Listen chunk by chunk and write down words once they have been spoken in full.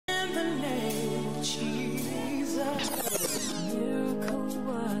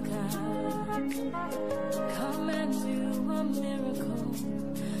Come and do a miracle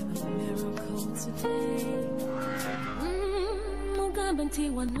today. Mugambe nti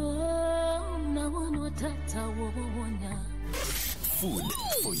wano na wano tata wonya. Food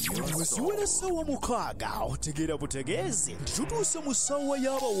for your soul. Wesiwele sawa mukaga otegera butegezi tutuuse mu ssaawa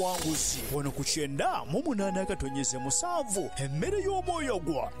y'abawanguzi wano ku kyenda mu munaana akatonyeze musanvu emmere y'omwoyo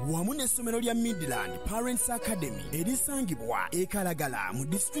gwa wamu n'essomero lya Midland Parents Academy erisangibwa e Kalagala mu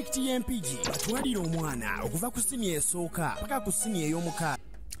disitulikiti y'e Nampijja batwalira omwana okuva ku siniya esooka paka ku siniya ey'omukaaga.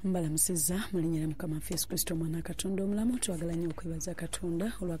 Mbalamusiza mulinyera mukama Yesu Kristo mwana Katonda omulamu twagala nnyo okwebaza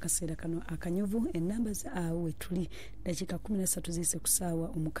Katonda olw'akaseera kano akanyuvu ennamba zaawe tuli dakika 13 zise kusaawa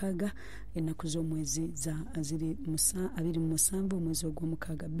omukaaga ennaku z'omwezi za ziri abiri mu musanvu omwezi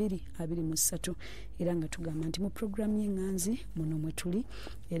ogw'omukaaga 2023 era nga tugamba nti mu programu y'enganzi muno mwe tuli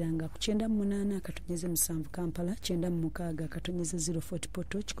era nga ku 98 katonyeze musanvu Kampala 96 katonyeze 0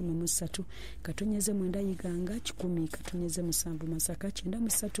 FORTPORTAL 13 katonyeze 9 IGANGA 10 katonyeze musanvu MASAKA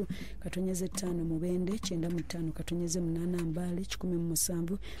 93 katonyeze 5 MUBENDE 95 katonyeze 8 MBALE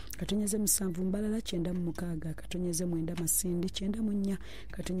 17 katonyeze 7 MBARARA 96 katonyeze 9 MASINDI 94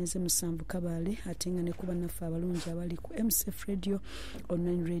 katonyeze 7 KABAALE atenga ne kuba nafa abalungi abali ku MCF Radio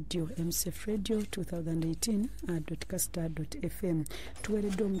online radio MCF Radio 2018.caster.fm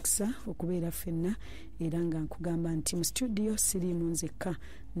tuweredde omukisa okubeera fenna era nga nkugamba nti mu studio siri munzeka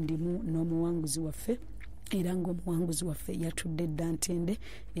ndimu n'omuwanguzi waffe era nga omuwanguzi waffe yatudde ddantende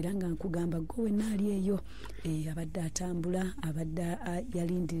era nga nkugamba gowe naali eyo abadde atambula abadde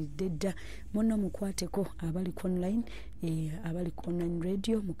yalindiridde dda muno mukwateko abali online abali ku online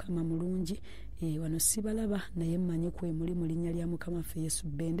radio mukama mulungi wano sibalaba naye mmanyi kwe muli mu linnya lya mukama waffe Yesu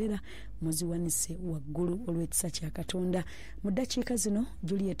bendera muziwanise waggulu olw'ekisa kya Katonda mu ddakiika zino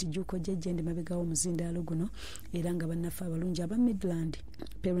Juliet Jjuko Jjuko mabegawo muzindaalo guno era nga bannaffe abalungi aba Midland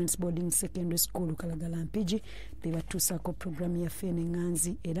Parents Boarding Secondary School Kalagala Nampijja bebatuusako programu yaffe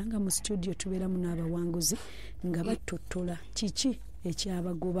enganzi era nga mu studio tubeeramu n'abawanguzi nga batottola kiki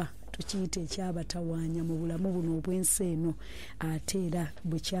ekyabagoba tukiyita ekyabatawaanya mu bulamu buno obw'ensi eno ate era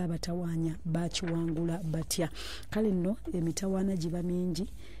bwe kyabatawanya bakiwangula batya kale nno emitawaana giba mingi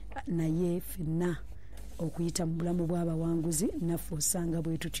naye ffenna okuyita mu bulamu bw'abawanguzi naffe osanga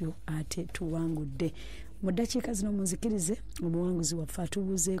bwe tutyo ate tuwangudde mu ddakiika zino munzikirize omuwanguzi waffe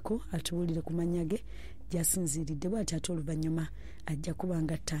atubuuzeeko atuwulire ku mannya ge gyasinziiridde bw'ati ate oluvannyuma ajja kuba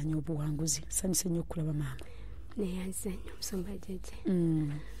nga attaanya obuwanguzi sanyuse nnyo okulaba maama neyanze nnyo musomba jeje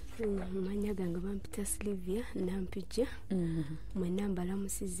manya gange bampita Sylvia Nampijja mwena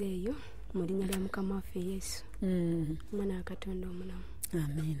mbalamusiza eyo mu linnya lya mukama waffe Yesu mwana wa Katonda omulamu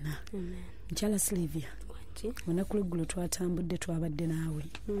amina nkyala Sylvia onakuleggulo twatambudde twabadde naawe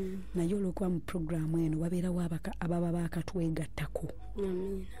naye olwokuba mu programu eno wabeerawo ababa bakatwegattako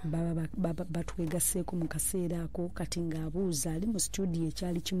baba batwegasseeko mu kaseera ako kati ng'abuuza ali mu studio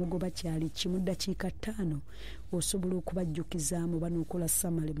ekyali kimugoba kyali kimu ddakiika 5 osobola okubajjukizaamu banookola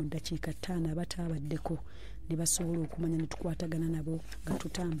samale mu ddakiika 5 abataabaddeko ne basobola okumanya ne tukwatagana nabo nga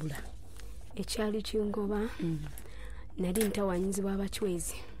tutambula ekyali kingoba nali ntawanyizibwa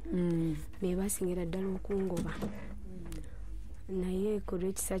abachwezi be basingira ddala okungoba naye ku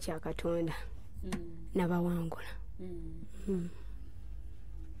lw'ekisa kya Katonda nabawangula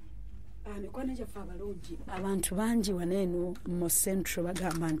mikwano gyaffe abalungi abantu bangi waneeno mu central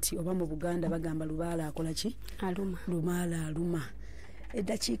bagamba nti oba mu Buganda bagamba lubaala akola ki lumaala aluma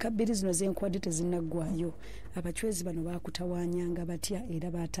eddakiika 2 zino zenkwadde tezinnaggwayo abachwezi bano baakutawanyanga batya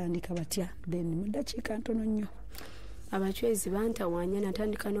era batandika batya then mu ddakiika ntono nnyo abachwezi bantawanya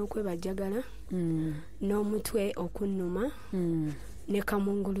natandika n'okwebajjagala n'omutwe okunnuma ne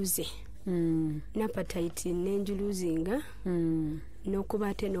kamunguluze n'appetite n'enjuluzinga n'okuba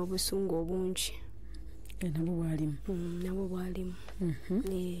ate n'obusungu obungi nabo bwalimu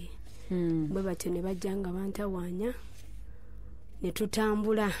bwe batyo ne bajja nga bantawanya ne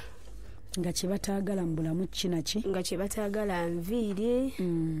tutambula nga kyebataagala mu bulamu kinaki nga kyebataagala nviiri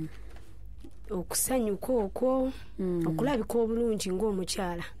okusanyuka okwo okulabika obulungi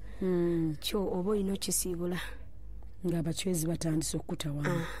ng'omukyala kyo oba olina okisiibula ng'abachwezi batandise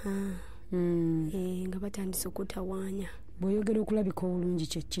okutawaanya nga batandise okutawaanya bw'oyogera okulabika obulungi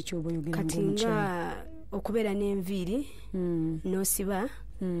kyeki kyoba oyogera kati nga okubeera n'enviiri n'osiba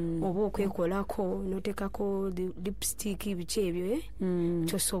oba okwekolako n'oteekako lipstick biki ebyo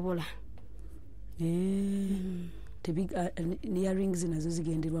kyosobola earrings nazo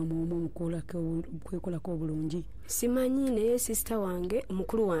zigenderwa mu kwekolako obulungi simanyi naye sister wange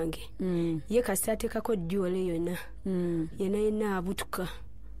mukulu wange ye kasita ateekako jewelry yonna yenna abutuka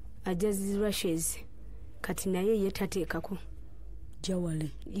ajja zi rashes kati naye ye tateekako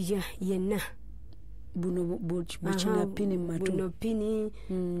Jawale yenna buno buchina pini matu buno pini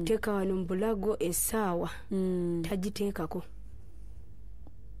teka wano mbulago esaawa tagiteekako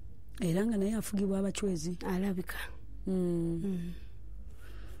era nga naye afugibwa abachwezi alabika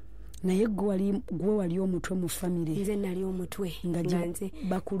naye gwe wali omutwe mu family nze nali omutwe nga nze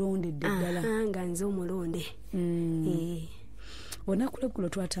bakulondedde ddala nga nze omulonde onakulekulo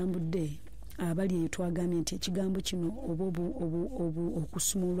twatambudde abali twagambye nti ekigambo kino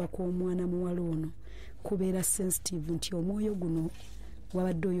okusumulwa kw'omwana muwala ono kubeera sensitive nti omwoyo guno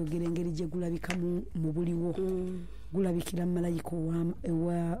wabadde oyogera engeri gye gulabika mu buliwo gulabikira malayika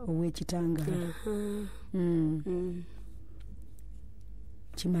ow'ekitangaala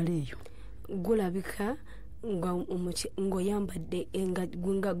kimala eyo gulabika ng'oyambadde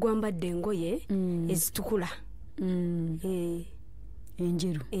nga gwambadde engoye ezitukula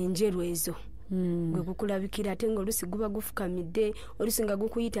enjeru ezo gwe gukulabikira ate ng'olusi guba gufukamidde olusi nga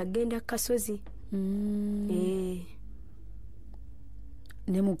gukuyita genda ku kasozi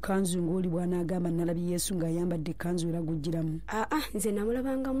ne mu kanzu ng'oli bw'anaagamba nalabye Yesu ng'ayambadde kanzu era gujjiramu nze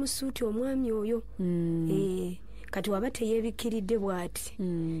namulabanga mu suuti omwami oyo kati waba teyeebikiridde bw'ati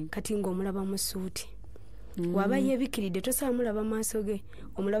kati ng'omulaba mu suuti waba yeebikiridde tosobola mulaba maaso ge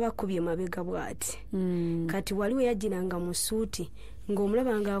omulaba akubye mabega bw'ati kati waliwo yajjiranga mu suuti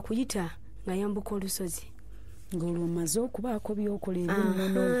ng'omulaba ng'akuyita ng'ayambuka olusozi ng'olwo omaze okubaako byokola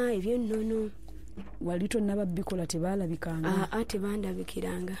ebyennono wali tonnaba bikola tebaalabikanga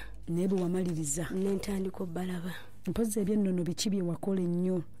tebandabikiranga naye bwe wamaliriza nentandika obbalaba mpozi ebyennono biki bye wakola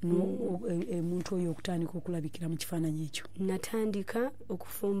ennyo omuntu oyo okutandika okulabikira mu kifaananyi ekyo natandika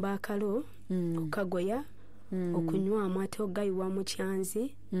okufumba akalo okukagoya okunywamu ate ogayiwa mu kyanzi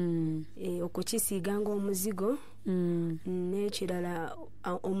okukisiiganga omuzigo n'ekirala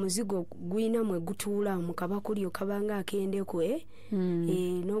omuzigo gwina mwe gutuula mu kabakulyo kabanga akendekwe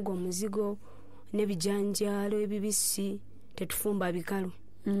n'ogwo omuzigo n'ebijanjaalo ebibisi tetufumba bikalu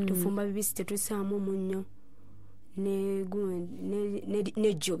tufumba bibisi tetusaamu munnyo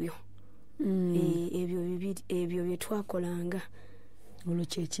n'ejjobyo ebyo bye twakolanga olwo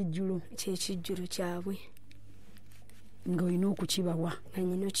kyekijjulo kyabwe ng'olina okukibawa nga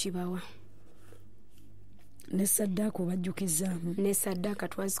nyina okibawa ne saddaaka obajjukizaamu ne saddaaka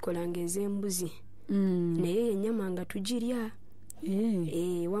twazikolanga ez'embuzi naye ennyama nga tugirya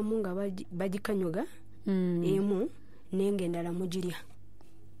wamu nga bagikanyuga emu nenga endala mugirya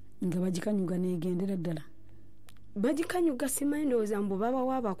nga bagikanyuga neegendera ddala bagikanyuga simanyi ndowooza mbu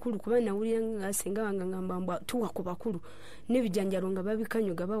babawa abakulu kuba nawulira nga singa wange ngamba mbu tuwa ku bakulu n'ebijanjalo nga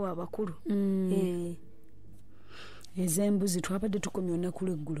babikanyuga bawa abakulu ez'embuzi twabadde tukomye olunaku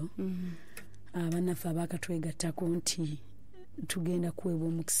lw'eggulo abanaffe abaakatwegattako nti tugenda kuweebwa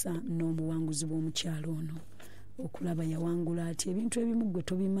omukisa n'omuwanguzi bw'omukyalo ono okulaba yawangula ati ebintu ebimu gwe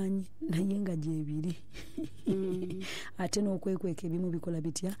tobimanyi naye nga gyebiri ate n'okwekweka ebimu bikola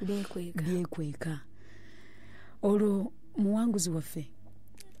bitya byekweka olwo muwanguzi waffe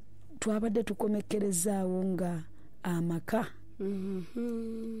twabadde tukomekkerezaawo nga amaka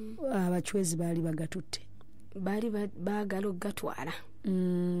abachwezi baali bagatutte baali baagala okugatwala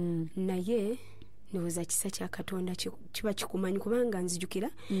naye ndowooza kisa kya Katonda kiba kikumanyi kubanga nzijukira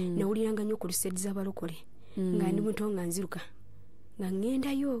nawuliranga nnyo ku lusedi z'abalokole nga ndi muto nga nziruka nga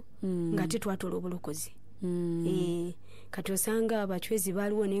ŋŋendayo nga ate twatola obulokozi kati osanga abachwezi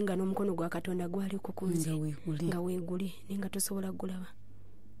baaliwo naye nga n'omukono gwa Katonda gwaliko ku nze nga weeguli naye nga tosobola kugulaba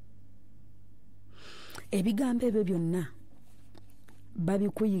ebigambo ebyo byonna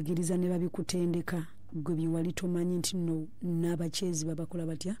babikuyigiriza ne babikutendeka gwe byewali tomanyi nti no n'abakyezi babakola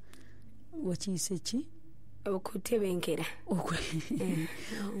batya wakiyise ki okutebenkera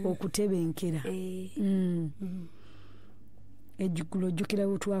okutebenkera ejjukiro ojjukira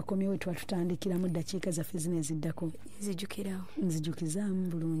we twakomyewo twatutandikiramu ddakiika zaffe zino eziddako nzijukizaamu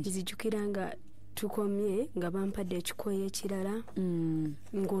bulungi nzijukira nga tukomye nga bampadde ekikoyi ekirala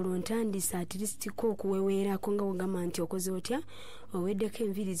ng'olwo ntandise atirisitiko okuweweerako nga wogamba nti okoze otya oweddeko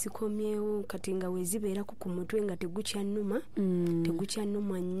enviiri zikomyewo kati nga wezibeerako ku mutwe nga tegukyannuma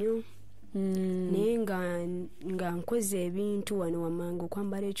nnyo naye nga nkoze ebintu wano wamangu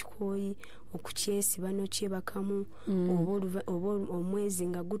okwambala ekikoyi okukyesiba n'okyebakamu oba omwezi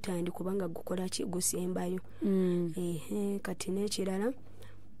nga gutandika oba nga gukola ki gusembayo kati n'ekirala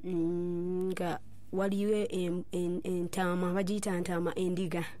nga waliyo entaama bagiyita ntaama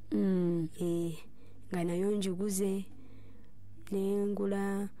endiga nga nayo njiguze nengula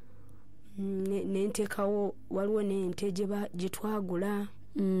nentekawo waliwo n'ente gye twagula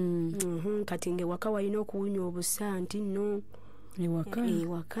kati nga ewaka walina okuwunya obusa nti nno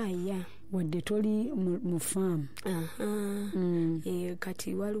ewaka ya wadde toli mu farm.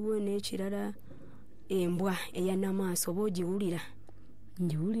 Kati waliwo n'ekirala embwa eya namaaso oba ogiwulira?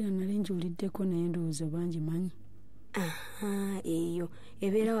 Ngiwulira, nali ngiwuliddeko naye ndowooza bangi manyi. Eyo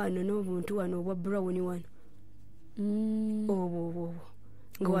ebeera wano n'obuntu wano obwa brown wano obwo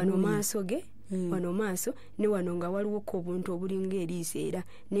nga wano maaso ge wano maaso ne wano nga waliwo ko obuntu obulinga eriiso era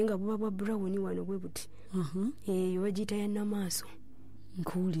naye nga buba bwa brown wano bwe buti. Eyo bagiyita ya namaaso.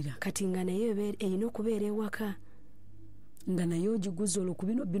 Nkuwulira. Kati nga naye erina okubeera ewaka. Nga naye ogiguza olwo ku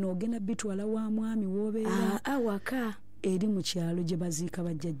bino ogenda bitwala wa mwami w'obeera? Waka eri mu kyalo gye baziika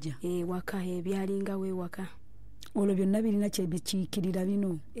bajjajja. Waka ebyalingawo ewaka. Olwo byonna birina kyebikiikirira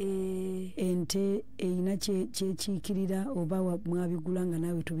bino. Ente erina kyekiikirira oba mwabigula nga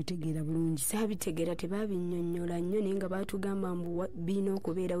naawe tubitegeera bulungi? Saabitegeera, tebabinnyonnyola nnyo naye nga baatugamba mbu birina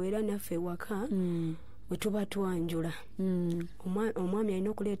okubeerawo era naffe ewaka bwe tuba twanjula. Omwami alina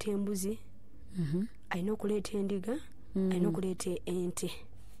okuleeta embuzi, alina okuleeta endiga, alina okuleeta ente.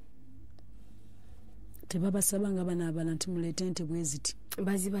 Tebabasaba nga banaabala nti muleete ente bwe ziti?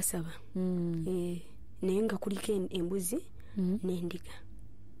 Bazibasaba. Naye nga kuliko embuzi n'endiga.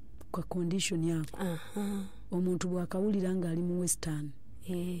 Kwa condition yako. Omuntu bw'akawulira ng'ali mu western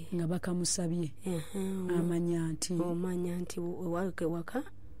nga bakamusabye omanya nti waka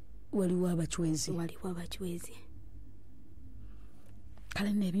waliwo abachwezi.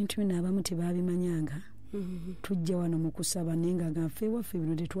 Kale n'ebintu bino abamu tebabimanyanga. Tujja wano mu kusaba naye nga gaffe waffe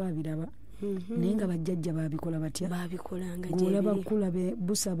bino tetwabiraba. Naye nga bajjajja babikola batya? Babikolanga gye olaba kulabe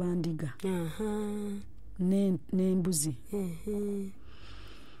busaba ndiga n'embuzi.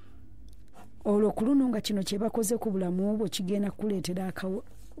 Olwo ku luno nga kino kye bakoze ku bulamu bwo kigenda kuleetera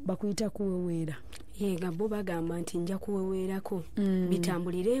bakuyita kuweweera. Yega bo bagamba nti nja kuweweerako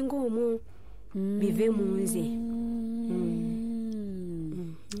bitambulire ng'omwo bive mu nze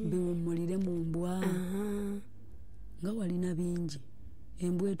biwummulire mu mbwa nga walina bingi.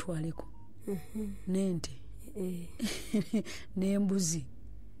 Embwa etwaleko n'ente n'embuzi.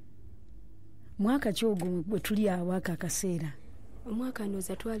 Mwaka ki ogwo bwe tuli awo aka akaseera? Omwaka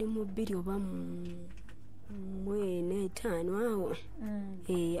ndooza twali mu 2 oba mu 4 awo.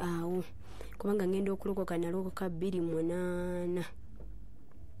 Awo kubanga ngenda okulokoka nalokoka 28.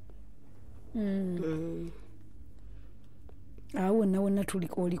 Awo wonna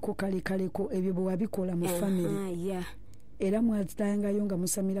oliko kaleko ebyo bwe wabikola mu family. Era mwatangayo nga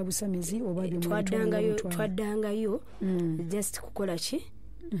musamira busamizi oba byo twaddangayo just kukola ki?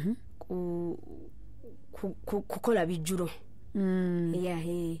 Kukola bijjulo.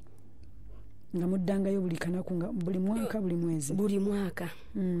 Nga muddangayo buli kanaku nga buli mwaka buli mwezi? Buli mwaka.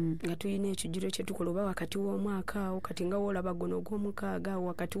 Nga tulina ekijjulo kye tukola oba wakati w'omwaka awo kati nga woolaba guno ogw'omukaaga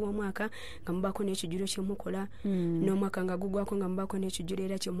wakati w'omwaka nga mubaako n'ekijjulo kye mukola n'omwaka nga gugwako nga mubaako n'ekijjulo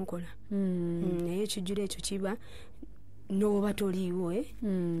era kye mukola. Naye ekijjulo ekyo kiba n'oba toliiwo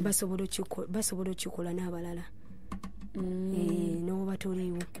basobola okikola n'abalala. N'oba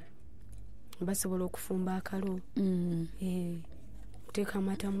toliiwo basobola okufumba akalo, kuteeka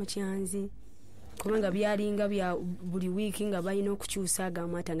amata mu kyanzi kubanga byalinga bya buli wiiki nga balina okukyusa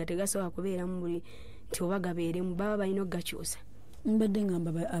agamata nga tegasobola kubeeramu buli nti oba gabeeremu baba balina okugakyusa. Mbadde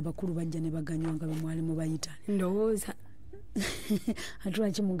ngamba abakulu bajja ne baganywa nga bamwali mu bayita. Ndowooza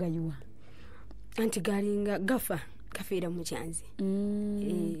atula kimugayiwa anti galinga gafiira mu kyanzi.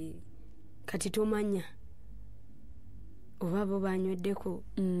 Kati tomanya oba bo banyweddeko.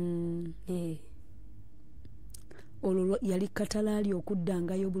 Olwo yali katalaali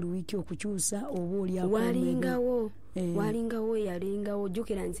okuddangayo buli wiiki okukyusa oba oli walingawo yalingawo.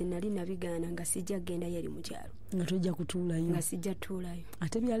 Jjukira nze nali nabigaana nga sijja genda yali mu kyalo nga tojja kutuulayo. Nga sijja tuulayo.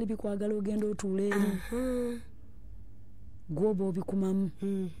 Ate byali bikwagala ogenda otuula eri gwoba obikumamu.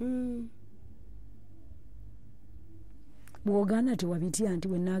 Bw'ogaana tewabitya nti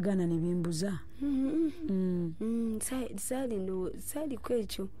we naagaana ne bimbuza. Saaliko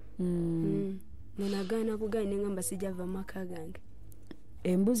ekyo. Nenagaana bugaani ne ngamba sijja va maka gange.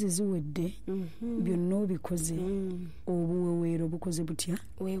 Embuzi ziwedde byonna obikoze. Obuweweero bukoze butya?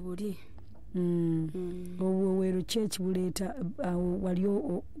 Weebuli. Obuweweero ki ekibuleeta wali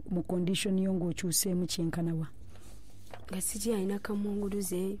mu condition yo ng'okyuseemu kyenkanawa? Nga sijja alina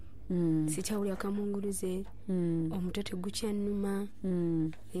kamunguluze. Sikyawulya kamunguluze. Omutwe tegukyannuma.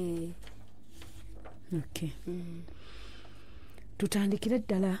 Okay. Tutandikire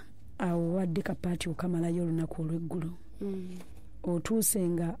ddala awo wadde kapaati okamalayo olunaku olw'eggulu. Otuuse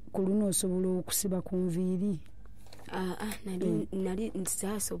nga ku luno osobola okusiba ku nviiri? Nali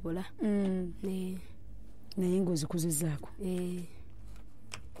saasobola. Naye ng'ozikuzizaako?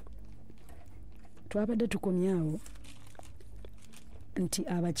 Twabadde tukomye awo nti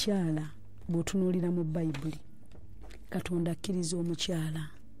abakyala bw'otunuulira mu Bayibuli Katonda akkiriza omukyala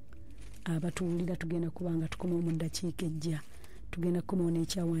abatuwulira tugenda kubanga tukoma mu ddakiika ejja tugenda kukomawo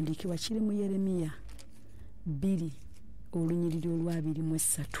n'ekyawandiikibwa kiri mu Yeremiya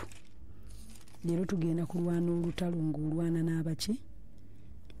 2:23 leero tugenda kulwana olutalo ng'olwana n'abaki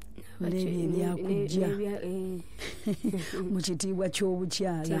n'ebyo ebyakujja mu kitiibwa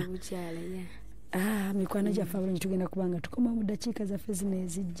ky'obukyala mikwano gyaffe abalungi tugenda kubanga tukomawo mu ddakiika zaffe zino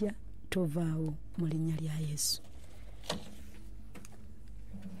ezijja tovaawo mu linnya lya Yesu.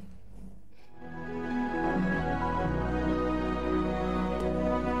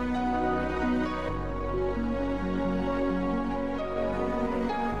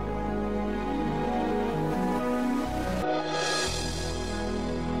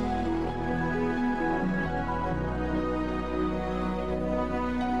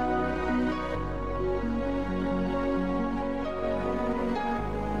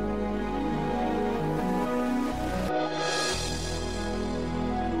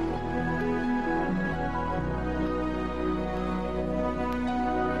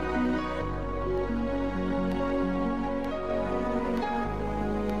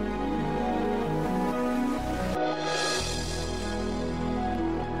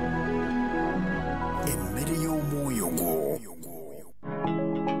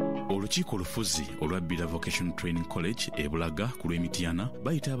 Olukiiko olufuzi olwa Bira Vocational Training College e Bulaga ku lw'Emityana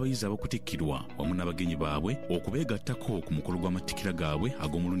bayita abayizi abakutikkirwa wamu n'abagenyi baabwe okubeegattako ku mukolo gw'amattikira gaabwe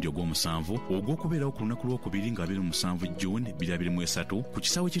ag'omulundi ogw'omusanvu ogw'okubeerawo ku lunaku lw'okubiri nga 27 June 2023 ku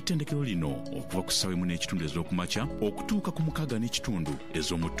kisaawe ky'ettendekero lino okuva ku ssaawa 1:30 ez'okumakya okutuuka ku 6:30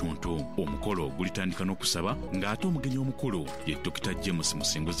 ez'omuttuntu. Omukolo gulitandika n'okusaba ng'ate omugenyi omukulu ye Dr. James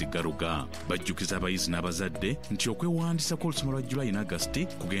Musingozi Garuga. Bajjukiza abayizi n'abazadde nti okwewandiisa kw'olusoma lwa July n'Agasti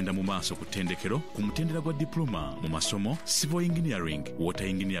kugenda mu maaso ku ttendekero ku mutendera gwa diploma mu masomo civil engineering, water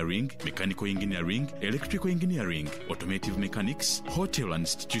engineering, mechanical engineering, electrical engineering, automotive mechanics, hotel and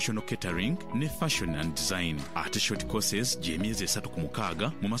institutional catering ne fashion and design. Ate short courses gy'emyezi 3 ku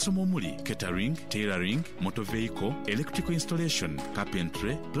 6 mu masomo omuli catering, tailoring, motor vehicle, electrical installation,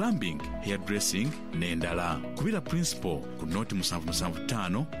 carpentry, plumbing, hairdressing n'endala. Kubira principal ku noti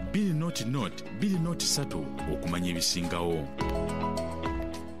 775 203 okumanya ebisingawo.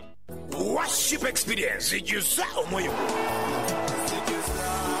 Worship experience ijjuza omwoyo.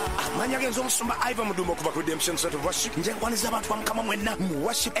 Amanya genzo omusumba Iva Mudumo kuba Redemption Center of Worship njekwaniza abantu bamukama mwenna mu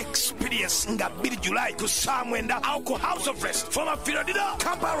worship experience nga 2 July ku Samwenda au ku House of Rest former Philadelphia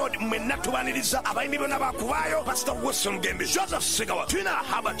Kampala Road mwenna tubaniriza abayimbi bonna bakubayo Pastor Wilson Gembe, Joseph Segawa, Twina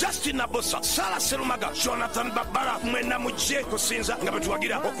Haba, Justin Nabosa, Sala Serumaga, Jonathan Babara mwenna mujje kusinza nga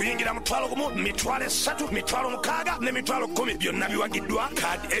betuwagira okuyingira mutwalo gumu, mitwalo 3, mitwalo 6 ne mitwalo 10 byonna biwagiddwa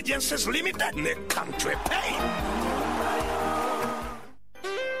Card Agencies Limited ne Country Pay.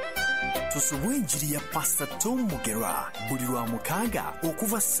 Tusubwe enjiri ya Pastor Tom Mugera buli lwa 6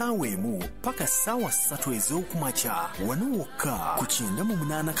 okuva ssaawa 1 paka ssaawa 3 ez'okumakya wano wokka ku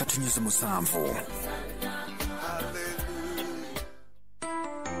 98.7.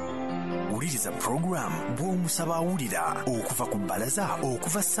 Wuliriza program bw'omusaba awulira okuva ku bbalaza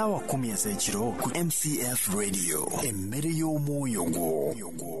okuva ssaawa 10 ez'ekiro ku MCF Radio emmere y'omwoyo gwo.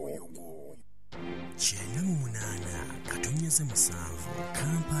 98.7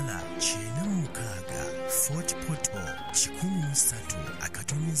 Kampala 96 FORTPORTAL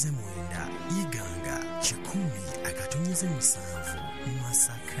 13 IGANGA 10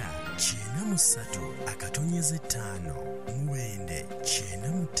 MASAKA 93 MUBENDE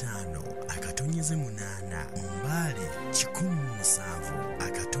 95 MBALE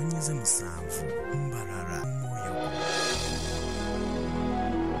 17 MBARARA MOYO.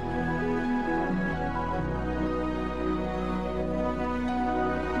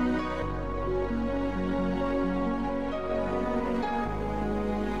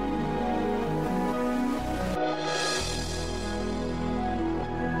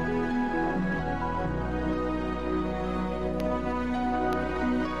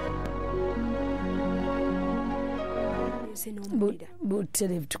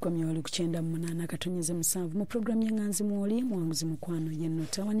 Buterevu tukomye wali ku 98.7 mu programu y'Enganzi Mwoli Muwanguzi Mukwano Yenno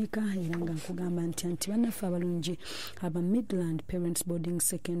Tawanika era nga nkugamba nti bannaffe abalungi aba Midland Parents Boarding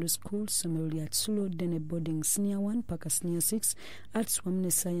Secondary School somero lya Tsulo Dene Boarding Senior 1 paka Senior 6 Arts wamu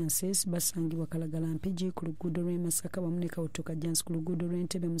ne Sciences basangibwa Kalagala Nampijja ku luguudo lw'e Masaka wamu ne Kawutoka Jans ku luguudo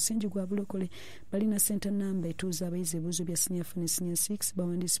lw'Entebbe musingi gwa bulokole balina center number etuuza abayizi ebibuuzo bya Senior 4 ne Senior 6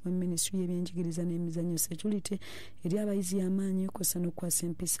 bawandiisibwa mu Ministry y'ebyenjigiriza n'emizannyo security eri abayizi emyezi y'amaanyi kosa n'okwasa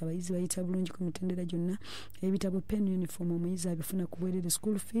empisa abayizi bayita bulungi ku mitendera gyonna ebitabo pen uniform omuyizi abifuna ku bwerere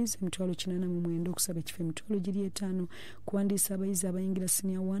school fees $89 okusaba ekifo $5 kuwandiisa abayizi abayingira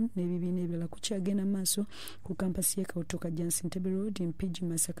senior 1 n'ebibiina ebirala kukyagenda maaso ku kampasi y'e Kautoka Jansi Ntebe Road Nampijja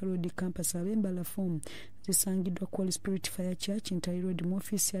Masaka Road campus ab'embala form zisangiddwa ku Holy Spirit Fire Church Ntali Road mu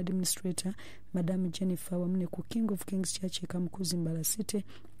office administrator Madam Jennifer wamu ne ku King of Kings Church e Kamukuzi Mbala City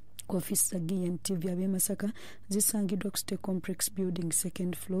office again TV abe Masaka zisangiddwa ku State Complex Building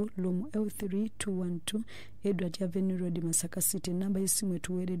second floor room L3 212 Edward Avenue Road Masaka City. Namba y'essimu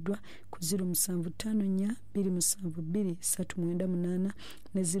etuweereddwa ku 0754 272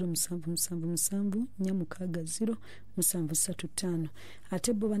 ne 0777 460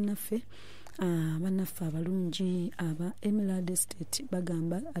 ate bo bannaffe abalungi aba Emerald Estate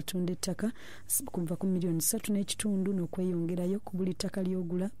bagamba atunda ettaka kuva ku $3.5 n'okweyongerayo ku buli ttaka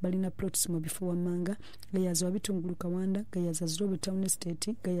ly'ogula. Balina plots mu bifo wammanga gayaza wabitungulu Kawanda gayaza Zirobe Town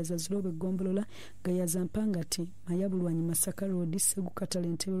Estate gayaza Zirobe Gombolola gayaza Mpangati Mayabulwanyi Masaka Road Segukatale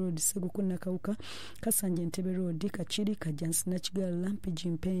Ntebe Road Seguku Nakawuka Kasanje Ntebe Road Kachiri Kajansi Nakigala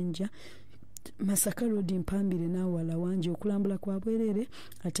Nampijja Mpenja Masaka Road Mpambire n'awala wangi okulambula kwa bwerere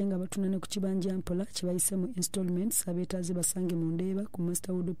ate nga batuna ne ku kibanja mpola kibayise mu installments abeetaaze basange mu Ndeeba ku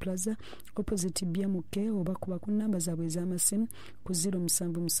Masterwood Plaza opposite BW'OMUSABA oba kuba ku namba zaabwe ez'amasimu ku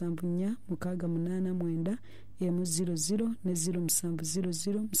 0774 689 00 ne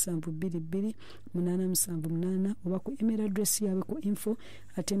 0700 722 oba ku email address yaabwe ku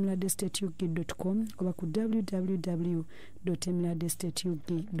info@emiladestateuk.com oba ku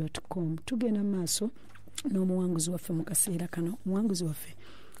www.emiladestateuk.com. Tugenda maaso n'omuwanguzi waffe mu kaseera kano. Omuwanguzi waffe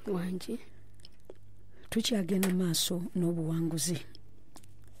wangi tukyagenda maaso n'obuwanguzi.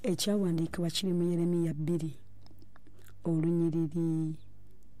 Ekyawandiikibwa kiri mu Yeremiya 2 olunyiriri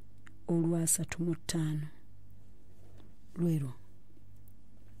olwa 35 lwero.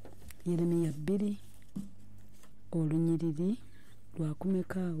 Yeremiya 2 olunyiriri lwa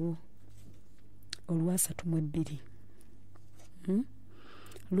kumekaawo olwa 32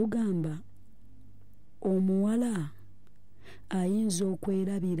 lugamba omuwala ayinza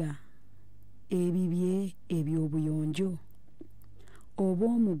okwerabira ebibye eby'obuyonjo oba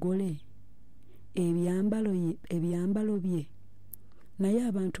omugole ebyambalo bye naye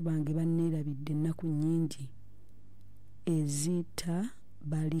abantu bange banneerabidde ennaku nnyingi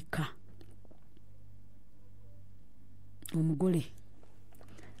ezitabalika. Omugole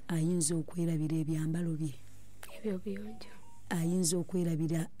ayinza okwerabira ebyambalo bye eby'obuyonjo ayinza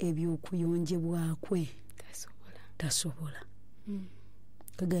okwerabira eby'okuyonjebwakwe tasobola.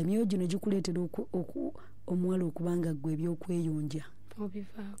 Kagambye gino gikuleetera omuwala okubanga gwe ebyokweyonja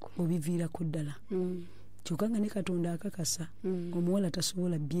obiviirako ddala. Kyokka nga ne Katonda akakasa omuwala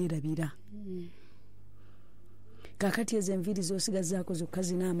tasobola byerabira. Kakati ezo enviiri z'osigazaako zokka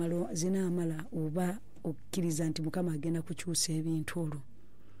zinaamala oba okkiriza nti Mukama agenda kukyusa ebintu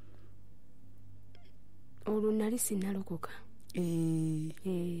olwo nali sinnalokoka.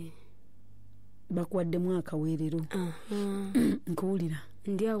 Bakuwaddemu akaweerero. Nkuwulira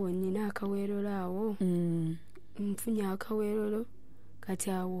ndi awo nnyina akaweerero awo nfunye akaweerero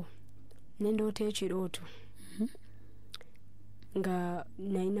kati awo nendoota ekirooto nga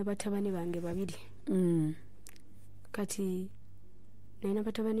nalina batabani bange 2 kati nalina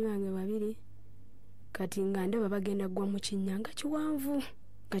batabani bange 2 kati nga ndaba bagenda gwa mu kinnya nga kiwanvu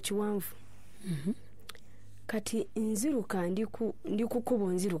kati nziruka ndi ku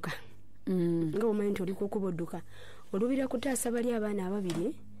kkubo nziruka nga omanyi nti oli ku kkubo odduka olubira kutaasa bali abaana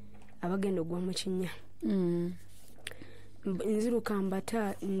 2 abagenda ogwa mu kinnya.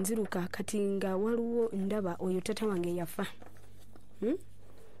 Nziruka kati nga waliwo ndaba oyo tata wange yafa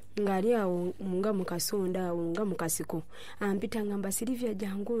ng'ali awo nga mu kasonda awo nga mu kasiko ampita ngamba Sylvia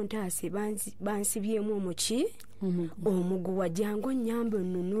jangu ntaase bansibyemu omuguwa jangu nnyambe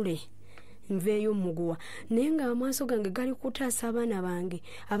nnunule nveeyo muguwa naye nga amaaso gange gali kutaasa abaana bange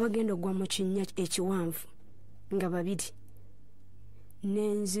abagenda ogwa mu kinnya ekiwanvu nga 2.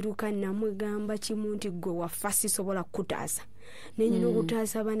 Nenziruka namugamba kimu nti gwe wafa sisobola kutaasa nenyina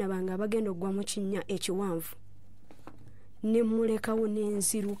okutaasa abaana bange abagenda ogwa mu kinnya ekiwanvu. Nemulekawo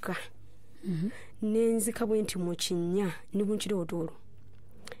nenziruka nenzika bwe nti mu kinnya ni bunkirooto olwo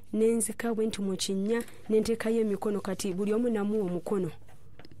nenzika bwe nti mu kinnya nenteekayo emikono kati buli omu namuwa omukono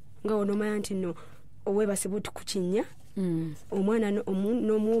nga onomanya nti no owebase buti ku kinnya omwana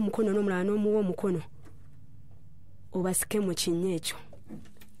n'omuwa omukono n'omulala n'omuwa omukono obasike mu kinnya ekyo.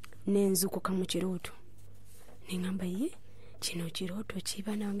 Nenzukuka mu kirooto neŋŋamba ye kino kirooto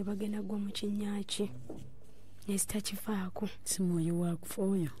kiba nange bagenda gwa mu kinnya ki nesitakifaako si mwoyo waakufa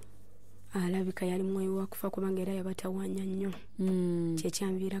oyo alabika yali mwoyo wa kufa kubanga era yabatawanya nnyo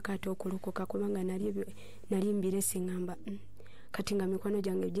kyekyanviirako ate okulokoka kubanga nali mbirese ngamba kati nga mikwano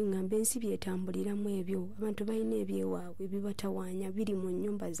gyange gingamba ensi byetambuliramu ebyo abantu balina ebyewaabwe ebibatawanya biri mu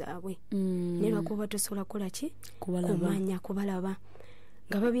nnyumba zaabwe naye lwakuba tosobola kukola ki kumanya kubalaba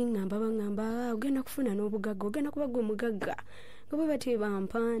nga babingamba bangamba ogenda kufuna n'obugagga ogenda kubaga omugagga nga bwe bati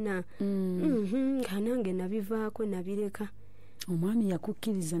bampaana nga nange nabivaako nabireka. Omwami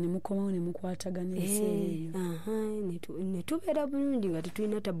yakukkiriza ne mukomawo ne mukwatagana ne tubeera bulungi nga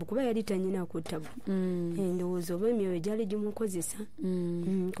tetulina tabu kuba yali tanyina ku tabu. Endowooza oba emyoyo gyali gimukozesa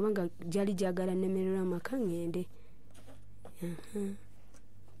kubanga gyali gyagala nnemererwa amaka ngende.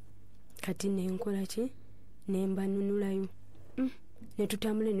 Kati nenkola ki nemba nunulayo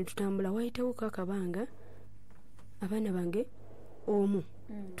netutambula wayitawo kakabanga abaana bange omu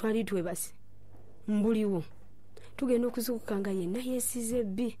twali twebase mbuliwo tugenda okuzuukuka nga yenna yeesize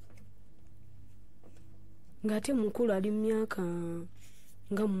bbi ng'ate mukulu ali mu myaka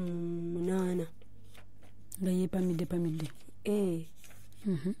nga 8 nga yeepamidde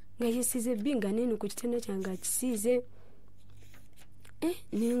nga yeesize bbi nga neno ku kitanda kyange akisiize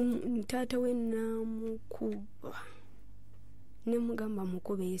taata we namukuba nemugamba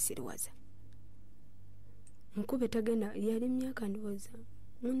mukube yeesiriwaza mukube tagenda yali myaka ndowooza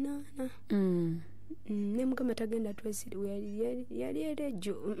 8 nemugamba tagenda twesiriwa yali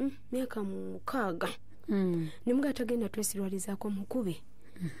erejo myaka 6 nemugamba tagenda twesirwalizaako mukube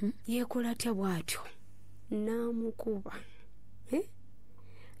yeekola atya bw'atyo namukuba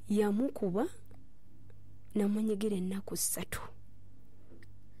yamukuba namunyigira ennaku 3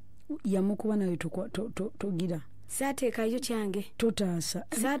 yamukuba nawe togira saateekayo kyange totaasa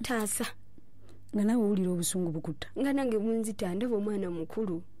saataasa nga nawe owulira obusungu bukutta nga nange bunzita ndaba omwana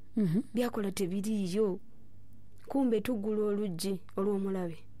mukulu byakola tebiriiyo kumbe tuggula oluggi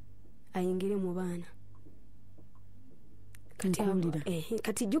olw'omulabe ayingire mu baana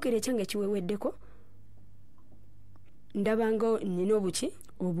kati jjukira ekyange kiweweddeko ndabanga nina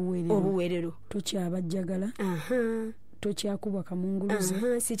obuwerero tokyabajjagala tokyakubwa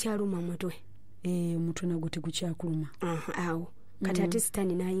kamunguluze sikyaluma mutwe omutwe nagwo tegukyakuluma awo kati ate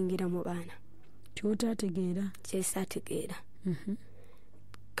sitaani n'ayingira mu baana kyotaategeera kyesaategeera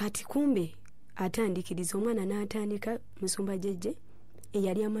kati kumbe atandikiriza omwana n'atandika musumba jjejje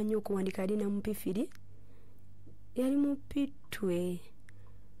eyali amanyi okuwandika yali namupifiri yali mupitwe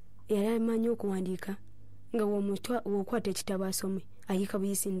yali amanyi okuwandika nga wokwata ekitabo asome ayika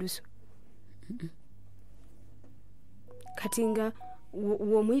buyisi ndusu kati nga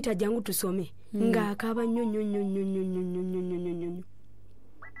womuyita jangu tusome ng'akaaba nnyo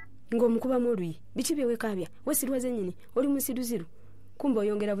ng'omukubamu oluyi biki byewekaabya wesirwaze nnyini oli musiruziru kumbe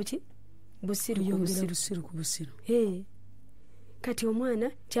oyongera busiru ku busiru kati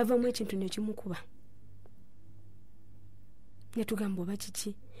omwana kyavamu ekintu nekimukuba netugamba oba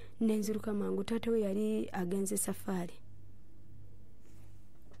kiki nenziruka mangu taata we yali agenze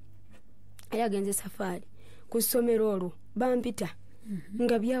safaari ku ssomero olwo bampita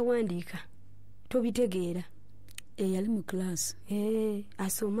nga byawandiika tobitegeera yali mu class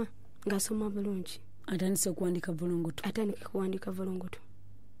asoma ng'asoma bulungi atandika kuwandika volongoto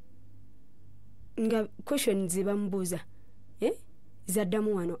nga questions bamubuuza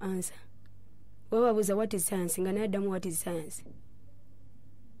zaddamu wano answer wababuuza what is science nga naye addamu what is science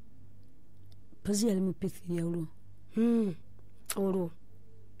pazi yali mu P3 olwo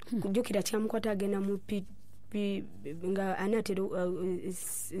kujjukira kyamukwata agenda mu nga anatero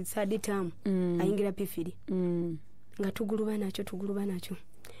third term ayingira P3 nga tuguluba nakyo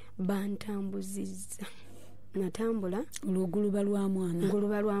bantambuzizza natambula oluguluba lwa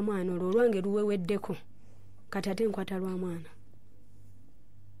mwana olwo olwange luweweddeko kati ate nkwata lwa mwana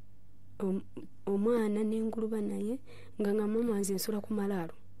omwana nenguluba naye nga mama nze nsula ku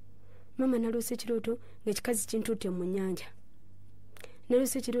malaalo mama naloose ekirooto ng'ekikazi kintutte mu nnyanja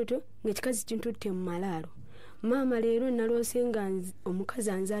naloose ekirooto ng'ekikazi kintutte mu malaalo maama leero naloose nga omukazi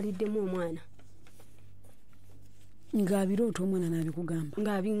anzaaliddemu omwana ng'abirooto omwana n'abikugamba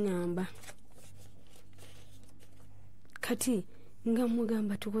ng'abiŋŋamba kati nga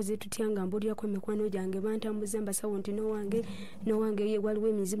mugamba tukoze tutya nga mbulyako emikwano gyange bantambuza mbasawo nti nowange waliwo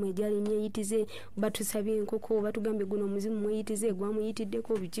emizimu egyali myeyitize batusabye enkoko batugambye guno omuzimu mweyitize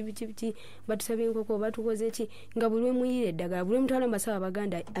gwamuyitiddeko biki batusabye enkoko batukoze ki nga buli wemuyira eddagala buli mutwala mbasawo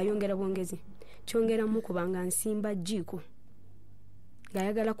abaganda ayongera bwongezi kyongeramu kubanga nsimba Jjuko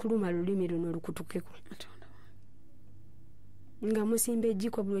ng'ayagala kuluma lulimi luno lukutukeko nga musimba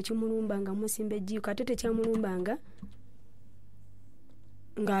Jjuko buli wekimulumba nga musimba Jjuko ate tekyamulumbanga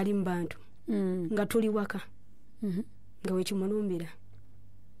ng'ali mu bantu nga tuli waka nga wekimulumbira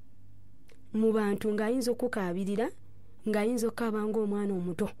mu bantu ng'ayinza okukaabirira ng'ayinza okukaaba ng'omwana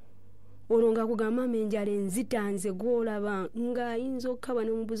omuto olwo nga kugamba mama enjala enzitanze gw'olaba ng'ayinza okukaaba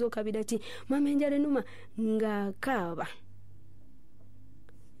n'omubuzi okabira ki mama enjala enuma ng'akaaba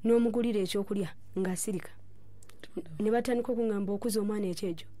n'omugulira ekyokulya ng'asirika ne batandika okungamba okuza omwana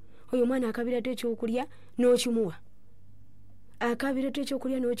ekyejo oyo omwana akabiratu ekyokulya n'okimuwa akabiratu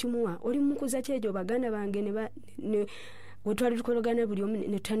ekyokulya n'okimuwa oli mukuza kyejo baganda bange we twali tukologana buli omu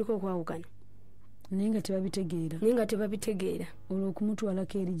ne tutandika okwawukana naye nga tebabitegeera olwo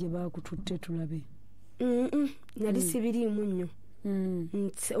okumutwalako eri gye baakututte tulabe nali sibiriimu nnyo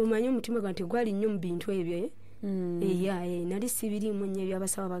omanye omutima gwange gwali nnyo mu bintu ebyo nali sibiriimu nnyo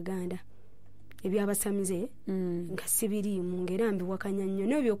ebyabasawo baganda ebyabasamize nga sibiriimu ng'era mbiwakanya nnyo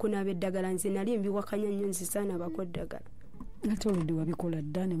n'ebyokunaaba eddagala nze nali mbiwakanya nnyo nzisaana bako eddagala ate oludde wabikola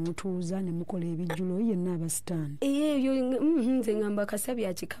dda ne mutuuza ne mukola ebijjulo yenna abasitaani ebyo nze ngamba kasabi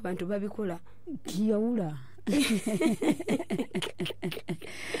akika abantu babikola kiyawula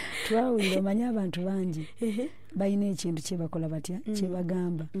twawulira omanye abantu bangi balina ekintu kyebakola batya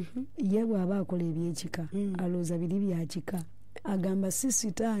kyebagamba ye bw'aba akola ebyekika alowooza biri byakika agamba si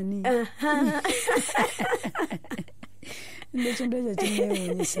sitaani nekintu ekyo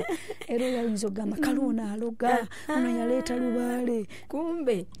kimwewuunyisa era oyinza okugamba kale ono aloga ono yaleeta lubaale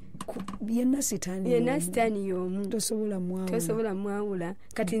kumbe yenna sitaani y'omu tosobola mwawula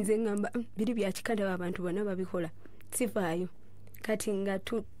kati nze ngamba biri byakikanda abantu bonna babikola sifaayo kati nga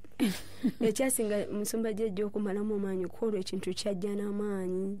ekyasinga musumba jjajja okumalamu amaanyi kwolwo ekintu kyajja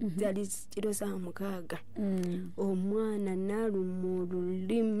n'amaanyi zali kiro za 6 omwana naluma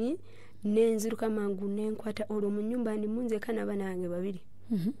olulimi nenziruka mangu nenkwata olwo mu nnyumba ndi munzeka n'abanange 2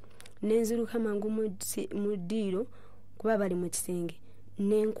 nenziruka mangu mu ddiiro kuba bali mu kisenge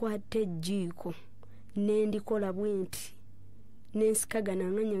nenkwata ejjiiko nendikola bwenti nensikagana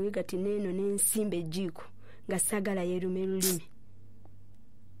nganya wegati neno nensimba ejjiiko nga sagala yerume lulimi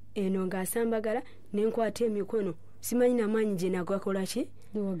eno ng'asambagala nenkwata emikono simanyi n'amaanyi gye nagakola ki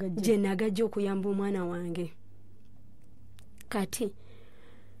gye nagajja okuyamba omwana wange kati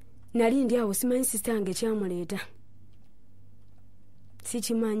nali ndi awo simanyi sistange kyamuleeta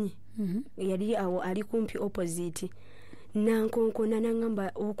sikimanyi yali awo ali kumpi opposite nankonkona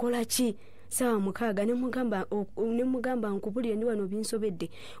nangamba okola ki sawa 6 nemugamba nkubulire ndi wano binsobedde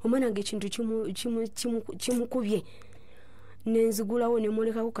omwana wange ekintu kimukubye nenzigulawo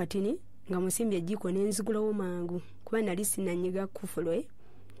nemulekako katini nga musimbye ejjiiko nenzigulawo mangu kuba nali sinanyiga kufulo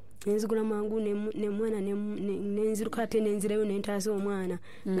nenzigula mangu nemwana nenziruka ate nenzirayo nentaasa omwana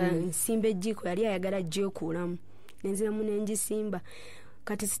nga nsimba ejjiiko yali ayagala gyekuulamu nenziramu nengisimba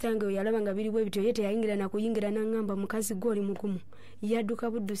kati sitange oyo yalaba nga biri bwe bityo ye teyayingira nakuyingira nangamba mukazi gwoli mugumu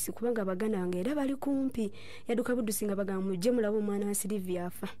yadduka buddusi kubanga baganda bange era bali kumpi yadduka buddusi nga bagamba mujje mulaba omwana wa Sylvia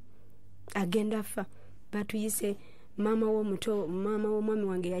afa agenda afa batuyise mama w'omwami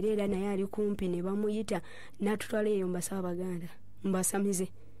wange yali era naye ali kumpi ne bamuyita n'atutwala eyo mbasaba baganda mbasamize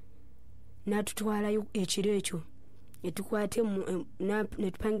n'atutwalayo ekiro ekyo etukwate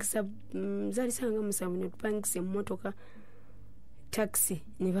netupangisa zalisanga 7 netupangisa emmotoka taxi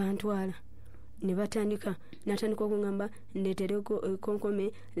ne bantwala ne batandika natandika okungamba ndetereko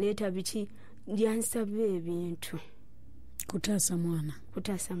konkome leeta biki lyansabe ebintu kutaasa mwana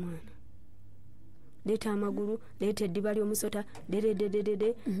leeta amagulu leeta eddiba ly'omusota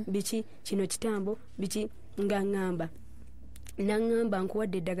dedededede biki kino kitambo biki nga ngamba nangamba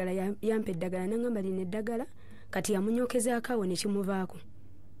nkuwadde eddagala yampa eddagala nangamba lina eddagala kati yamunyokezaako awo ne kimuvaako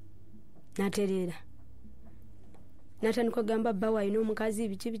natereera natandika okugamba bba waayina omukazi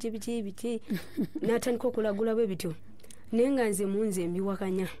biki natandika okulagula bwe bityo naye nga nze munze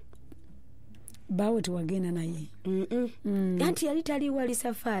mbiwakanya baawe tewagenda naye anti yali taliwo ali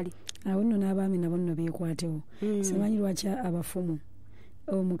safaari awo nno n'abaami nabo nno beekwatewo simanyi lwaki abafumu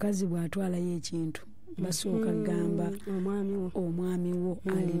omukazi bw'atwalayo ekintu basooka gamba omwami wo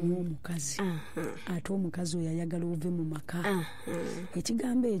alina omukazi ate omukazi oyo ayagala ove mu maka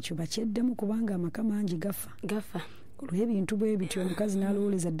ekigambo ekyo bakyeddemu kubanga amaka mangi gafa olw'ebintu bwe bityo omukazi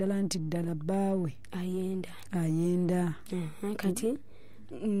n'alowooleza ddala nti ddala bbaawe ayenda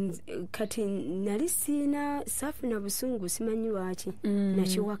kati nali siina saafuna busungu simanyi lwaki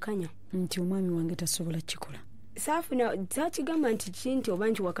nakiwakanya nti omwami wange tasobola kikola saafuna sakigamba nti kinti oba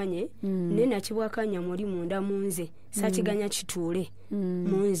nkiwakanye naye nakiwakanya muli munda munze sakiganya kituule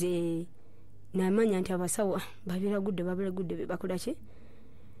munze namanya nti abasawo babiragudde bakola ki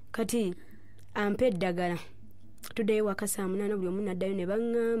kati ampa eddagala tuddeyo waka 8 buli omu naddayo ne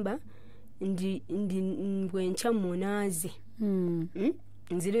baŋŋamba ndi bwenkya munaaze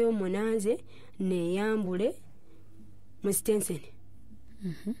nzireyo munaaze neeyambule mu Stenseni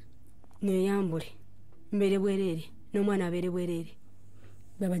neyambule mbere bwerere n'omwana abere bwerere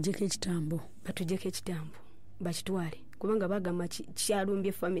babajeko ekitambo batujeko ekitambo bakitwale kubanga bagamba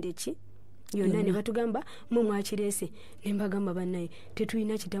kyalumbye family ki yonna ne batugamba mu mwakirese ne mbagamba bannaye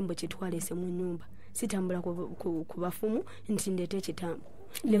tetulina kitambo kitwalese mu nyumba sitambula ku bafumu nti ndeete ekitambo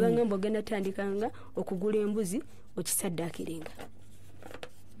ne bangamba ogenda tandikanga okugula embuzi okisaddakirenga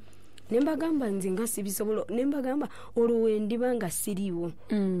ne mbagamba nze nga sibisobola ne mbagamba olwo ndibanga siriiwo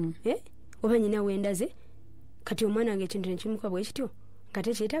oba nyina wendaze kati omwana wange ekintu nekimuka bwe kityo nga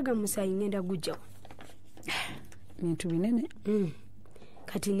tekyetaaga musaayi ngenda gujjawo bintu binene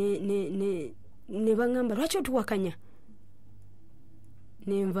kati ne bangamba lwaki otuwakanya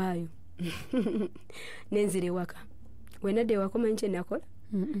nenvaayo nenzire waka wenadde wakomanyi kyenakola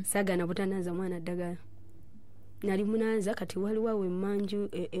saagana butanaza mwana ddagala nali munaanza kati waliwo awo emmanju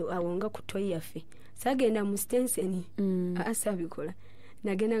awo nga ku toyi yaffe saagenda mu stenseni saabikola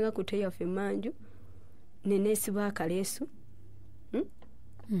nagendanga ku toyi yaffe emmanju neneesiba akaleesu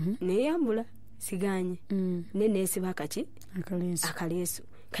neyambula siganye neneesiba akaki akaleesu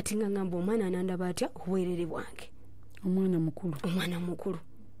kati nga ngamba omwana anandaba atya obwerere bwange omwana mukulu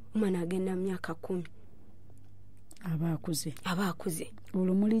omwana agenda mu myaka 10 aba akuze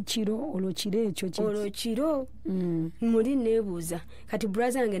olwo muli kiro olwo kiro ekyo olwo kiro muli neebuuza kati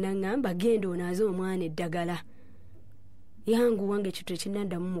brother wange nangamba genda onaaze omwana eddagala yangu wange ekito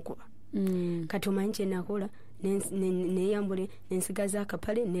ekinaddamu mukuba kati omanyi kyenakola neyambule nensigaza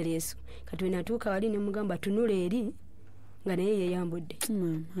akapale nereesu kati wenatuuka wali nemugamba tunula eri nga naye yeyambudde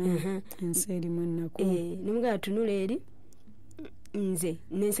ensi erimu ennaku nemugamba tunula eri nze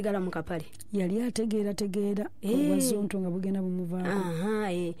nensigala mu kapale yali ategeera obwazonto nga bugenda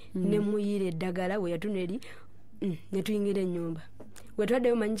bumuvaako nemuyira eddagala we yatunula eri netuyingira ennyumba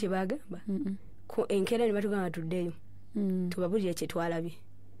wetwaddeyo manyi kyebagamba enkeera ne batugamba tuddeyo tubabulire kyetwalabye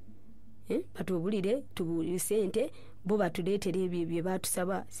batubulire tubulire sente bo batuleetere ebyo bye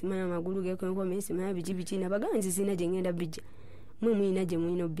batusaba simanya amagulu gekonkome simanya biki nabaganzi sina gye ngenda bijja mwe muyina gye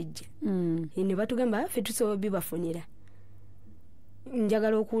muyina obijja ne batugamba ffe tusobola bibafunira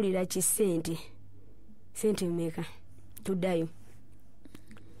njagala okuwulira kisente sente mmeka tuddayo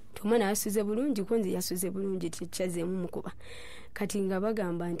tomwana yasuze bulungi konzi yasuze bulungi tikyazeemu mukuba kati nga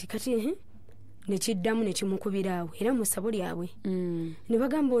bagamba nti kati nekiddamu nekimukubiraawo era mu ssabo lyabwe ne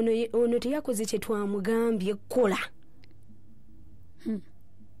bagamba ono teyakoze kye twamugambye kola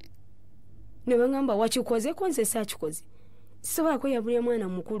ne bagamba wakikoze konze saakikoze sisobola kweyabulya mwana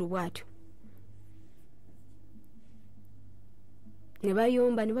mukulu bw'atyo ne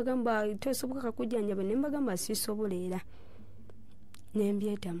bayomba ne bagamba tosoboka kakujjanjaba ne mbagamba sisobola era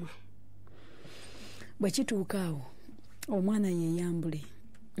nembyetamwa bwe kituukaawo omwana yeyambule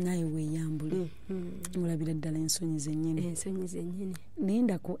naye weeyambule olabira ddala ensonyi zennyini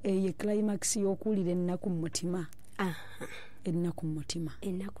nindako eyo climax y'okuwulira ennaku mu mutima ennaku mu mutima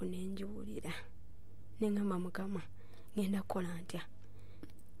ennaku nenjiwulira neŋŋamba mukama ngenda kukola ntya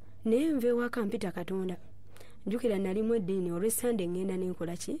naye nva ewaka mpita katonda njukira nalimu eddiini olw'essande ngenda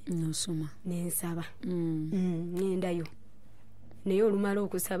nenkola ki nosoma nensaba ngendayo naye olumala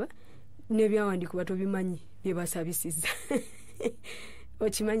okusaba n'ebyawandiikibwa tobimanyi bye basabisizza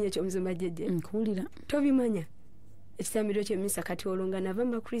okimanyi ekyo Musumba Jjajja nkuwulira tobimanya ekitambiro ky'emmisa kati olwo nga nava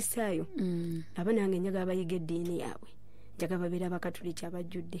mu bakristaayo aba nange njagala bayiga eddiini yaabwe njagala babeera abakatuliki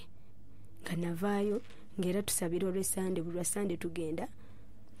abajjudde nga navaayo ng'era tusabira olw'essande buli lwasande tugenda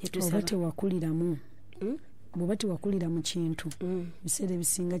netusaba oba tewakuliramu bw'oba tewakulira mu kintu biseera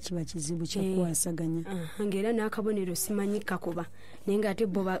ebisinga kiba kizibu kyakuwasaganya ng'era n'akabonero simanyi kakuba naye ng'ate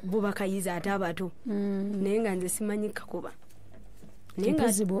bo bakayiza ate abato naye nga nze simanyi kakuba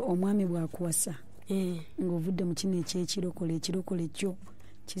kizibu omwami bw'akuwasa ng'ovudde mu kino ekyekirokole ekirokole kyo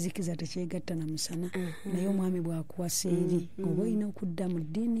kizikiza tekyegatta na musana naye omwami bw'akuwasa eri oba olina okudda mu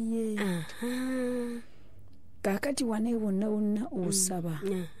ddiini ye kaakati wane wonna wonna osaba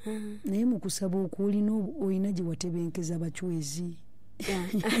naye mu kusaba okwo olina gye watebenkeza bacwezi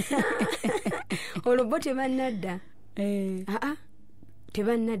olwo bo tebannadda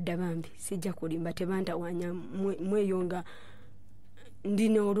tebannadda bambi sijja kulimba tebantawanya mweyonga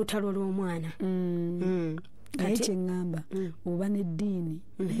ndina olutalo lw'omwana naye kyeŋŋamba oba n'eddiini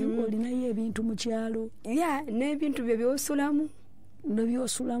naye ng'olinayo ebintu mu kyalo n'ebintu bye byosulamu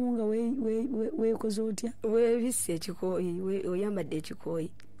nobyosulamu nga weekoze otya weebisse ekikooyi oyambadde ekikooyi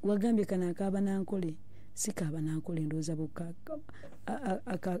wagambye kana akaaba nankole si kaaba nankole ndowooza bokka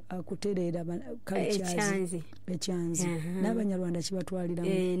akutereera ekyanzi n'abanyarwanda kibatwaliramu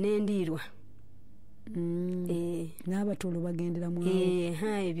n'endiirwa n'abatolo bagenderamu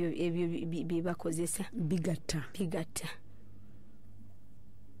ebyo byebakozesa bigatta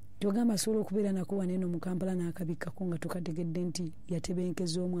togamba asobola okubeera nako waneno mu Kampala n'akabikkako nga tukategedde nti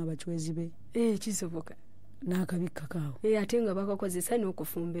yatebenkezaamu abachwezi be. Kisoboka n'akabikkakaawo. Ate nga bakakozesa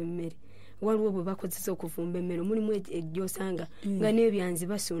n'okufumba emmere. Waliwo bwe bakozesa okufumba emmere mulimu ejjosanga nga n'ebyanzi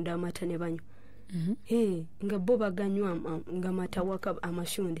basunda amata ne banywa. Nga bo baganywa nga mata waka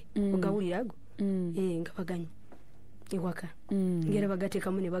amashunde ogawulira ago nga baganywa ewaka ngera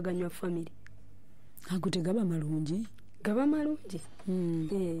bagateekamu ne baganywa family. Ago tegaba malungi. Gaba malungi.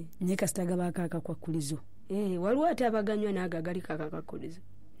 Naye kasita gabaako akakwakulizo. Waliwo ate abaganywa n'agagali kakakwakulizo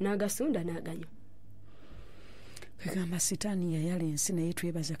n'agasunda n'aganywa. Kwegamba sitaani yayala ensi naye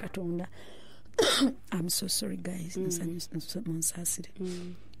twebaza Katonda. I'm so sorry guys. Munsasire.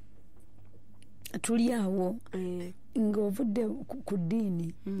 Tuli awo ng'ovudde ku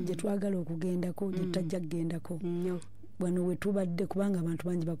ddiini gye twagala okugendako gye tutajja kugendako. Wano we tubadde kubanga abantu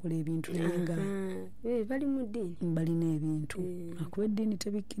bangi bakola ebintu naye nga bali mu ddiini balina ebintu akuba eddiini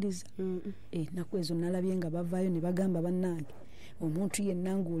tebikkiriza. Ennaku ezo nalabye nga bavaayo ne bagamba bannange omuntu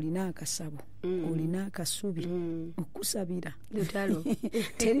yenna ng'olina akasabo olina akasubi okusabira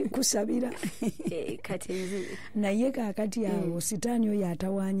teri kusabira naye kaakati awo sitaani oyo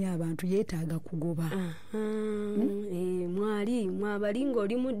atawaanya abantu yeetaaga kugoba. mwabali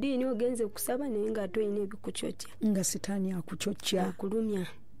ng'oli mu ddiini ogenze kusaba naye nga toyina ebikucocya nga sitaani akucocya akulumya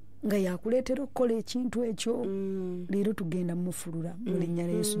nga yakuleetera okukola ekintu ekyo. Leero tugenda mufulula mu linnya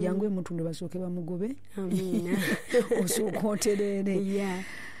lya Yesu. Jangu Mutundwe basooke bamugobe. Amiina. Osooka otereere.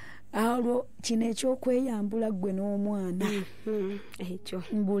 Awo kino ekyokweyambula ggwe n'omwana ekyo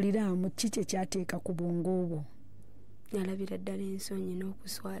mbuuliramu kiki ekyateeka ku bwongo obwo? Nalabira ddala ensonyi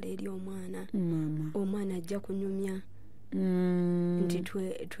n'okuswala eri omwana. Omwana ajja kunyumya nti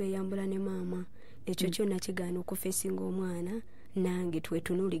tweyambula ne maama. Ekyo kyonna kigaana okufeesinga omwana nange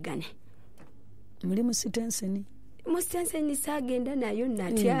twetunuligane. Muli mu sitenseni? Mu sitenseni saagenda nayo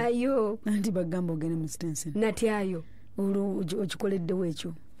natyayo. Anti bagamba ogende mu sitenseni? Natyayo. Olwo okikoleddewo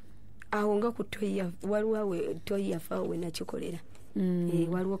ekyo? Awo nga ku toyi waliwo toyi yafaawo we nakikolera.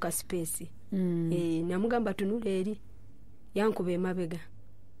 Waliwo ka space. Namugamba tunula eri yankuba emabega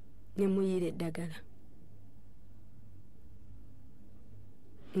ne muyira eddagala.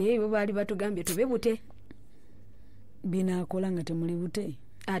 Naye bo baali batugambye tube bute. Binaakola nga temuli bute?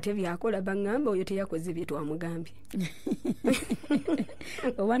 Ate byakola bangamba oyo teyakoze bye twamugambye.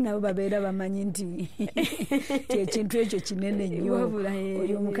 Oba nabo babeera bamanyi nti ekintu ekyo kinene nnyo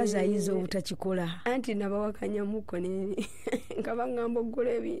oyo omukazi ayinza obutakikola. Anti nabawakanyamuko nga bangamba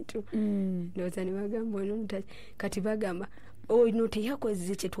oggula ebintu. Ndowooza ne bagamba ono kati bagamba ono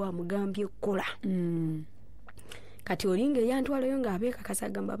teyakoze kye twamugambye kukola. Kati olinga eyantwalayo ng'abeekakasa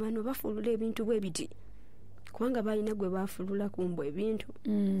agamba bano bafulula ebintu bwe biti. Kubanga balina gwe bafulula kumbu ebintu.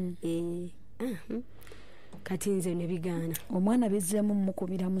 Kati nze ne bigaana. Omwana bezzeemu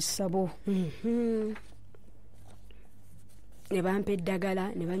mukubira mu ssabo. Ne bampa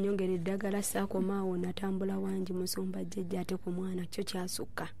eddagala ne banyongera eddagala saakomaawo natambula wangi musumba jjajja ate ku mwana kyo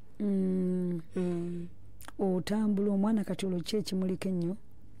kyasukka. Otambula omwana kati olwo ki ekimuliko ennyo?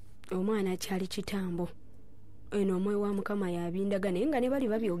 Omwana kyali kitambo. Eno omwoyo wa Mukama yabindaga naye nga ne bali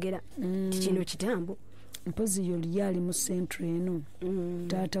babyogera ti kino kitambo. Mpozi yo lyali mu sentro eno.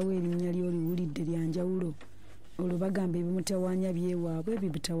 Taata we erinnya ly'oliwulidde lya njawulo. Olwo bagamba ebimutawaanya byewaabwe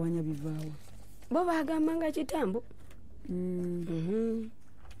ebibitawaanya bivaawo. Bo bagamba nga kitambo.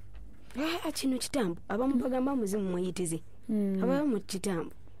 Kino kitambo. Abamu bagamba muzimu mweyitize. Abamu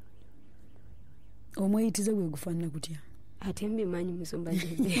kitambo. Omweyitize gwe gufaanana kutya? Ate mbimanyi musumba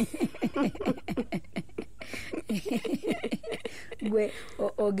jjajja. Gwe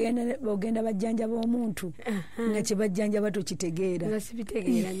ogenda bajjanjaba omuntu nga kye bajjanjaba tokitegeera. Nga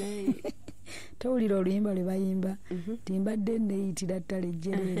sibitegeera naye. Tawulira oluyimba lwe bayimba timbadde neyitira ttale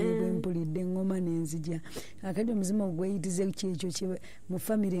ejjereere bwe mpulidde eŋŋoma n'enzija. Akati omuzimu ogweyitize kyekyo mu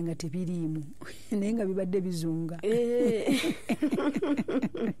famire nga tebiriimu naye nga bibadde bizunga.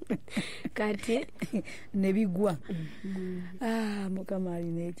 Kati ne bigwa. Mukama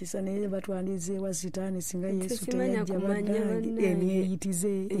alina ekisa naye batwandize ewa sitaani singa Yesu teyajja bagandi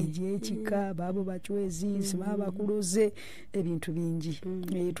emyeyitize egy'ekika baabo bachwezi sima bakuloze ebintu bingi.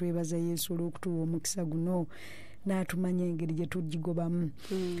 Twebaza Yesu olw'okutuwa omukisa guno n'atumanya engeri gye tugigobamu.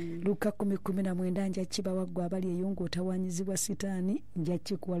 Luka 10:19 nja kibawa ggwe abali eyo ng'otawanyizibwa sitaani nja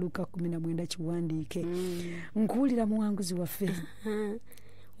kikuwa Luka 10:19 kiwandiike. Nkuwulira muwanguzi waffe.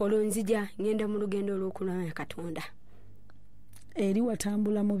 Olwo nzija ngenda mu lugendo olw'okulwanya Katonda. Eri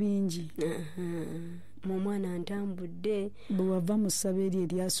watambula mu bingi. Mu mwana ntambudde. Bwe wava mu ssaba eri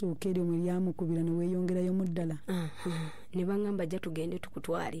eryasooka eryo mwe lyamukubira ne weeyongerayo mu ddala. Ne bangamba jja tugende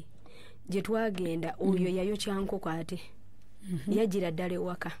tukutwale. Gye twagenda oyo yayokya nkoko ate. yagira ddala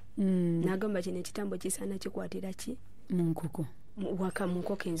ewaka n'agamba kino ekitambo kisaana kikwatira ki mu nkoko waka mu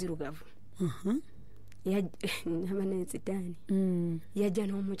nkoko enzirugavu amanensitaani yajja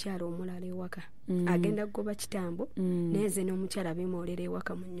n'omukyala omulala ewaka agenda kugoba kitambo neze n'omukyala bemoolera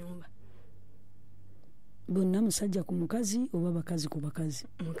ewaka mu nnyumba. Bonna musajja ku mukazi oba bakazi ku bakazi?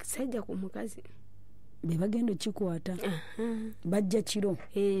 Musajja ku mukazi. Be bagenda kikwata bajja kiro.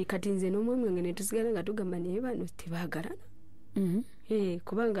 Kati nze n'omwemwenge ne tusigala nga tugamba naye bano tebaagalana.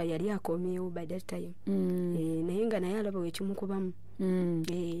 Kubanga yali akomyewo by that time. Naye nga naye alaba wekimukubamu.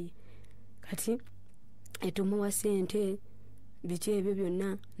 Kati etumuwa sente biki ebyo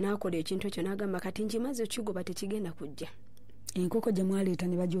byonna n'akola ekintu ekyo n'agamba kati nkimaze okigoba tekigenda kujja. Enkoko gye mwaleeta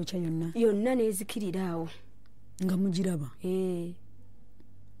ne bagyokya yonna n'ezikirira awo nga mugiraba.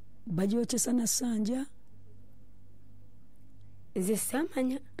 Bagyokyesa na ssanja ze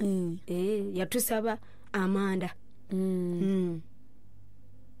samanya. Yatusaba amanda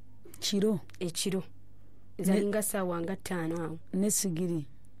kiro ekiro zalinga ssaawa nga 5 awo ne sigiri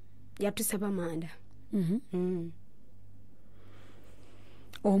yatusaba amanda.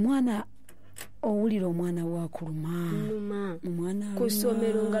 Omwana owulira omwana wakuluma ku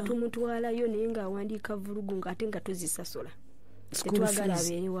ssomero nga tumutwalayo naye ng'awandiika vulugu ng'ate nga tuzisasula tetwagala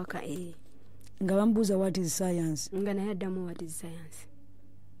abeere waka. Nga bamubuuza what is science nga naye addamu what is science,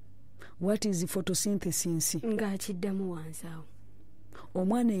 what is photosynthesis ng'akiddamu wansi awo.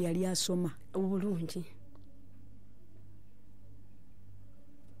 Omwana eyali asoma obulungi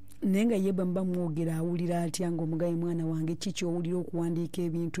naye nga ye bamba mwogera awulira atya ng'omugayi mwana wange kiki owulira okuwandiika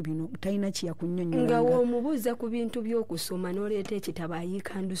ebintu bino talina kiyakunnyonnyola nga w'omubuuza ku bintu by'okusoma n'oleeta ekitabo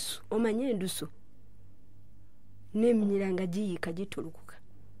ayiika ndusu. Omanye endusu n'eminyira nga giyiika gitulukuka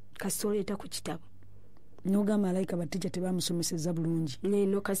kasita oleeta ku kitabo n'ogamba malayika batijja tebamusomeseza bulungi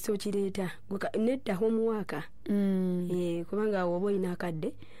neno kasita okireeta nedda homework. Kubanga awo oba olina akadde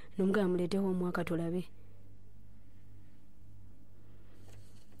n'omugamba muleete homework tulabe.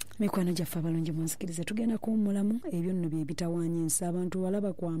 Mikwano gyaffe abalungi munsikirize tugenda kuwummulamu ebyo nno bye bitawaanya ensi. Abantu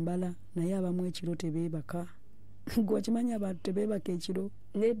balaba kwambala naye abamu ekiro tebeebaka. Gwe okimanyi abantu tebeebaka ekiro?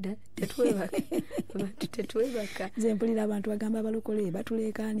 Nedda tetwebaka. Abantu tetwebaka. Nze mpulira abantu bagamba abalokole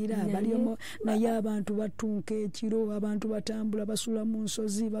batuleekaanira bali omo naye abantu batunka ekiro, abantu batambula basula mu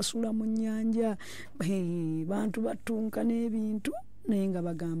nsozi basula mu nnyanja. Bantu batunka n'ebintu naye nga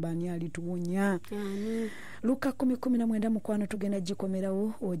bagamba ani alituwonya. Luka 10:19 mukwano tugenda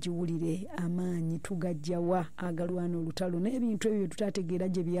gikomerawo ogiwulire amaanyi tugajjawa agalwana olutalo n'ebintu ebyo tutategeera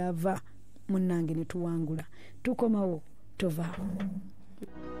gye byava munnange ne tuwangula tukomawo tovaawo.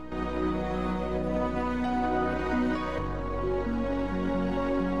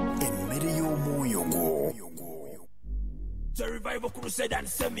 Emmere y'omwoyo gwo. The Revival Crusade and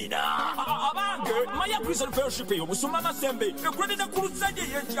Seminar. Abange, Maya Christian Fellowship omusoma nasembe. Ekulenda crusade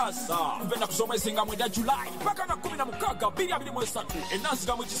y'enkyasa. Venda kusoma esinga mwenda July. Paka na 16 2023.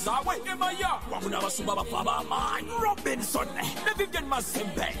 Enansiga mu kisaawe Emaya. Wamu n'abasumba bafa b'amaanyi. Robinson ne Vivian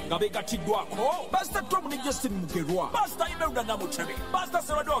Masembe. Nga beegatiddwako Pastor Tom ne Justin Mugerwa. Pastor Imelda Namuchebe. Pastor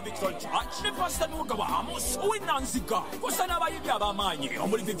Salvador Victor Church. Ne Pastor Nuga wa Amos. Ow'Enansiga. Kosa n'abayimbi ab'amaanyi.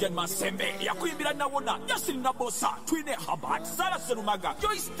 Omuli Vivian Masembe. Yakuyimbira nawona. Justin Nabosa. Twine Haba. Sara Serumaga,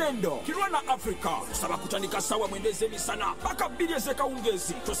 Joyce Tendo, Kirwana Africa. Saba kutandika sawa mwendeze misana. Paka bili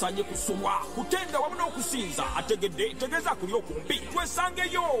ezekawungezi. Tosanye kusumwa. Kutenda wamu n'okusinza. Ategedde tegeza kuli okumbi.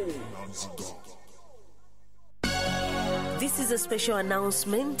 Twesangeyo. This is a special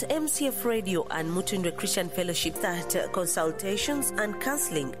announcement. MCF Radio and MUTUNDWE CHRISTIAN FELLOWSHIP that consultations and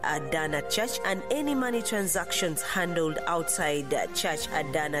counseling are done at church and any money transactions handled outside church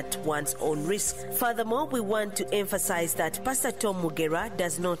are done at one's own risk. Furthermore, we want to emphasize that Pastor Tom Mugera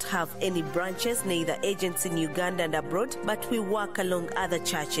does not have any branches, neither agents in Uganda and abroad, but we work along other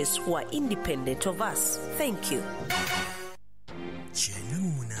churches who are independent of us. Thank you.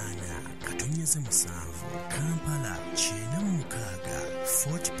 Kampala chena mukaga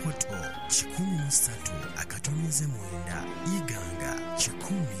FORTPORTAL 13 IGANGA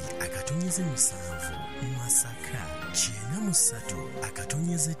 10 MASAKA chena 3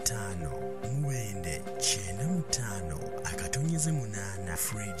 MUBENDE chena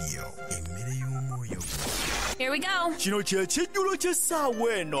 5 Radio emmere y'omwoyo. Here we go. Kino kye kijjulo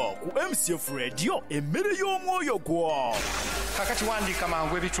ky'essaawa eno ku MCF Radio emmere y'omwoyo gwo. Kakati wandika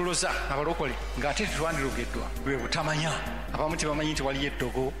mangu ebituloza abalokole ng'ate tetwandirogeddwa lwe butamanya abamu tebamanyi nti waliyo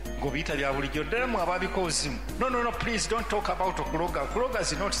eddogo ng'obiyita bya bulijjo ddala mu ababikoozimu. No, please don't talk about Kuloga. Kuloga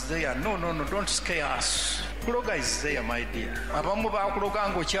is not there. No, don't scare us. Kuloga is there, my dear. Abamu bakuloga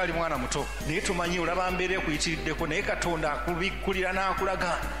ng'okyali mwana muto naye tumanyi olaba mbeera ekuyitiriddeko naye Katonda akubikkulira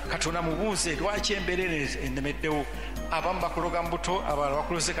n'akulaga. Katonda mubuuze lwaki embeera enemeddewo abamu bakuloga mbuto abalala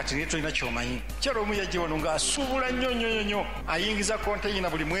bakuloze kati naye tolina kyomanyi. Kyalo omu yajja wano ng'asuubula nnyo ayingiza konteyina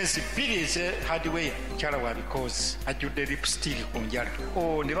buli mwezi 2 eze hardware. Kyala wa bikozi ajjudde lipstick ku njala.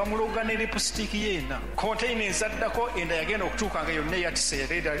 Ne bamuloga ne lipstick yeena. Konteyina ezaddako enda yagenda okutuuka nga yonna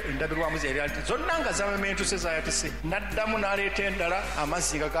eyatise endabirwamu zeyali zonna nga zamementuse zayatise. N'addamu n'aleeta endala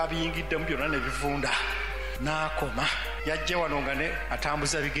amazzi nga gabiyingiddemu byonna ne bivunda. N'akoma yajja wano nga ne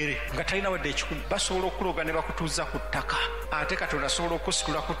atambuza bigere nga talina wadde ekikumi. Basobola okuloga ne bakutuuza ku ttaka ate Katonda asobola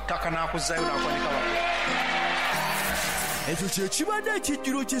okusitula ku ttaka n'akuzzayo n'akwanika wako. ekyo kye kibadde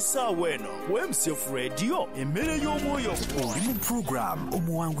ekijjiro ky'essaawa eno ku MCF Radio emmere y'omwoyo. Oli mu program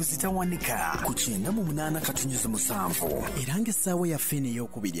Omuwanguzi Tawanika ku 98.7 era ng'essaawa yaffe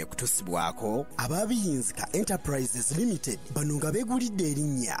ey'okubiri ekutusibwako ab'Abiyinzika Enterprises Limited bano nga beegulidde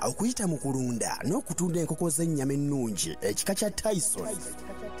erinnya okuyita mu kulunda n'okutunda enkoko z'ennyama ennungi ekika kya Tyson.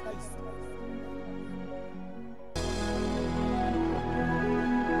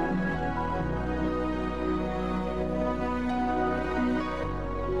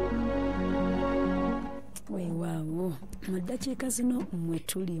 Mu ddakiika zino mwe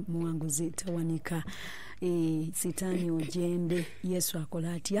tuli Muwanguzi Tawanika. Sitaani ojende, Yesu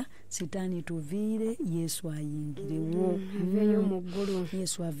akola atya? Sitaani tuviire, Yesu ayingirewo.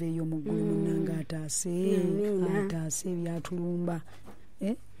 Yesu aveeyo mu ggulu munnanga ataase byatulumba.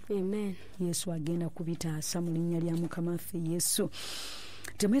 Amen. Yesu agenda kubitaasa mu linnya lya Mukama waffe Yesu.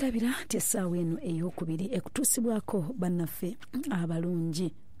 Temwerabira nti essaawa eno ey'okubiri ekutuusibwako bannaffe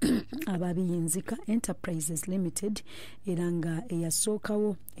abalungi ab'Abiyinzika Enterprises Limited era nga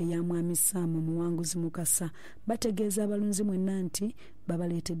eyasookawo eya Mwami Saamu Muwanguzi Mukasa bategeeza abalunzi mwenna nti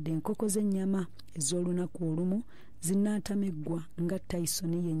babaleetedde enkoko z'ennyama ez'olunaku olumu zinnaatameggwa nga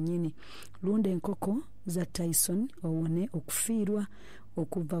Tyson yennyini. Lunda enkoko za Tyson owone okufiirwa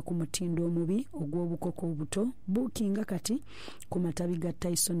okuva ku mutindo omubi ogw'obukoko obuto. Buukinga kati ku matabi ga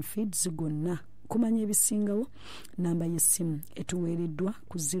Tyson Feeds gonna. Kumanya ebisingawo namba y'essimu etuweereddwa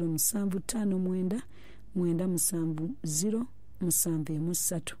ku 0759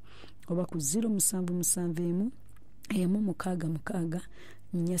 970 oba ku 0771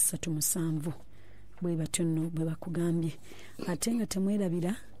 667 bwe batyo nno bwe bakugambye. Ate nga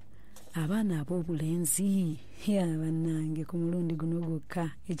temwerabira abaana ab'obulenzi bannange ku mulundi guno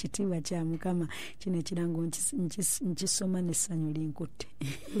gwokka ekitiibwa kya Mukama kino ekirango nkisoma n'essanyu linkutte.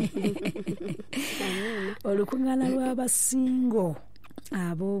 Olukuŋŋaana lw'abasingo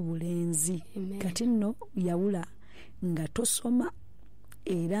ab'obulenzi kati nno yawula nga tosoma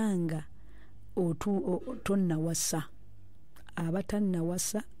era nga tonnawasa.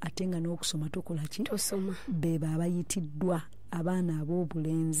 Abatannawasa ate nga n'okusoma tokola ki? Tosoma. Beba abayitiddwa abaana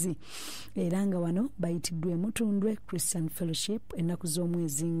ab'obulenzi era nga wano bayitiddwa MUTUNDWE CHRISTIAN FELLOWSHIP ennaku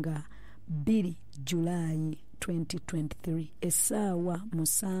z'omwezi nga 2 Julayi 2023 essaawa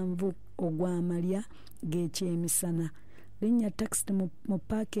 7 ogw'amalya g'ekyemisana. Linnya taxi mu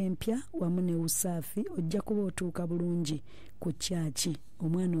paaka empya wamu ne usaafi ojja kuba otuuka bulungi ku kyaki.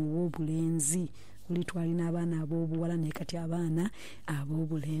 Omwana ow'obulenzi oli twalina abaana ab'obuwala naye kati abaana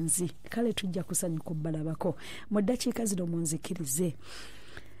ab'obulenzi. Kale tujja kusanyuka obbalabako mu ddakiika zino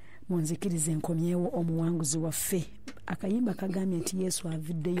munzikirize nkomyewo omuwanguzi waffe. Akayimba kagambye nti Yesu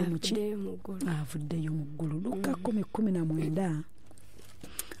avuddeyo mu ki? Avuddeyo mu ggulu. Luka 10:19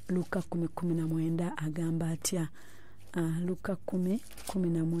 Luka 10:19 agamba atya? Luka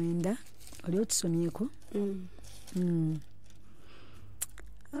 10:19 oli otusomyeko?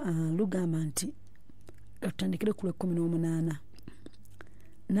 Lugamba nti tutandikire ku 18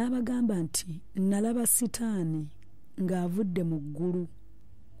 n'abagamba nti nalaba Sitaani ng'avudde mu ggulu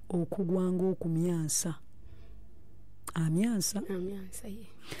okugwanga okumyansa. Amyansa?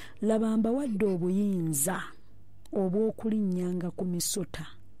 Laba mbawadde obuyinza obw'okulinnyanga ku misota,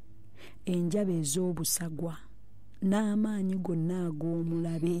 enjaba ez'obusagwa n'amaanyi gonna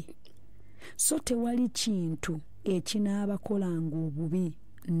ag'omulabe. So tewali kintu ekinaabakolanga obubi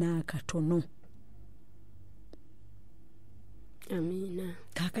n'akatono. Amina.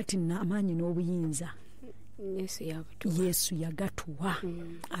 Kaakati amaanyi n'obuyinza Yesu yagatuwa.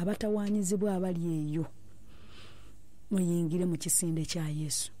 Abatawaanyizibwa abali eyo muyingire mu kisinde kya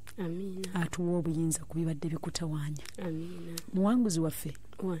Yesu. Amina. Atuwa obuyinza ku bibadde bikutawaanya. Amina. Muwanguzi waffe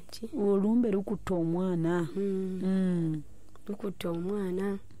olumbe lukutta omwana. Lukutta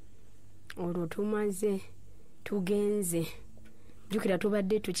omwana olwo tumaze tugenze. Jukira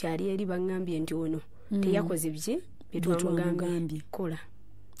tubadde tukyali eri bangambye nti ono teyakoze bye twamugambye kola.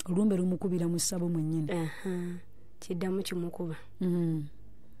 Olumbe lumukubira mu ssabo mwennyini. Kiddamu kimukuba.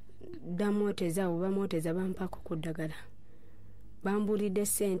 Bamwoteza bampako ku ddagala. Bambulidde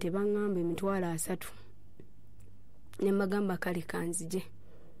ssente bangamba 30,000. ne magamba kale kanzije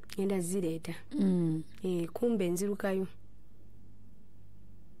ngenda zireeta kumbe nzirukayo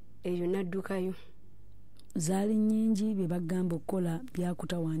eyo naddukayo zaali nnyingi bye bagamba okukola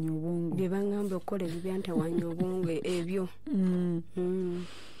byakutawaanya obwongo bye bagamba okukola ebyo byantawaanya obwongo ebyo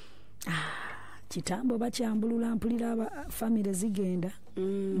kitambo bakyambulula mpulira famire zigenda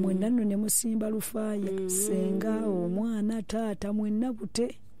mwenna nno ne musimba lufaaya senga omwana taata mwenna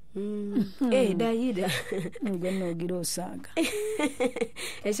bute dayida ngeno ogira osaaga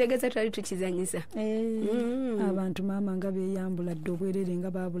ekyegeza twali tukizanyisa abantu maama nga beeyambula dde obwerere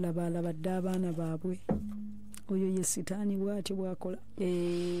nga baabula baalabadde abaana baabwe oyo ye sitaani bwatyo bwakola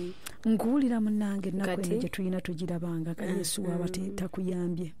nkuwulira munnange ennaku eno gye tulina tugirabanga ka yesu waba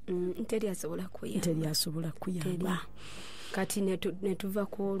takuyambye teri asobola kuyamba kati netuva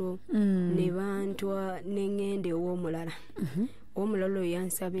ku olwo ne bantwa neŋŋende ow'omulala omulala oyo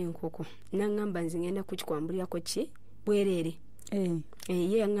yansaba enkoko naŋŋamba nze ngenda kukikwambulirako ki bwereere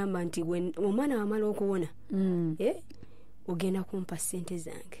ye yaŋŋamba nti omwana wamala okuwona ogenda kumpa ssente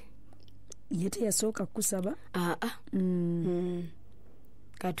zange ye teyasooka kukusaba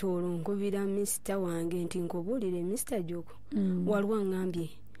kati olwo nkubira misita wange nti nkubuulire misita Jjuko waliwo aŋŋambye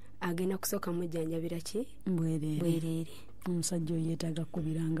agenda kusooka mujjanjabira ki bwereere omusajja oyo yeetaaga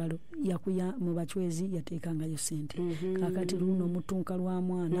kubira ngalo yakuya mu bachwezi yateekangayo ssente kakati luno omutunka lwa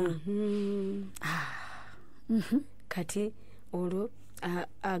mwana kati olwo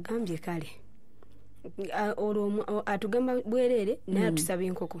agambye kale olwo atugamba bwereere naye atusaba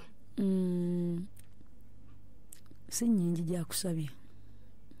enkoko si nnyingi gyakusabye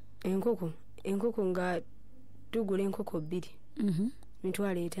enkoko nga tugula enkoko 2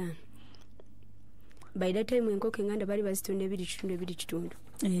 $5,000 by that time enkoko enganda bali bazitunda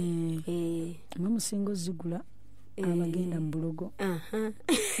 2.2 musingo zigula abagenda mu bulogo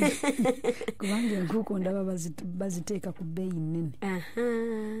kubanga enkoko ndaba baziteeka ku bbeeyi nnene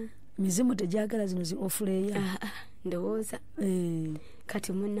mizimu tegyagala zino zi ofuleya ndowooza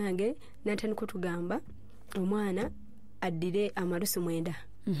kati munnange natandika tugamba omwana addire amalusu 9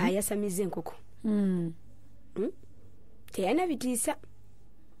 ayasamiza enkoko teyana bitiisa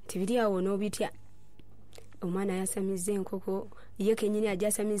tibiri awo n'obitya omwana yasamiza enkoko ye kenyini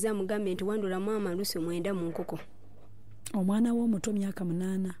ajasamiza mugambe nti wandulamu amalusu 9 mu nkoko omwana w'omuto myaka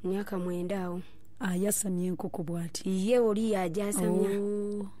 9 awo ayasamya enkoko bw'ati ye oli yajasamya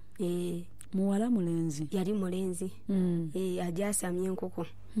muwala mulenzi yali mulenzi ajasamya enkoko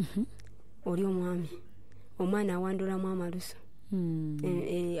oli omwami omwana awandulamu amalusu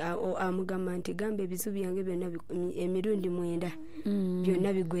amugamba nti gamba ebizu byange byonna emirundi 9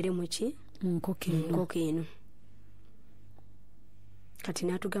 byonna bigwere muki nkoko eno kati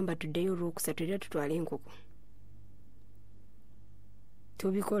natugamba tuddeyo olwokusatu era tutwale enkoko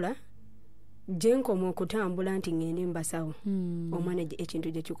tubikola gye nkoma okutambula nti ngende mbasawo omwana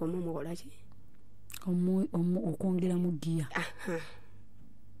ekintu gye kikoma omukola ki okwongera mu giya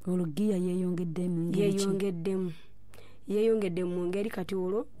olwo giya yeeyongedde mu ngeri kati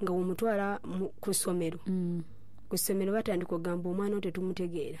olwo nga womutwala ku ssomero batandika okugamba omwana o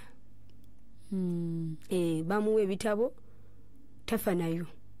tetumutegeera bamuwa ebitabo tafa nayo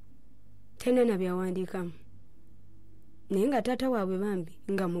tena na byawandiikamu naye nga taata waabwe bambi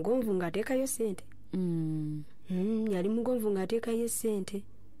nga mugonvu ng'ateekayo ssente yali mugonvu ng'ateekayo ssente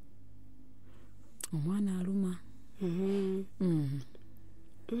omwana aluma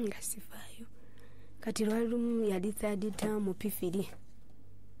nga sifaayo kati lwali lumu yali 3rd term P3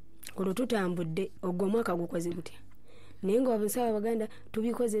 olwo tutambudde ogwo omwaka gukoze gutya naye nga wabusawa baganda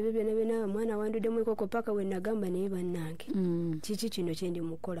tubikoze ebyo byonna byonna omwana wanduddemu enkoko paka we nagamba naye bannange kiki kino kyendi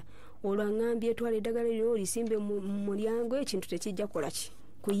mukola olwo aŋŋambye etwala eddagala lino olisimbe mu mulyango ekintu tekijja kola ki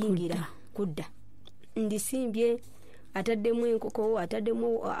kuyingira kudda ndisimbye ataddemu enkoko ataddemu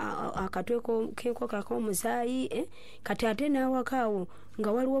akatwe k'enkoko ak'omusaayi kati ate n'awakaawo nga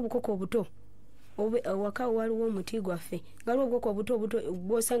waliwo obukoko obuto awakaawo waliwo omuti gwaffe nga waliwo obukoko obuto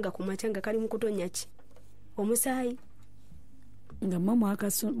bw'osanga ku makya nga kali mu kutonya ki omusaayi nga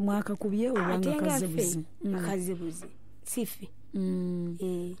mwakakubye obanga akazibuzi sife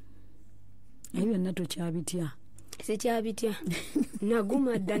ebyo byonna tokyabitya sikyabitya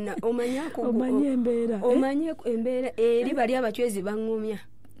naguma ddana omanye embeera eri bali abachwezi baŋŋumya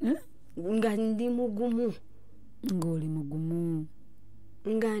nga ndi mugumu ng'oli mugumu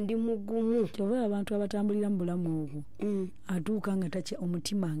nga ndi mugumu kyova abantu abatambulira mu bulamu obwo atuuka nga takya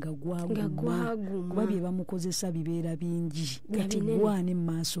omutima nga gwaguma kuba bye bamukozesa bibeera bingi kati gwane mu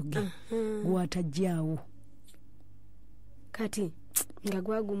maaso ge gwatajjaawo kati nga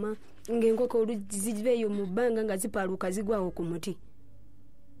gwaguma ng'enkoko ziveeyo mu bbanga nga zipaaluuka zigwawo ku muti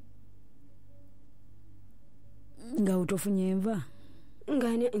nga utofunye enva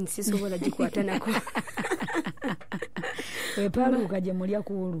ngane nsisobola gikwata nako epaluka gye mulya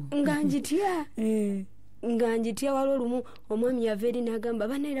kuulu nga njitya wali olumu omwami yava eri n'agamba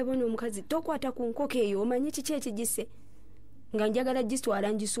banaera bona omukazi tokwata ku nkoko eyo omanyi kiki ekigise nga njagala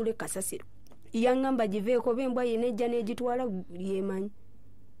gisitwala ngisule kasasiro yaŋŋamba giveeko bembwa yenejja n'egitwala yemanyi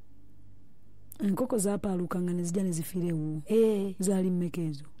enkoko zapaaluka nga nezijja nezifiira ewuwo zaali mmeka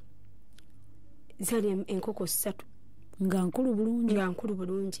ezo zaali enkoko 3 nga nkulu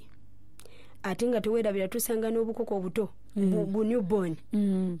bulungi ate nga teweerabira tusanga n'obukoko obuto bu newborn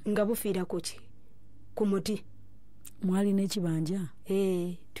nga bufiira ku muti. Mwali n'ekibanja?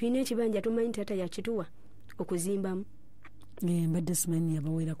 Tulina ekibanja tumanyi tata yakituwa okuzimbamu. Mbadde simanyi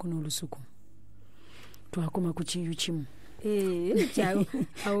yabaweerako n'olusuku. Twakoma ku kiyu kimu.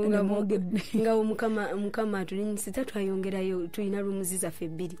 Awo nga omukama tulinyisita twayongerayo tulina rumuzi zaffe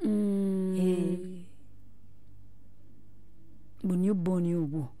 2. Bunyuboni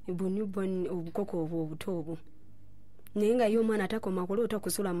obukoko obwo obuto obwo. Naye nga y'omwana atakoma kuloota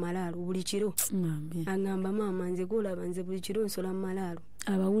kusula mu malaalo buli kiro. Aŋŋamba maama nze golaba nze buli kiro nsula mu malaalo.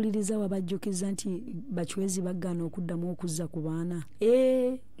 Abawuliriza wabajjukiza nti bachwezi baggaana okuddamu okuzza ku baana.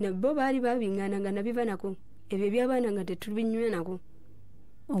 Nabo baali babiŋŋaana nga nabiva nako. Ebyo by'abaana nga tetubinywa nako.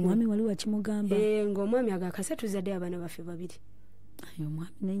 Omwami wali wakimugamba? Ng'omwami agakasa tuzadde abaana baffe 2. Ayo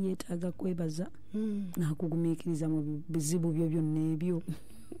omwami naye yeetaaga kwebaza n'akugumiikiriza mu bizibu byo byonna ebyo.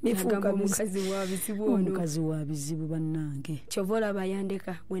 Omukazi wa bizibu bannange. Kyova olaba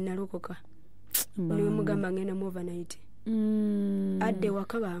yandeka we nalokoka. Niwe mugamba ngenda mu overnight. Adde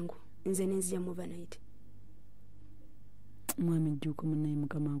waka bangu nze nenzija mu overnight. Mwami Jjuko munnaye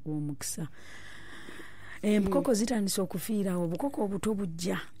mukama gw'omukisa. Enkoko zitandise okufiira obukoko obuto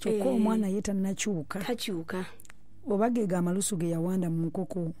bujja kyokka omwana ye takyuka. Obagega amalusu ge yawanda mu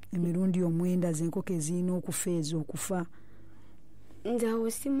nkoko emirundi 9 z'enkoko ezirina okufeeza okufa. Nzawo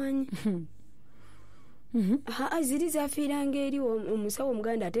simanyi. Ziri zafiiranga eri omusawo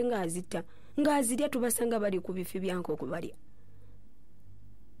omuganda ate ng'azitta ng'azirya tubasanga bali ku bifi bya nkoko balya.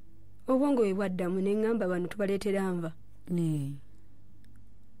 Obwongo bwe bwaddamu ne ŋŋamba bano tubaleetera nva.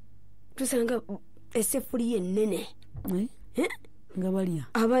 Tusanga eseffuliya ennene nga balya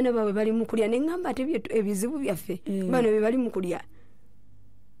abaana baabwe bali mu kulya ne ŋŋamba ate ebizibu byaffe bano bye bali mu kulya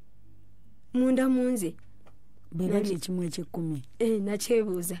munda munze bali ekimu eky'ekkumi.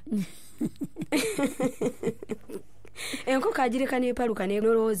 Nakyebuuza. Enkoko agireka n'epaluka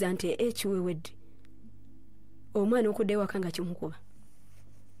n'olowooza nti ekiwewedde omwana okudda ewaka nga kimukuba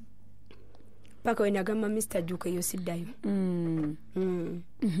paka we nagamba Mr. Jjuko eyo siddayo.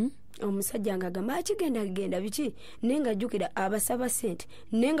 Omusajja ng'agamba akigenda biki naye nga ajjukira abasaba ssente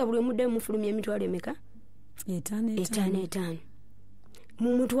naye nga buli omuddayo mufulumya emitwalo emeka 5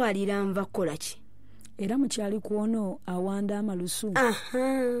 mumutwalira nva kukola ki era mukyali kuono awanda amalusu.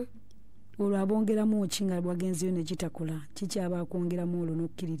 Olwo abongeramu ki nga bwagenzeyo ne kitakola kikyaba akwongeramu olwo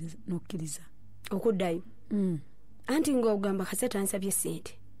n'okkiriza okuddayo. Anti ng'ogamba kasata ansabye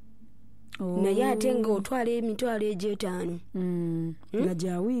ssente naye ate ng'otwala emitwalo egy'etaano nga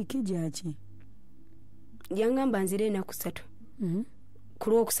gya wiiki gyaki yaŋŋamba nzira ennaku 3. Ku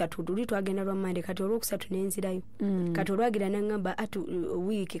lwokusatu tuli twagenda lwa Mande kati olwokusatu nenzirayo kati olwagira naŋŋamba atu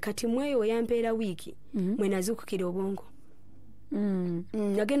wiiki kati mweyo yampeera wiiki mwe nazikukira obwongo.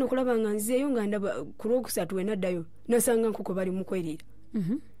 Nagenda okulaba nga nzizeeyo nga ndaba ku lwokusatu we naddayo nasanga nkoko bali mu kwerira.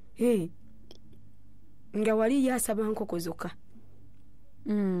 Nga wali yasaba nkoko zokka.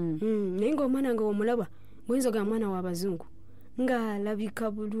 Naye ng'omwana nga omulaba ngoyinza ga mwana w'abazungu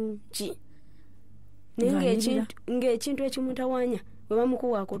ng'alabika bulungi naye ng'ekintu ekimutawaanya bwe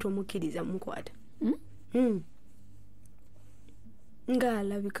bamukuwaako tomukkiriza mukwata.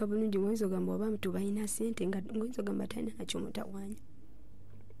 Ng'alabika bulungi ngoyinza ogamba oba tubalina ssente nga ngoyinza ogamba talina nakyo mutawaanya.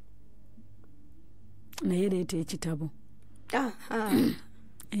 Naye leeta ekitabo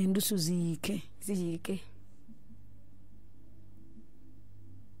endusu ziyiike.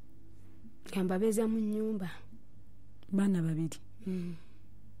 Gamba beeza mu nnyumba baana 2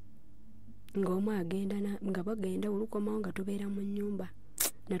 ng'omu agenda nga bagenda olukomawo nga tubeera mu nnyumba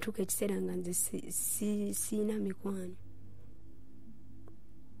natuuka ekiseera nga nze siina mikwano.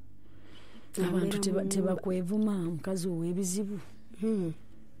 Abantu tebakwevuma mukazi ow'ebizibu.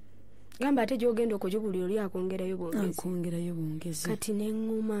 Gamba ate gy'ogenda okujubulira oli akwongerayo bwongezi kati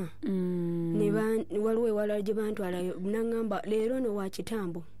neŋŋuma waliwo ewalala gye bantwalayo naŋŋamba leero no wa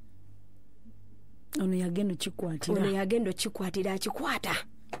kitambo ono yagenda okikwatira akikwata.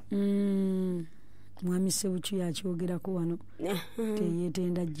 Mwami Sebuchu yakyogerako wano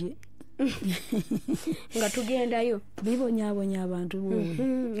teyeetenda gye nga tugendayo bibonyaabonya abantu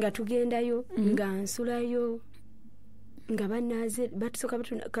nga tugendayo nga nsulayo nga banaze batusoka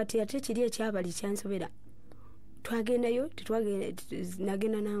kati ate kiri ekyabali kyansobera twagendayo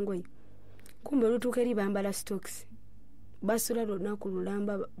nagenda nangoye kumbe olutuuka eri bambala stocks basula lunaku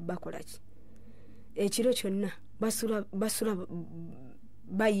lulamba bakolaki ekiro kyonna basula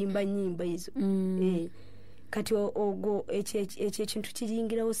bayimba nyimba ezo kati ogo ekyo ekintu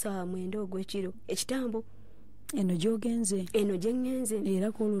kiringirawo saa 9 ogw'ekiro ekitambo eno gyogenze eno gyengenze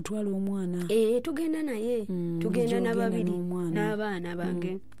era ko olutwala omwana tugenda naye tugenda n'ababiri n'abaana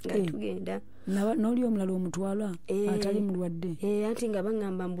bange nga tugenda n'oli omulala omutwala atali mulwadde ati nga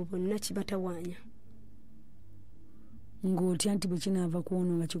baŋŋamba mbu bonna kibatawaanya ng'otya nti bwe kinaava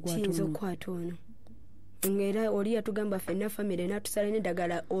kwono nga kiyinza okukwata ono ng'era oli yatugamba ffenna famire n'atusala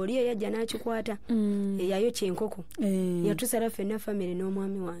n'eddagala oli eyajja n'akikwata eyayo kyenkoko yatusala ffenna famire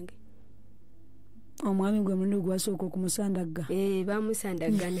n'omwami wange omwami gwe mulundi gwasooka okumusandagga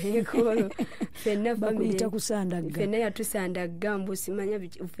bamusandagga naye kolo ffenna bakuyita kusandagga ffenna yatusandagga mbu simanya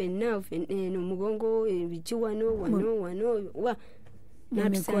ffenna eno mugongo biki wano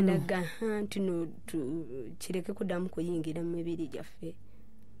natusandagga ntino kireke kuddamu kuyingira mu mibiri gyaffe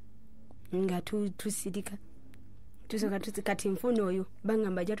nga tusirika tusoka kati nfuna oyo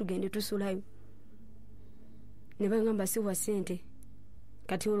baŋŋamba ajja tugende tusulayo ne baŋŋamba siwa ssente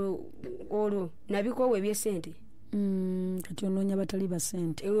kati olwo nabikoowa ebyesente kati onoonya batali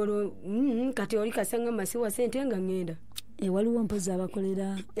basente olwo kati oli kasanga masiwa sente nga ŋŋenda waliwo mpozi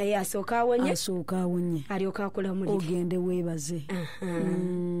abakolera asooka awonye alyoka akulamulire ogende weebaze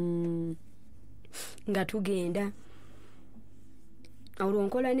nga tugenda olwo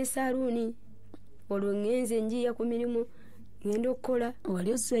nkola ne saaluuni olwo ŋŋenze njiya ku mirimu ŋŋenda okukola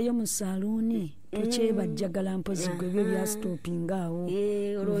wali osseeyo mu saaluuni tokyebajjagala mpozi gwe byo byasitoopinga awo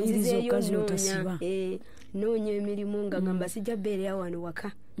olwo nzizeeyo noonya emirimu nga ngamba sijja beera wano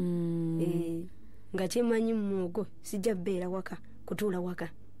waka nga kyemanyi mumwogo sijja beera waka kutuula waka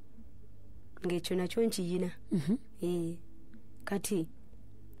ng'ekyo nakyo nkiyina kati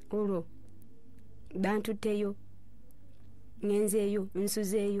olwo bantutteyo ngenzeeyo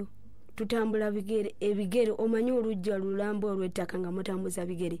nsuzeeyo tutambula ebigere omanyi olujja lulamba olw'ettaka nga mutambuza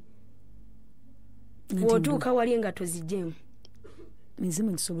bigere wootuuka wali nga tozijjeemu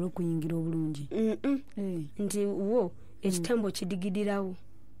mizimu gisobola okuyingira obulungi nti wo ekitambo kidigidirawo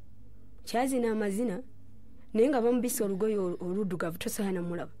kyazina amazina naye nga bamubisa olugoye oluddugavu tosobola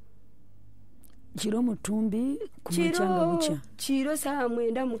namulaba kiro mu ttumbi ku makyanga bukya kiro saa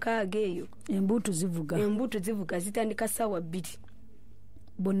 9:6 eyo embuutu zivuga zitandika ssaawa 2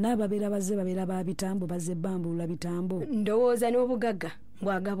 bonna ababeera bazze babeera ba bitambo bazze bambulula bitambo ndowooza n'obugagga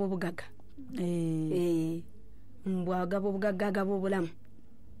mbwagaba obugagga mbwagaba obugagga agaba obulamu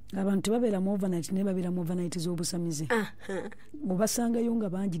abantu tebabeera mu overnight naye babeera mu overnight z'obusamize obasangayo nga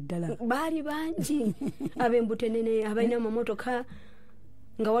bangi ddala baali bangi ab'embuto enene abalina amamotoka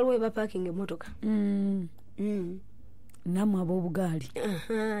nga waliwo ebapakinga emmotoka nammwe ab'obugaali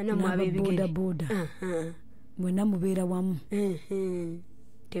n'ababoodaboda mwenna mubeera wamu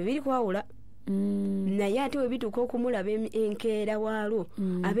tebiri kwawula naye ate we bituuka okumulaba enkeera waalwo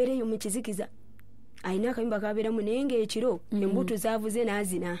abeereyo mu kizikiza alina akayumba kabeeramu naye ng'ekiro embuto zaavuze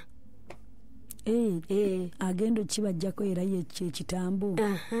n'azina agenda okibajjako era yekitambo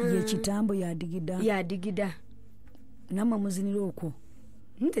yekitambo yadigida nammwe muzinira okwo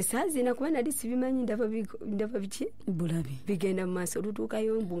nze saazina kuba nali sibimanyi ndaba biki bulabi bigenda mu maaso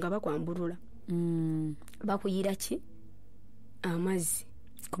olutuukayo mbu nga bakwambulula bakuyira ki amazzi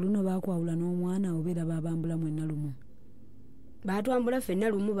ku luno bakwawula n'omwana obeera babambula mwenna lumu batwambula ffenna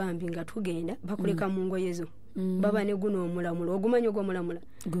lumu bambi nga tugenda bakuleka mu ngoye zo baba ne guno omulamula ogumanyi ogw'omulamula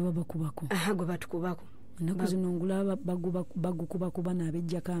gwe babakubako gwe batukubako ennaku zino ngulaba bagukubakuba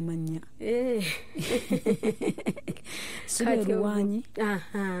n'abejjako amannya sibeeruwanyi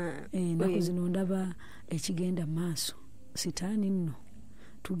ennaku zino ndaba ekigenda mu maaso sitaani nno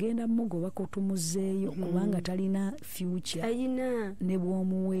tugenda mugobako tumuzeeyo kubanga talina future ayina ne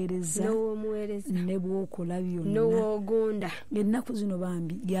bw'omuweereza ne bw'okola byonna n'owoogonda ennaku zino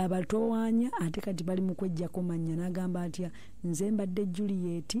bambi yabatoowaanya ate kati bali mu kwejjako mannya n'agamba atya nze mbadde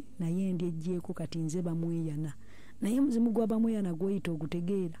Juliet naye ndi ejjeeko kati nze bamweyana naye muzimu gwa bamweyana gw'oyita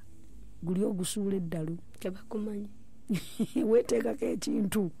ogutegeera guli ogusuula eddalu tebakumanyi weeteekako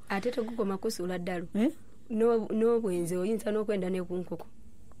ekintu ate tegukoma kusuula ddalu n'obwenzi oyinza n'okwenda ne ku nkoko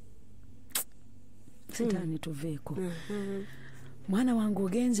sitaani tuveeko mwana wange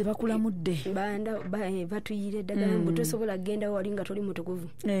ogenze bakulamudde batuyira eddagala mbu tosobola kgenda wali nga toli mutukuvu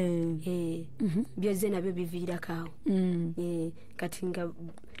byozze nabyo biviirako awo kati nga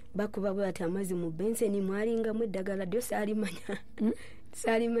bakuba bwati amazzi mu benseni mwalingamu eddagala ddyo saalimanya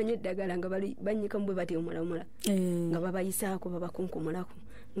sali manyo dagala nga bali banyika mbwe bati omulamula nga babayisaako babakunkumulako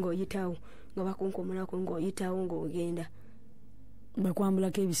ng'oyitawo nga bakunkumulako ng'oyitawo ng'ogenda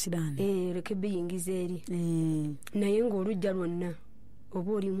bakwambulako ebisiraani leke biyingiza eri naye ng'olujja lwonna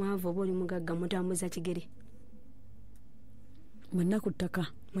oba oli mwavu oba oli mugagga mutambuza kigere mwenna ku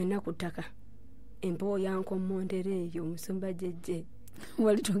ttaka empewo yankommontere eyo omusumba jjejje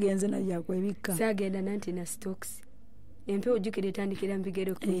wali tugenze na yakwebikka sagenda nanti na stocks empewo jukire etandikira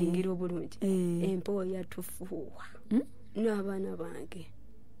mbigere kuyingira obulungi empewo yatufuwa n'abaana bange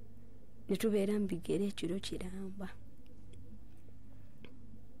ne tubeera mbigere ekiro kiramba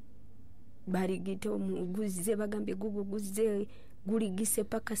barigite omuguzize bagambye guguguze guligise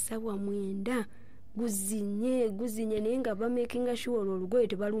paka sawa 9 guzinye naye nga bamakinga sure olugoye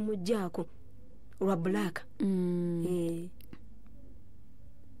tebalumujjaako olwa black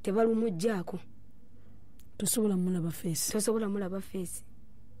tebalumujjaako tosobola mulaba face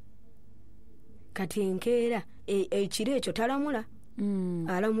kati enkeera ekiro ekyo talamula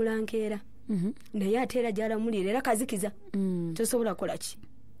alamula nkeera naye ate era gyalamulira era kazikiza tosobola kola ki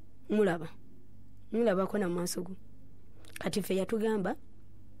mulabako namaaso go kati ffe yatugamba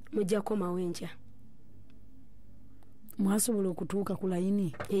mujjako mawenja mwasobola okutuuka ku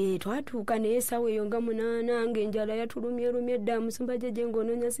layini twatuuka naye essaawa eyo nga 8 ng'enjala yatulumye dda musumba jeje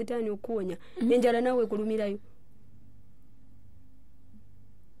ng'onoonya sitaani okuwonya enjala naawe kulumirayo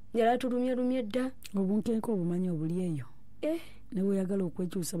njala yatulumye dda obunkenke obumanyi obuli eyo ne weeyagala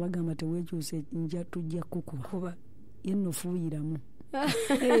okwekyusa bagamba teweekyuse nja tujja kukuba yenno fuuyiramu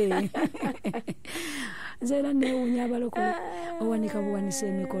nze era neewuunya abalokole owanika buwanisa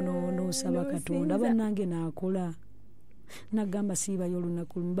emikono n'osaba Katonda bannange naakola nagamba siibayo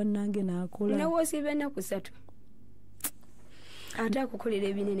olunaku lumu bannange naakola nawe osiiba ennaku 3 ate akukolera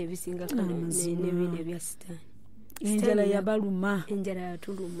ebinene bisinga nebine bya sitaani enjala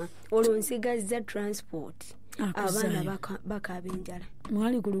yatuluma olwo nsigazza transport abaana bakaaba enjala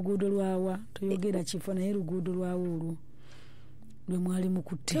mwali ku luguudo lwawa toyogera kifo naye luguudo lwawo olwo lwe mwali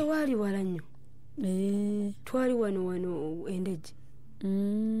mukutte tewali wala nnyo twali wano endeje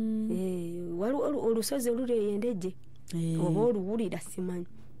waliwo olusozi oluli endeje oba oluwulira simanyi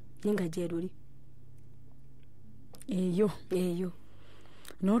nenga gyeruli eyo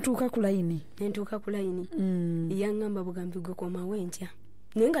n'otuuka ku layini nentuuka ku layini yaŋŋamba bugambi gwe komawo enkya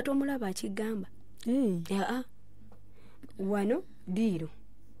naye nga tomulaba akigamba wano diiro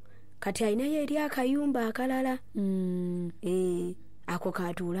kati alinayo eri akayumba akalala ako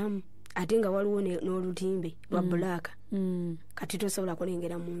katuulamu ate nga waliwo n'olutimbe lwa bbulaaka kati tosobola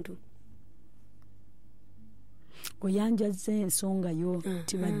kulengera muntu oyanjaze ensonga yo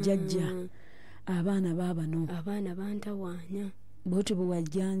tibajjajja abaana baabano abaana bantawaanya bwoti bwe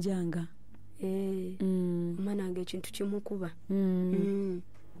wajjanjanga omwana wange ekintu kimukuba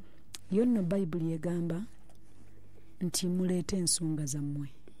yonna bayibuli egamba nti muleete ensonga zammwe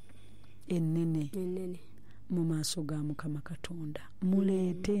ennene mu maaso ga Mukama Katonda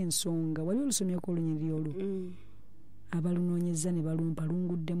muleete ensonga wali olusomyeko olunyiriri olwo abalunoonyeza ne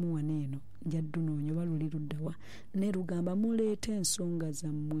balunguddemu wano eno njaddunoonyo baluli luddawa ne lugamba muleete ensonga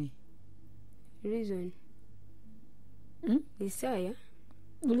zammwe reason Isaya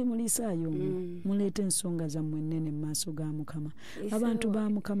uli mu Isaya muleete ensonga zammwe ennene mu maaso ga Mukama abantu ba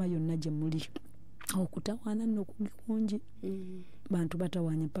Mukama yonna gye muli okutawaana nno kuli kungi bantu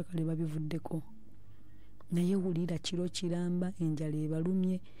batawaanya mpaka le babivuddeko naye wulira kiro kiramba enjala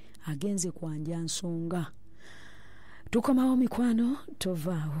ebalumye agenze kwanja nsonga tukomawo mikwano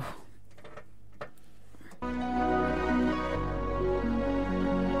tovaawo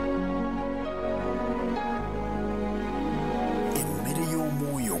emmere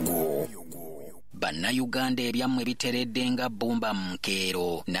y'omwoyo gwo bannayuganda ebyammwe biteredde nga bbumba mu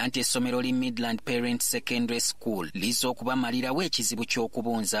nkeero nanti essomero li Midland Parent Secondary School liza okubamalirawo ekizibu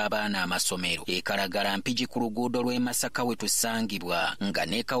ky'okubunza abaana amasomero ekalagala mpigi ku luguudo lw'e Masaka we tusangibwa nga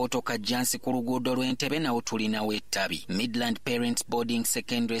n'ekawoto kajjansi ku luguudo lw'Entebe nawo tulinawo ettabi. Midland Parents Boarding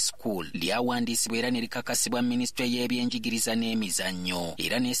Secondary School lyawandiisibwa era ne likakasibwa Minisitule y'ebyenjigiriza n'emizannyo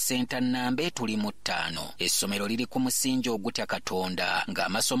era ne Ssenta Nambe tuli mu 5. Essomero liri ku musingi ogutya Katonda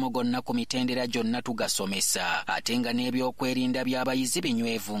ng'amasomo gonna ku mitendera gyonna tugasomesa ate nga n'ebyokwerinda by'abayizi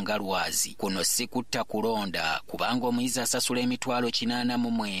binywevu nga lwazi. Kuno si kutta kulonda kubanga omuyizi asasula emitwalo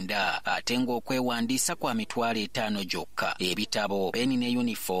 89 ate ng'okwewandiisa kwa mitwalo 5 gyokka. Ebitabo, peni ne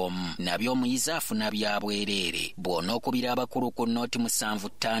uniform nabyo omuyizi afuna bya bwereere. Bw'onookubira abakulu ku nnooti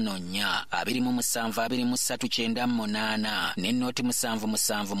 754 27239 ne nnooti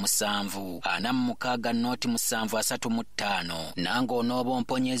 777 46 nnooti 735 nange onooba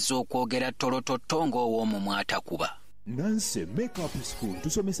omponyezza okwogera tolototo ng'ow'omumwa atakuba. Nanse Makeup School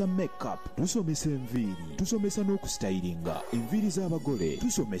tusomesa makeup, tusomesa enviiri, tusomesa n'okustayiringa enviiri z'abagole,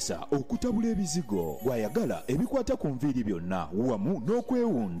 tusomesa okutabula ebizigo gwayagala ebikwata ku nviiri byonna wamu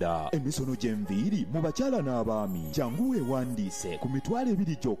n'okwewunda. Emisono gy'enviiri mu bakyala n'abaami jangu weewandiise ku mitwalo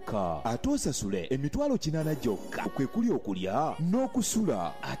 2 gyokka ate osasule emitwalo 8 gyokka, kwe kuli okulya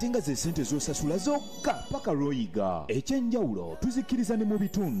n'okusula ate nga ze ssente z'osasula zokka paka lw'oyiga. Ekyenjawulo tuzikkiriza ne mu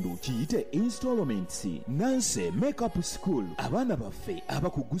bitundu kiyite installments. Nanse Makeup School abaana baffe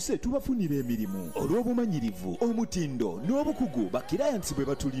abakuguse tubafunira emirimu olw'obumanyirivu, omutindo n'obukugu bakirayansi bwe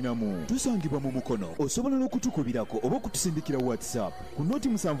batulinamu. Tusangibwa mu Mukono. Osobola n'okutukubirako oba okutusindikira WhatsApp ku noti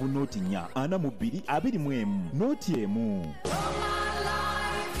 7 noti 4 42 21 noti 1.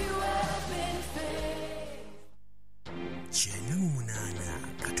 Chena mu 8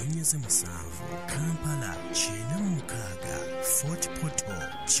 katonyeze 7 Kampala chena mu 6 FORTPORTAL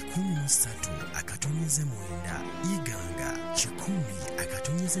 13 akatonyeze 9 IGANGA 10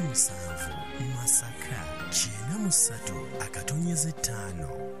 akatonyeze 7 MASAKA chena mu 3 akatonyeze 5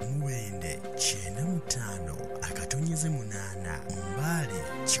 MUBENDE chena mu 5 akatonyeze 8 MBALE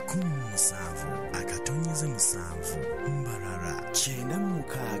 17 akatonyeze 7 MBARARA chena mu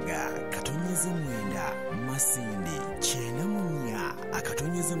 6 katonyeze 9 MASINDI chena mu 4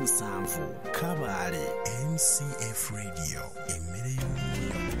 akatonyeze 7 KABAALE. MCF Radio emmere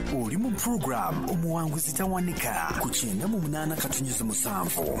y'omwoyo. Oli mu program Omuwangunzi Tawanika ku 98 katonyeze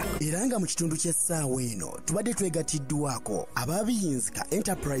 7 era nga mu kitundu ky'essaawa eno tubadde twegatiddwako ababiyinzika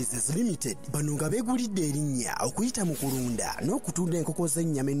Enterprises Limited bano nga beegulidde erinnya okuyita mu kulunda n'okutunda enkoko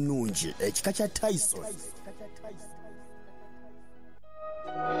z'ennyama ennungi ekika kya Tyson.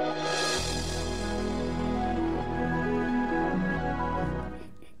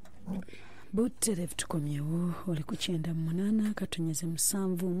 Buterevu tukomyewo oli ku 98 katonyeze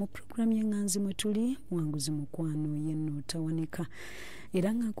 7 mu programu y'enganzi mwe tuli Muwanguzi mukwano yenno Tawanika.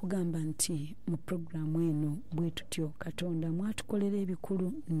 Era nga nkugamba nti mu programu eno bwe tutyo Katonda mwatukolera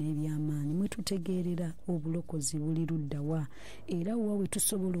ebikulu n'ebyamaanyi, mwe tutegeerera obulokozi buli luddawa era wawe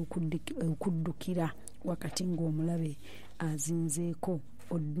tusobola okuddukira wakati ng'omulabe azinzeeko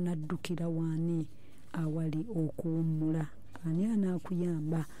onaddukira waani awali okuwummula, ani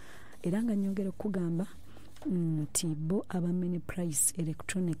anaakuyamba. Era nga nyongera okugamba nti bo aba Mini Price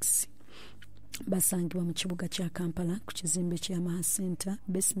Electronics basangibwa mu kibuga kya Kampala ku kizimbe kya Maha Center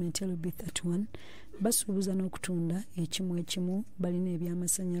basement LB31. Basuubuza n'okutunda ekimu balina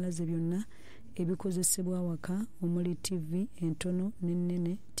ebyamasannyalaze byonna ebikozesebwa awaka omuli TV entono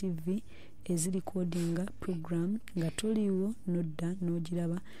n'ennene, TV ezirikodinga program nga toliiwo nodda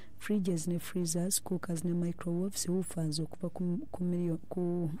n'ogiraba, fridges ne freezers, cookers ne microwaves, woofers okuva ku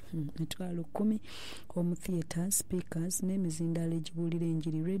mitwalo 10, home theatre, speakers n'emizindaalo egibuulira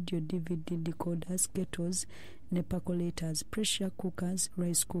enjiri, radio, DVD, decoders, kettles ne percolators, pressure cookers,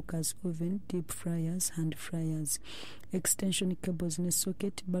 rice cookers, oven, deep fryers, hand fryers, extension cables ne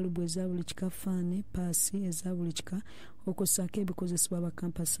socket, balubu eza buli kika, faani, paasi eza buli kika, okusaako ebikozesebwa aba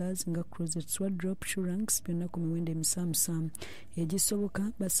campusers nga closets, wardrobe, shoeranks byonna ku miwendo emisamusamu.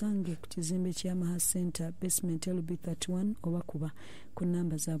 Egisoboka basange ku kizimbe kya Maha Center basement LB31 oba kuba ku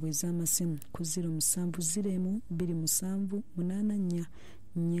namba zaabwe ez'amasimu ku 0701 27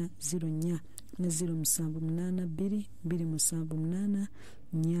 84 404 ne 0782 27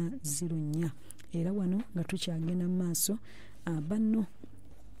 404. Era wano nga tukyagenda mu maaso banno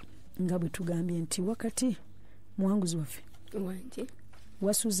nga bwe tugambye nti wakati Muwanguzi waffe wange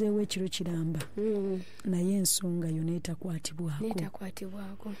wasuzeewo ekiro kiramba naye ensonga yo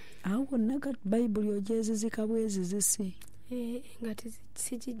neetakwatibwako awo wonna bayibuli ogyezizika bwezizisi nga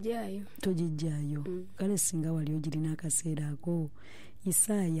sigijjaayo togijjaayo kale singa wali ogirina akaseera ako.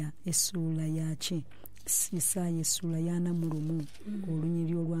 Isaaya essuula yaki? Isaaya essuula ya 41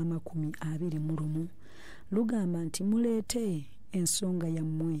 olunyiriri olw'21 lugamba nti muleete ensonga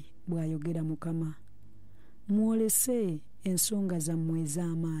yammwe bw'ayogera Mukama, mwolese ensonga zammwe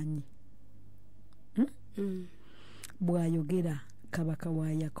ez'amaanyi bw'ayogera Kabaka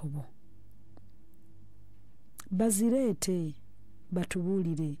wa Yakobo. Bazireete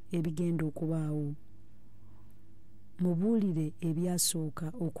batubuulire ebigenda okubaawo, mubuulire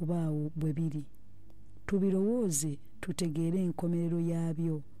ebyasooka okubaawo bwe biri, tubirowooze tutegeere enkomerero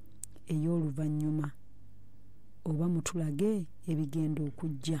yaabyo ey'oluvannyuma, oba mutulage ebigenda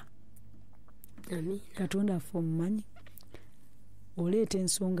okujja. Katonda affe omumanyi, oleeta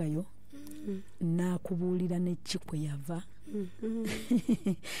ensonga yo n'akubuulira n'ekikwe yava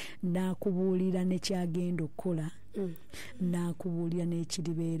n'akubuulira n'ekyagenda okukola n'akubuulira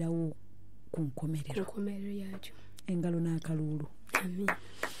n'ekiribeerawo ku nkomerero yakyo, engalo n'akaluulu.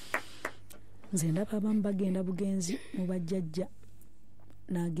 nze ndaba abamu bagenda bugenzi mu bajjajja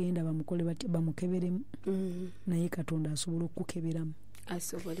n'agenda bamukole bati bamukeberemu naye Katonda asobola okukeberamu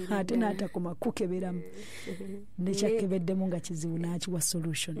ate n'atakoma kukeberamu nekyakebeddemu nga kizibu n'akiwa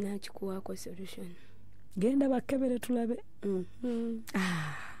solution n'akikuwaako solution genda bakebere tulabe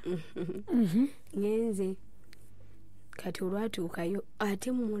ngenze kati olwatuukayo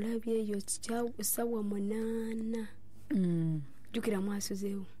ate mumulabyeyo sawa 8 jukira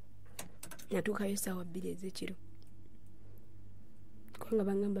mwasuzeewo natuukayo sawa 2 ez'ekiro kubanga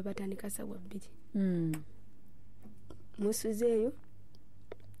bangamba batandika sawa 2 musuzeeyo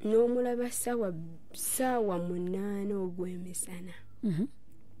n'omulaba sawa 8 ogw'emisana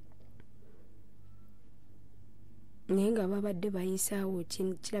naye nga babadde bayisaawo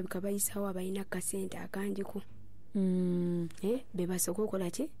kirabika bayisaawo abalina kasente akanjiko be basooka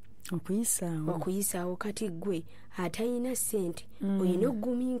okola ki okuyisaawo kati gwe atalina sente olina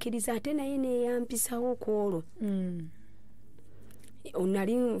okugumiikiriza ate naye neeyampisawo kwolwo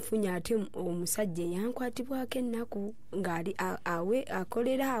nali nfunye ate omusajja yankwatibwako ennaku ng'ali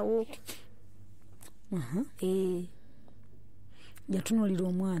akolera awo yatunulira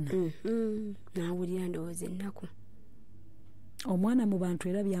omwana n'awulira ndowooza ennaku omwana mu bantu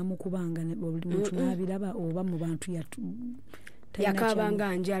era byamukubanga buli muntu n'abiraba oba mu bantu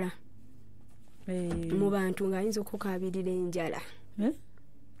yakaabanga njala mu bantu ng'ayinza okukabirira enjala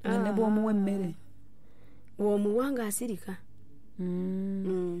ne bw'omuwa emmere bw'omuwa ng'asirika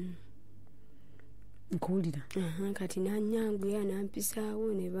nkuwulira kati nanyanguya nampisaawo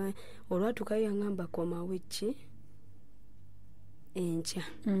olwatukayo yaŋŋamba komawo ki enkya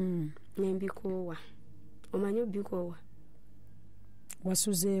nembikoowa omanyi obikoowa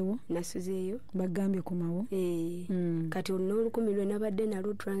wasuzeewo nasuzeeyo bagambye komawo kati olina olukumi lwe nabadde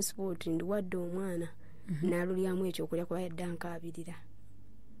nalwo transport ndiwadde omwana nalulyamu ekyokulya kuba yadde ankaabirira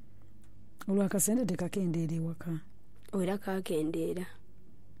olwakasente tekakendeera ewaka era kakendeera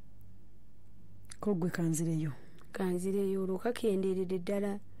kogwe kanzireyo olwo kakendeerera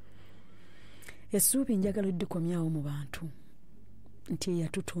ddala essuubi njagala oddikomyawo mu bantu nti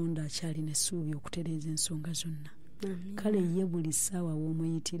eyatutonda akyalina essuubi okutereeza ensonga zonna kale ye buli ssaawa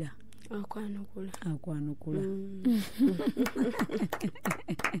w'omuyitira akwanukula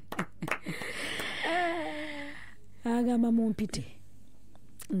agamba mumpite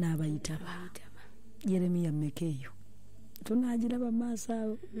n'abayitaba Yeremiya mmeka eyo tunagiraba maaso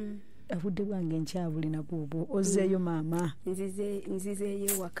awo abudde bwange nkyabulina bwobwo ozzeeyo maama nzizeeyo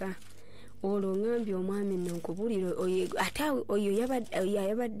ewaka olwo ngambye omwami nonkubulira ate oyo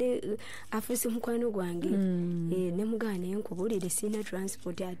yabadde afuuse mukwano gwange nemugaa naye nkubulire sina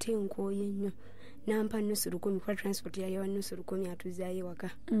transport ate nkooye nnyo nampa nusu 10 kwa transport yayo nusu 10 atuzaayo ewaka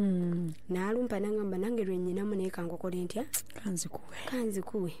naalumpa nangamba nange lwennyinamu naye kankokole ntya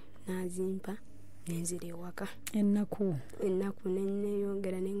kanzikuwe nazimpa nenzira ewaka ennaku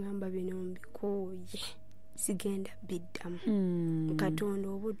neyongera neŋŋamba bino mbikooye sigenda biddamu Katonda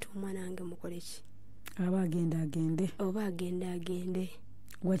obutta omwana wange mukoleki aba agenda agende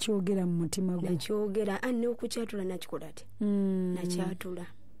wakyogera mu mutima gwo nakyogera n'okukyatula nakikola ati nakyatula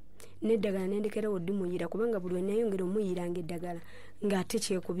n'eddagala nendekerawo ddimuyira kubanga buli we nayongera omuyiranga eddagala ng'ate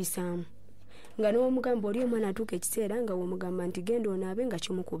kyekubisaamu nga n'omugamba oli omwana atuuka ekiseera nga womugamba nti genda onaabe nga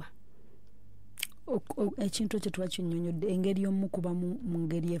kimukuba ekintu ekyo twakinyonyodde engeri y'omukuba mu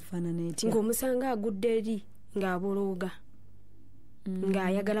ngeri efaanana etya ng'omusanga agudde eri ng'abolooga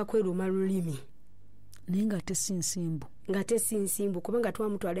ng'ayagala kweruma lulimi naye nga tesi nsimbu kubanga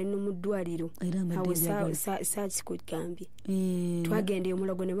twamutwala eno mu ddwaliro awo saakikugambye twagendeye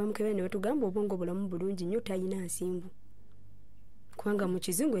omulago ne bamukebera ne batugamba obwongo bulamu bulungi nnyo tayina nsimbu kubanga mu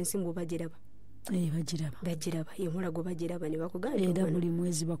kizingu ensimbu bagiraba yomulago bagiraba ne bakugamba era buli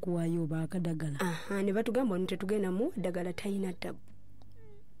mwezi bakuwaayo oba akadagala ne batugamba ono tetugenda mu ddagala tayina tabu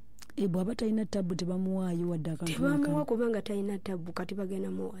bw'aba talina tabu tebamuwaayo wadde akantu tebamuwa kubanga talina tabu kati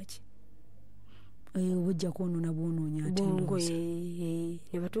bagenda muwaki obujja kwonona bwonoonya ate bongo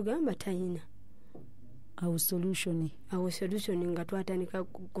ne batugamba talina awo solution nga twatandika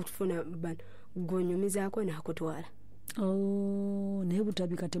kufuna gonyumizaako nakutwala naye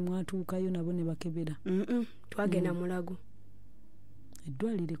butabika temwatuukayo nabo ne bakebera twagenda mulago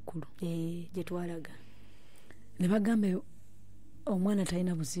eddwaliro ekkulu gye twalaga ne bagamba omwana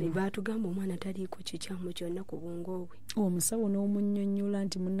talina buzibu batugamba omwana taliiko kikyamu kyonna ku bwongo bwe omusawo n'omunnyonnyola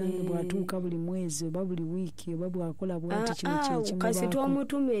nti munnange bw'atuuka buli mwezi oba buli wiiki oba bw'akola bwati kino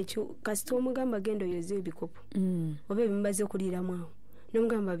kyekimubako kasita omugamba genda oyoze ebikopo oba ebimubaze okuliiramu awo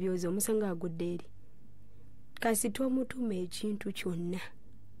n'omugamba byoze omusanga agudde eri kasita omutuma ekintu kyonna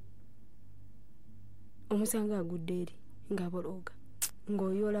omusanga agudde eri ng'abolooga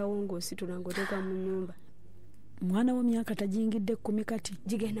ng'oyolawo ng'ositula ng'oteeka mu nnyumba. Mwana w'emyaka tagingidde 10 kati.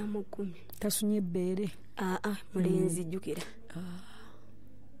 Gigenda mu 10. Tasunye ebbeere. Mulenzi jjukira.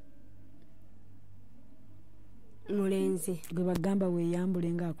 Mulenzi. Gwe bagamba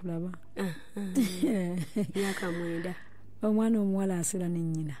weeyambule ng'akulaba. Myaka 9. Omwana omuwala asera ne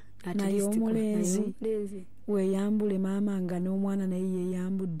nnyina. Naye omulenzi weeyambule maama nga n'omwana naye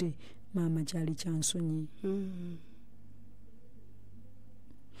yeeyambudde. Maama kyali kyansonyi.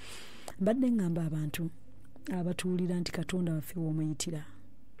 Badde ngamba abantu abatuulira nti Katonda waffe w'omuyitira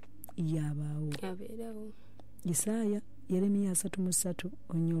yabaawo. Isaaya Yeremiya 3:3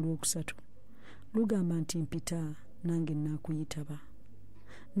 onnyo olwokusatu lugamba nti mpita nange naakuyitaba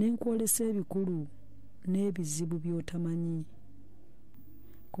ne nkwolesa ebikulu n'ebizibu by'otamanyi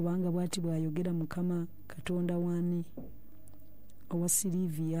kubanga bw'ati bw'ayogera Mukama Katonda wani owa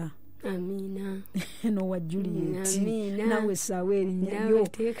Sylvia. Amina. N'owa Juliet. Amina. Nawe essaawa erinnya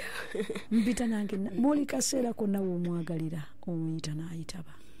mpita nange buli kaseera konna w'omwagalira omuyita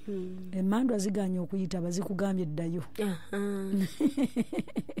n'ayitaba. Emmandwa ziganye okuyitaba zikugambye eddayo.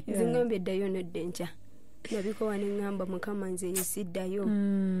 Zingambye eddayo nedda enkya. Nabikowa ne ŋŋamba Mukama nze eyo siddayo.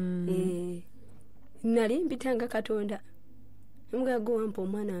 Nali mpitanga Katonda. Mugago wampa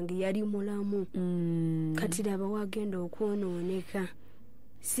omwana wange yali mulamu. Kati laba wagenda okwonooneka.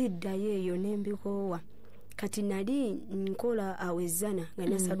 Siddayo eyo n'embikowa. Kati nali nkola awezana nga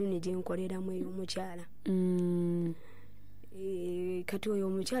ne saluni gye nkoleramu ey'omukyala. Kati oyo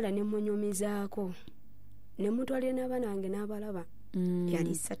omukyala ne munyumizaako. Ne mutwalira n'abaana bange n'abalaba.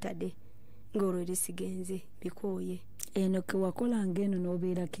 Yali Saturday. Ng'olwo eri sigenze bikooye. Eno ke wakolanga eno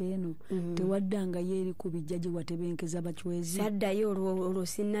n'obeerako eno tewaddangayo eri ku bijja gye watebenkeza bachwezi. Saddayo olwo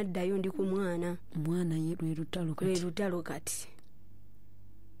sinnaddayo ndi ku mwana. Mwana ye lwe lutalo kati.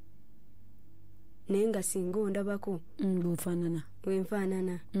 Naye nga singa ondabako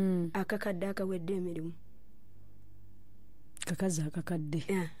wenfaanana akakadde akawedde emirimu. Kakazi akakadde.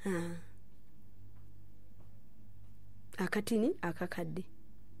 Akatini akakadde.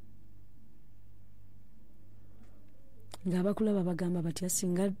 Ng'abakulaba bagamba batya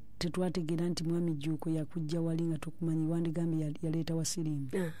singa tetwategeera nti mwami Jjuko yakujja wali nga tukumanyi wandigambye yaleeta wasirimu.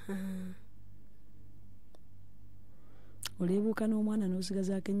 Oleebuuka n'omwana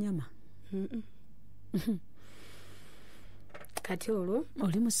n'osigazaako ennyama. Kati olwo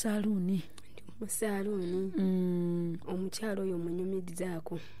oli mu saaluuni. Omukyalo oyo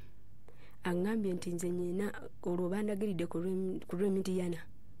munyumizaako aŋŋambye nti nze nyina olwo bandagiridde ku lw'emitiyana.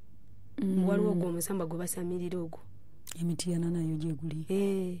 Waliwo ogwo omusamba gwe basamirira ogwo. Emitiyana nayo gye guli.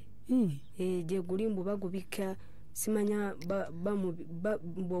 Gye guli mbu bagubika simanya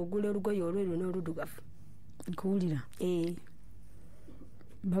bw'ogula olugoye olweru n'oluddugavu. Nkuwulira.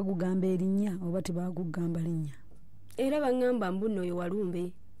 Bagugamba erinnya oba tebagugamba linnya? Era baŋŋamba mbu nno oyo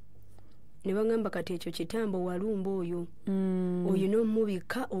Walumbe. Ne baŋŋamba kati ekyo kitambo Walumbe oyo. Oyo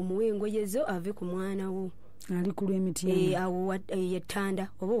n'omubika omuwe engoye zo ave ku mwana wo. Ali ku lw'emitiyana. Awo yettanda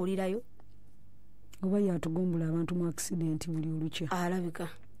oba owulirayo? Oba yatugumbula abantu mu accident buli olukya. Alabika.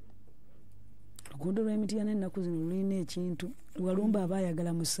 Luguudo lw'emitiyana ennaku zino lulina ekintu. Walumbe aba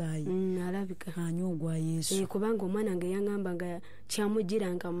ayagala musaayi. Alabika. Anywa ogwa Yesu. Kubanga omwana nga yaŋŋamba nga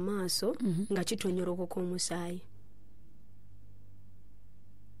kyamugiranga mu maaso nga kitonyolokoka omusaayi.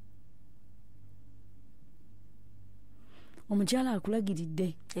 Omukyala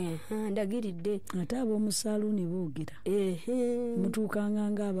akulagiridde. Ndagiridde. Ate ab'omusaaluuni boogera. Mutuukanga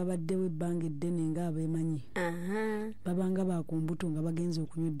ng'ababaddewo ebbanga eddene ng'abeemanyi. Babanga bakumbuto nga bagenze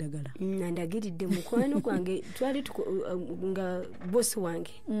okunywa eddagala. Ndagiridde mukwano gwange twali nga bosi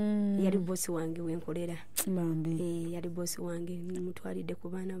wange. Yali bosi wange wenkolera. Bambi. Yali bosi wange mutwalidde ku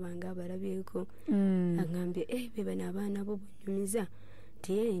baana bange abalabyeko. Agambye be bano abaana bo bonyumiza.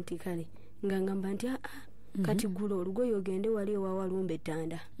 Nti kale nga ngamba nti kati gula olugoye ogende wali ewa Walumbe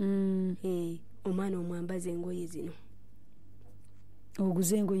ettanda. Omwana omwambaza engoye zino.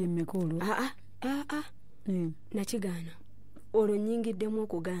 Oguze engoye mmeka olwo? Nakigaana. Olwo nnyingiddemu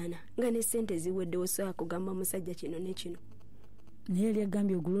okugaana nga ne ssente ziweddewo sobola kugamba musajja kino ne kino. Naye yali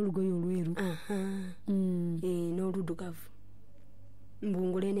agambye ogule olugoye olweru. N'oluddugavu.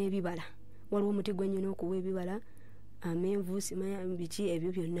 Mbungule n'ebibala. Waliwo omuti gwe nnyina okuwa ebibala, amenvu, simanya biki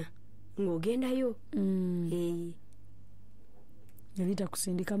ebyo byonna. Ng'ogendayo. Yali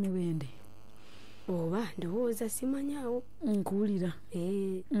takusindika mubende. Oba ndowooza simanyaawo. Nkuwulira.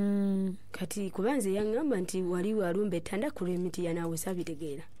 Kati kuba nze yaŋŋamba nti wali Walumbe ettanda ku lw'emitiyana awo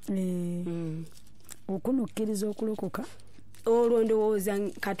sabitegeera. Okunokkiriza okulokoka. Olwo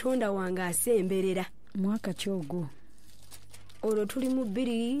ndowooza Katonda wange asemberera. Mwaka ki ogwo? Olwo tuli mu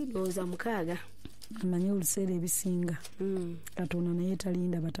 2 ndowooza 6. amanyi oluseera ebisinga Katonda naye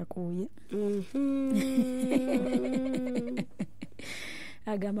talinda batakooye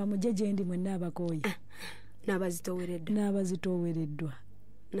agamba mujje gye ndi mwenna abakooye n'abazitoowereddwa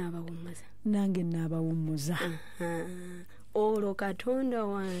n'abawummuza nange n'abawummuza olwo Katonda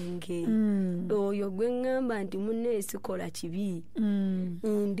wange oyo gwe ŋŋamba nti munneesikola kibi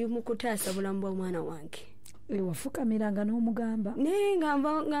ndi mu kutaasa bulamu bwa mwana wange wafukamiranga n'omugamba naye ngamba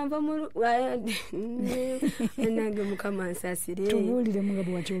nange Mukama nsaasire tubuuliremu nga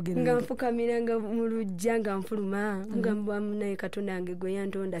bwe wakyogera nga nfukamiranga mu lujja nga nfuluma ngamba naye Katonda wange gwe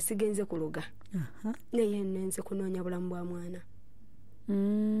yantonda sigenze kuloga naye nenze kunoonya bulamu bwa mwana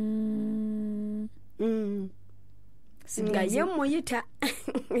nga ye muyita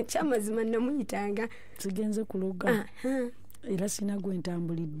ekyamazima namuyitanga sigenze kuloga era sina gwe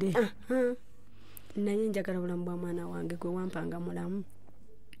ntambulidde naye njagala bulamu bwa mwana wange gwe wampanga mulamu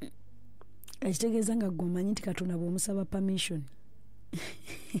ekitegeeza nga gwe omanyi nti Katonda bw'omusaba permission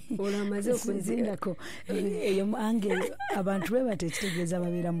olamaze okunzindako eyo ange abantu bwe bate ekitegeeza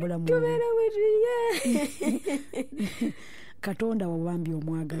babeera mu bulamu tubeera wetuye Katonda wabambye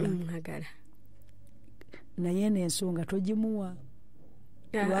omwagala naye n'ensonga togimuwa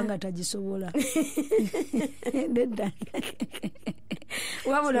kubanga tagisobola nedda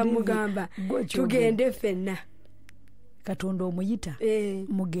wabula mugamba tugende ffenna Katonda omuyita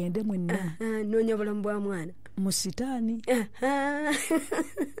mugende mwenna noonya bulamu bwa mwana mu sitaani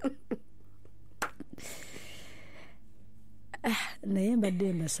naye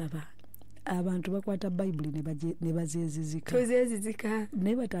mbadde mbasaba abantu bakwata bayibuli ne bazezizika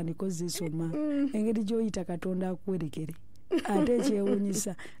naye batandika ozisoma engeri gy'oyita Katonda akuwerekere ate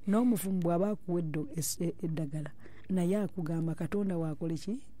ekyewuunyisa n'omufumu bw'aba akuwa eddagala naye akugamba Katonda waakole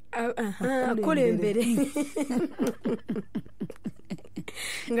ki akulembere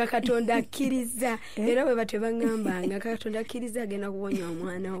nga Katonda akkiriza era bwe batwe baŋŋamba nga Katonda akkiriza agenda kuwonya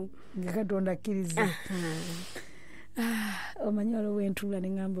omwana wo nga Katonda akkiriza omanyi waliwo wentuula ne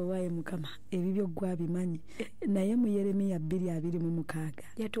ŋŋamba waaye Mukama ebibyo gwe abimanyi naye mu Yeremiya 2:26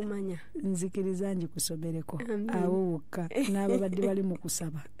 yatumanya nzikiriza ngikusomereko awo wokka n'ababadde bali mu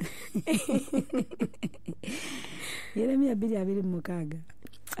kusaba Yeremiya 2:26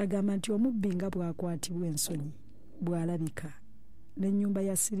 agamba nti omubbi nga bw'akwatibwa ensonyi bw'alabika n'ennyumba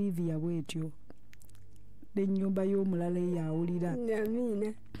ya Sylvia bw'etyo n'ennyumba y'omulala eyawulira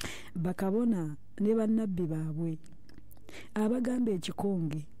bakabona ne bannabbi baabwe abagamba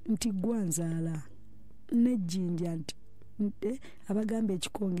ekikonge nti gwe nzaala n'ejjinja nti abagamba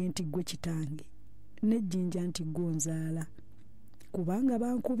ekikonge nti gwe kitange n'ejjinja nti gwe nzaala kubanga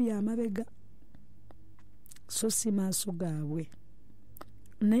bankubye amabega so si maaso gaabwe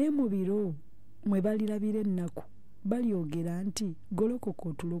naye mu biro mwe balirabira ennaku balyogera nti golokoka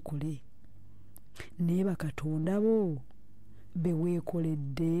otulokole naye bakatonda bo be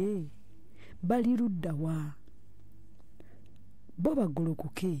weekoledde bali ludda wa bo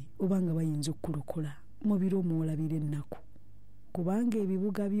bagolokoke obanga bayinza okulokola mu biro mwolabira ennaku kubanga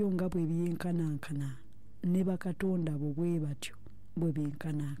ebibuga byo nga bwe byenkanankana ne bakatonda bo bwe batyo bwe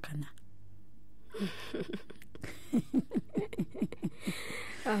benkanankana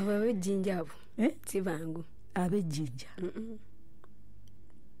abo ab'ejjinja abo si bangu ab'ejjinja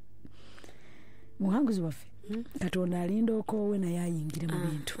muhanguzi waffe Katonda alinda okoowe naye ayingira mu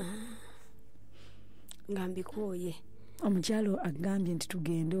bintu nga mbikooye omukyalo agambye nti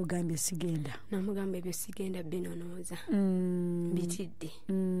tugende ogambye sigenda namugamba ebyo sigenda binonooza bitidde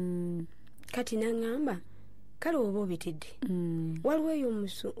kati naŋŋamba kale oba obitidde waliwo eyo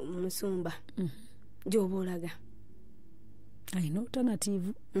omusumba gy'oba olaga alina alternative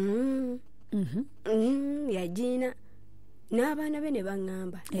yagiina n'abaana be ne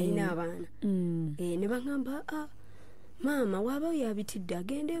baŋŋamba yalina abaana ne baŋŋamba maama waabawo yabitidde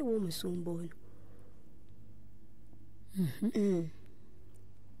agende ewa omusumba ono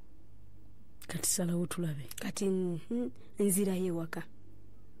kati salawo tulabe kati nzirayo ewaka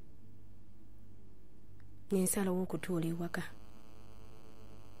nensalawo okutuula ewaka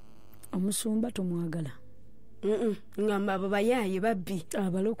omusumba tomwagala ngamba abo bayaaye babbi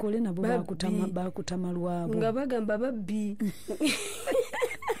abalokole nabo bakutama lwabo nga bagamba babbi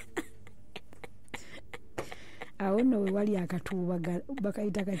awo nno we wali akatuubagano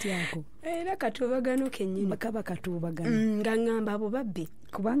bakayita kati ako era katuubagano kennyini bakaba katuubagano nga ngamba abo babbi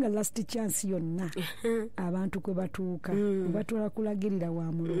kubanga last chance yonna abantu kwe batuuka batwala kulagirira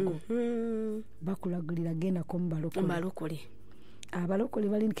wa mulogo bakulagirira gendako mu balokole abalokole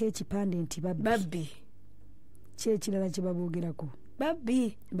balinko ekipande nti babbi kyekirala kye baboogerako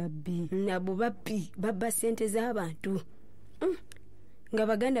babbi nabo babbi babba ssente z'abantu nga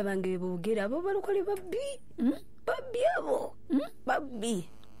baganda bange boogera abo balokole babbi abo babbi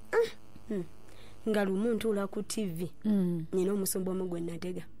nga lumu ntuula ku TV nyina omusumba omu gwe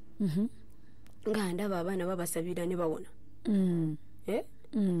natega nga ndaba abaana babasabira ne bawona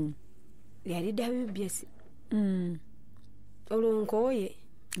yali WBS olwonkooye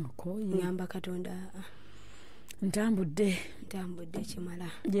ngamba Katonda ntambudde kimala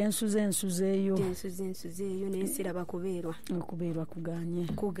gyensuzeeyo nensiraba okubeerwa kuganye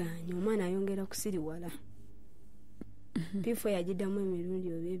omwana ayongera kusiriwala pifo yagiddamu emirundi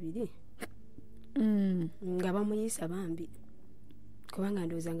oba ebiri nga bamuyisa bambi kubanga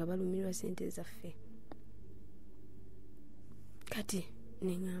ndowooza nga balumirwa sente zaffe kati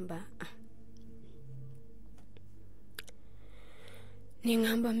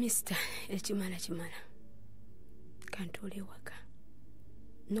neŋŋamba Mr. ekimala kantuula ewaka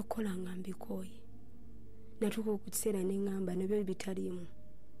nokukola nga mbikooye natuuka okukiseera neŋŋamba nabyo bitaliimu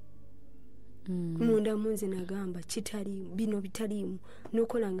munda munze nagamba bino bitaliimu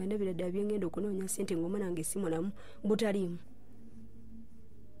nokukola nga ndabira ddala byengenda okunoonya sente ng'omwana wange si mulamu butaliimu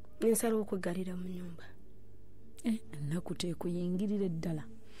nensala okwegalira mu nyumba ennaku tekuyingirire ddala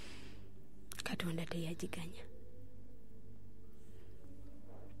Katonda teyagiganya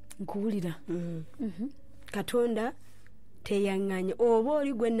nkuwulira Katonda teyaŋŋanya oba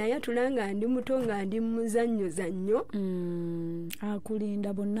oli gwe nayatula nga ndi muto nga ndi muzannyo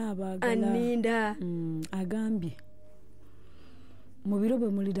akulinda bonna abaagala aninda agambye mu biro bwe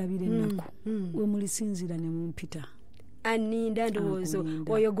mulirabira ennaku we mulisinzira ne mumpita aninda ndowoozo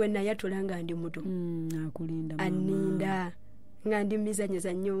oyo gwe nayatula nga ndi muto aninda nga ndi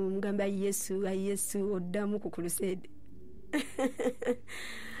mizannyo mugamba Yesu oddamu ku crusade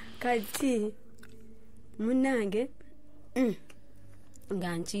kati munange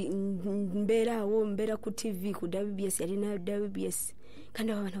nga mbeera ku TV ku WBS yalina WBS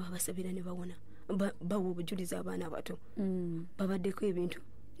kandi abaana babasabira ne bawona bawa obujulizi abaana abato babaddeko ebintu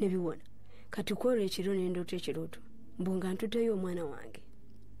ne biwona kati kwolwo ekiro n'endoto ekirooto mbunga ntuteyo omwana wange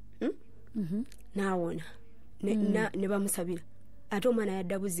naawona ne bamusabira ate omwana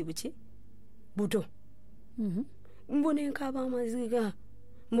yadda buzibu ki buto mbona enkaaba amaziga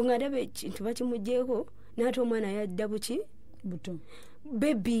mbunga ndaba ekintu bakimugjeeko naate omwana yadda buki buto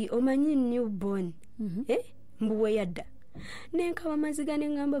baby omanyi newborn mbuwe yadda nenkaba amaziga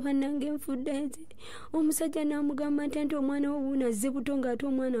neŋŋamba bannange enfudde nze omusajja n'amugamba nti omwana wowuuna azze buto ng'ate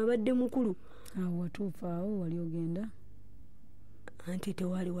omwana abadde mukulu awo watuufu awo wali ogenda anti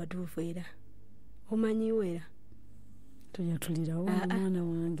tewali watuufu era omanyiwo era tojatulirawo omwana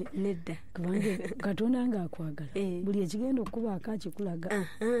wange nedda kubanga Katonda nga akwagala buli ekigenda okubaako akikulaga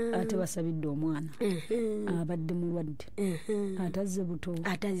ate basabidde omwana abadde mulwadde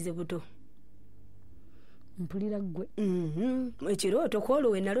atazze buto mpulira gwe ekirooto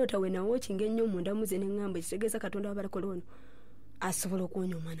kwolwo we naloota we nawo kinga ennyo mundamuze neŋŋamba ekitegeeza Katonda wabalokole ono asobola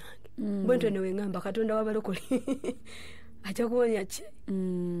okuwonya omwana wange bwe ntyo newe ŋŋamba Katonda wabalokole ajja kuwonya ki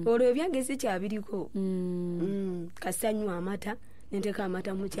olwo ebyange si kyabiriko kasanywa amata nenteeka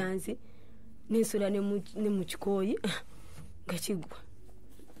amata mu kyanzi nensula ne mu kikooyi nga kiggwa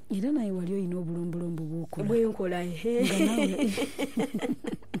era naye wali olina obulombolombo bwenkola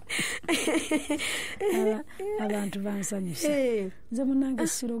abantu bansanyusa nze munange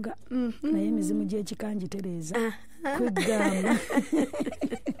siroga naye emizimu gy'ekikangitereeza kwegamba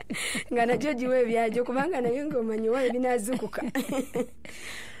nga nagyo giwa ebyajyo kubanga naye ng'omanyiwa ebinazukuka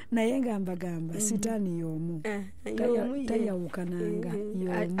naye ngambagamba sitaani y'omu tayawukananga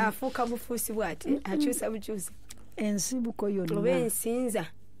y'omu afuuka bufuusi bw'ati akyusa bukyusa ensibuko yonna oba ensinza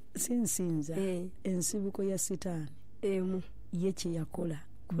sinsinza ensibuko ya sitaani ye kye yakola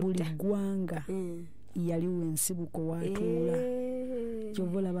buli ggwanga yaliwo ensibuko watuula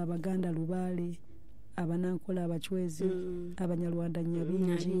kyova olaba abaganda lubaale abanankola abacwezi abanyarwanda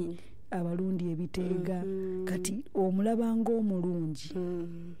nyabingi abalundi ebiteega kati omulabanga omulungi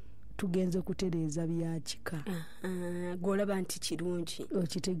tugenze kutereeza byakika gwolaba nti kirungi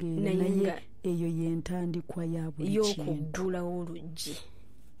okitegeera naye eyo yentandikwa ya buli kintu y'okuggulawo oluggi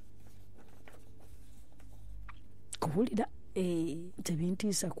kuwulira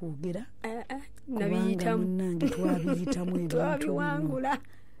tebintiisa kwogera kubanga munnange twabiyitamu ebintu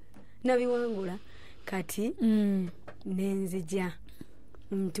nabiwangula kati nenzija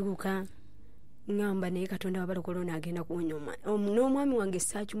ntuuka ngamba naye Katonda wabalokola onaagenda kuwonya omwana n'omwami wange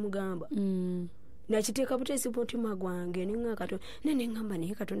saakimugamba nakiteeka buteesi mutima gwange nenga Katonda nene ngamba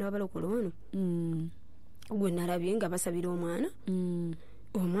naye Katonda wabalokola ono gwe nalabye nga basabira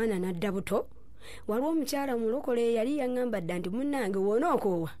omwana nadda buto waliwo omukyala mulokole yali yaŋŋamba dda nti munnange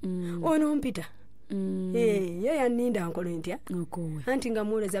wonookoowa ono mpita Ye yaninda nkole ntya anti nga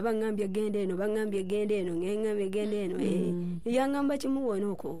muwuleza baŋŋambye gende eno baŋŋambye gende eno ŋŋambye gende eno yaŋŋamba kimuwona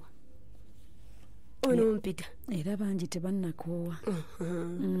okoowa ono mpita era bangi tebannakoowa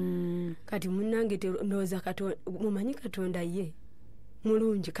kati munnange ndowooza mumanyi Katonda ye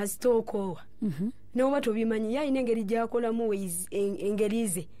mulungi kasita okoowa noba tobimanyi yalina engeri gyakolamu engeri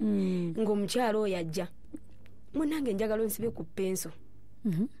ze ng'omukyalo oyo ajja munnange njagala onsibe ku penso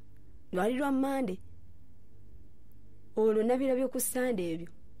lwali lwa Mande olwo nabirabye ku Sande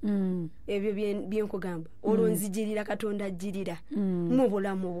ebyo byenkugamba olwo nzijirira Katonda ajjirira mu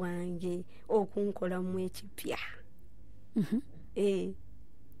bulamu bwange okunkolamu ekipya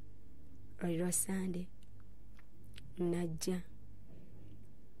lwali lwa Sande najja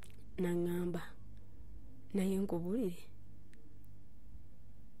naŋŋamba naye nkubulire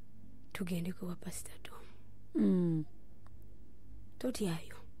tugende kuwa Pastor Tom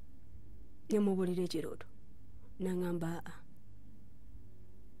totyayo nemubulira ekirooto naŋŋamba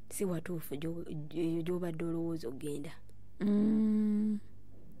si watuufu gy'obadde olowooza ogenda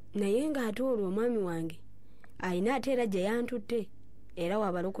naye ng'ate olwo omwami wange alina ate era gye yantutte era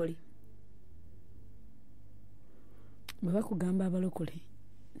waabalokole bwe bakugamba abalokole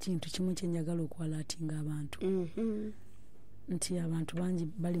kintu kimu kyenjagala okwalaatinga abantu nti abantu bangi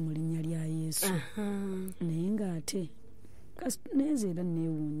bali mu linnya lya Yesu naye ng'ate neze era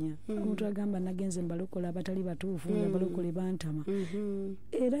neewuunya omuntu agamba nagenze mbalokola abatali batuufu abalokole bantama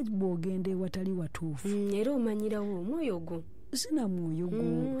era bw'ogenda ewatali watuufu era omanyirawo omwoyo gwo sina mwoyo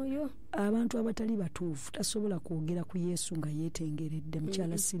gwo abantu abatali batuufu tasobola kwogera ku Yesu nga yeetengeredde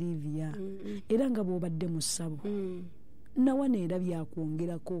mukyala Sylvia era nga bw'obadde mu ssabo nawana era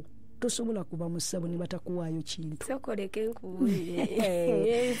byakwongerako tosobola kuba mu ssabo ne batakuwaayo kintu sokoleke nkubulire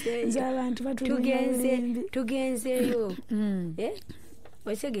abantu tugenzeeyo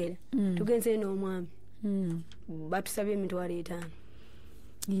otegeera tugenzeeyo n'omwami batusabye emitwalo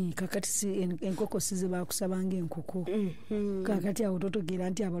 5 kakati enkoko size bakusabanga enkoko kakati awo totegeera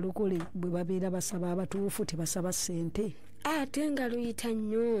nti abalokole bwe babeera basaba abatuufu tebasaba ssente ate nga luyita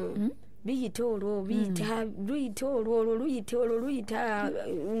nnyo biyita olwo luyita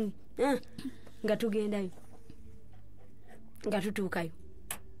nga tugendayo nga tutuukayo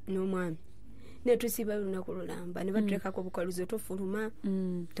n'omwami ne tusiba lunaku lulamba ne batuteekako obukwaluzo tofuluma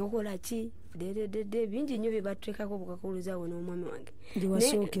tokola ki dededede bingi nnyo bye batuteekako obukwaluzo awo n'omwami wange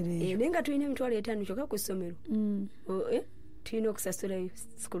naye nga tulina emitwalo 5 kyokka ku ssomero tulina okusasulayo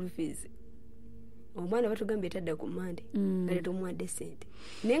school fees omwana batugambye tadda ku Mande nga tumuwadde ssente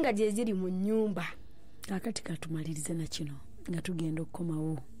naye nga gye ziri mu nnyumba akati katumalirize na kino nga tugenda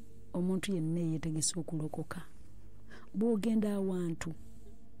okukomawo omuntu yenna yeetegese okulokoka bw'ogenda awantu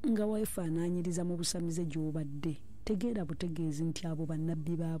nga weefaanaanyiriza mu busamize gy'obadde tegeera butegeezi nti abo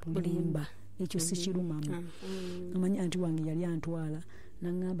bannabbi ba bulimba ekyo si kirumamu amanyi anti wange yali antwala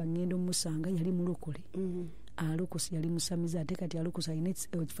naŋŋamba ŋŋenda omusanga yali mulokole alokose yali musamize ate kati alokose alina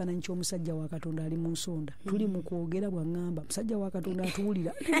ekifaananyi ky'omusajja wa Katonda ali mu nsonda tuli mu kwogera bwaŋŋamba musajja wa Katonda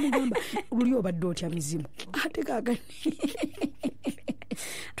atuwulira nemugamba luli obadde otya mizimu ate kaagani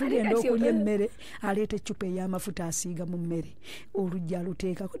tugenda okulya emmere aleeta eccupa ey'amafuta asiiga mu mmere olujja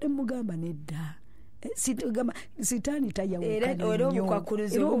aluteekako ne mugamba nedda sitaani tayawukana nnyo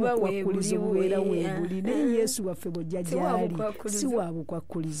obukwakulizo bubeera weebuli naye Yesu waffe bw'ojja gy'ali si wa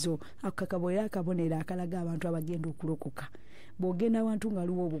bukwakulizo akakabonera akabonero akalaga abantu abagenda okulokoka bw'ogenda abantu nga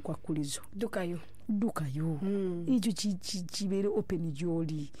aliwo obukwakulizo ddukayo ekyo kibeere open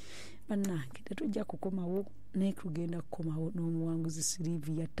gy'oli bannange tetujja kukomawo naye tugenda kukomawo n'omuwanguzi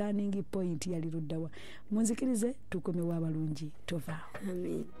Sylvia turning point yali luddawa munzikirize tukomewo abalungi tovaawo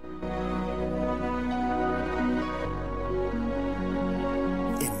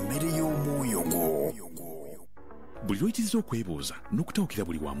emmere y'omwoyo gwo buli lwekiriza okwebuuza n'okutawukira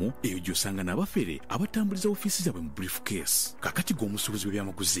buli wamu eyo gy'osanga n'abafere abatambuliza ofiisi zaabwe mu briefcase kakati g'omusuubuzi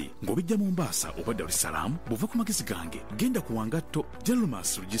w'ebyamaguzi ng'obijja mu Mbaasa oba Dar es Salaam bw'ova ku magezi gange genda ku wangatto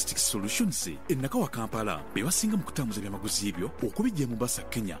Jalmas Logistics Solutions ennaka wa Kampala be basinga mu kutambuza ebyamaguzi ebyo okubijja mu Mbaasa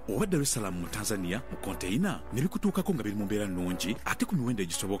Kenya oba Dar es Salaam mu Tanzania mu konteyina ne bikutuukako nga biri mu mbeera nnungi ate ku miwendo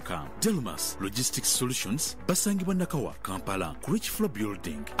egisoboka. Jalmas Logistics Solutions basangibwa Nakawa Kampala ku Rich Floor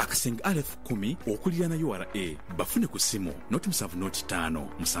Building akasenge RF10 okuliraana URA bafune ku simu noti 7 5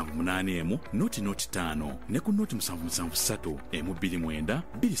 noti 5 ne ku noti 773 29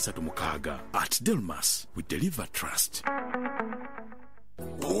 236 at Delmas we deliver trust.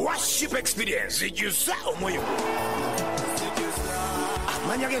 Worship experience ijjuza omwoyo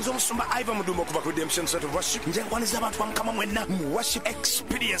manya genzo omusumba Iva Mudumo kuva ku Redemption Center of Worship nje nkwaniza abantu bamukama mwenna mu worship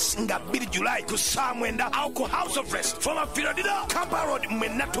experience nga 2 July ku Samwenda au ku House of Rest from a Philadelphia Kampala Road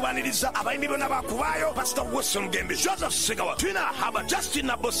mwenna tubaniriza abayimbi bonna bakubayo Pastor Wilson Gembe Joseph Segawa Tina Haba Justin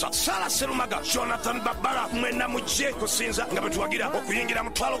Nabosa Sala Serumaga Jonathan Babara mwenna mujje kusinza nga betuwagira okuyingira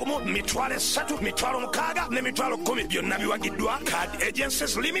mutwalo gumu mitwalo 3 mitwalo 6 ne mitwalo 10 byonna biwagiddwa Card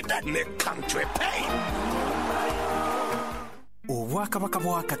Agencies Limited ne Country Pay. Obwakabaka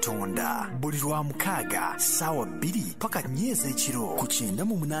bwa Katonda buli lwa mukaaga ssaawa 2 paka nnyezi ekiro ku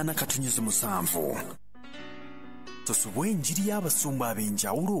 98.7 tosubwa enjiri y'abasumba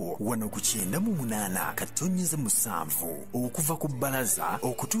ab'enjawulo wano ku 98.7 okuva ku bbalaza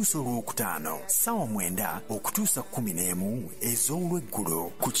okutuusa olwokutaano ssaawa 9 okutuusa 11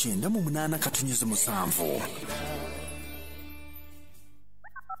 ez'olweggulo ku 98.7.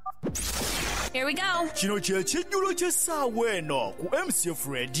 Here we go. Kino kye kijjulo ky'essaawa eno ku MCF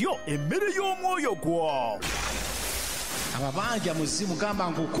Radio emmere y'omwoyo gwo. Ababanja muzimu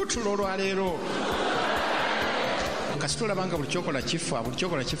gamba ng'okutula olwaleero kasitula banga buli kyokola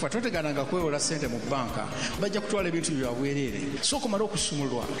kifa totegananga kwewola ssente mu banka bajja kutwala ebintu byabwerere so okumala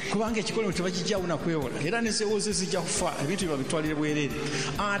okusumulwa kubanga ekikolero tebagijjawo nakwewola era nezewoze zijja kufa ebintu byabitwalire bwerere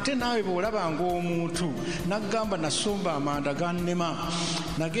ate naawe bw'olabanga omuntu nagamba nasomba amanda gannema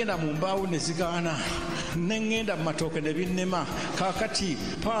nagenda mu mbaawo ne zigaana nengenda mu matooke ne binnema kaakati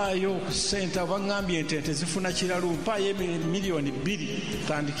paayo ku ssente baŋŋambye ente zifuna kiralu mpaayo miliyoni 2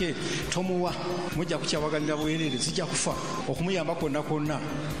 tandike tomuwa mujja kukyabagalira bwerere zijja kufa okumuyamba konna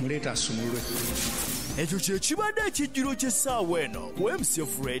muleeta asumulwe. Ekyo kye kibadde ekijjulo ky'essaawa eno ku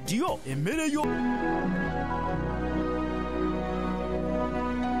MCF Radio emmere yo.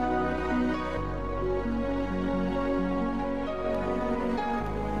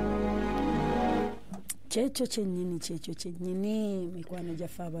 kyekyo kyennyini mikwano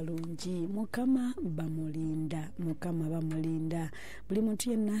gyaffe abalungi mukama bamulinda buli muntu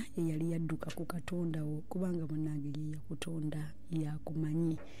yenna yeyali yadduka ku katondawo kubanga munnange ye yakutonda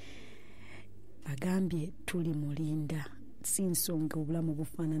yakumanyi agambye tuli mulinda si nsonga obulamu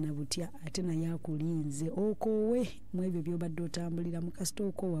bufaanana butya ate naye akulinze okoowe mu ebyo by'obadde otambulira mu kasita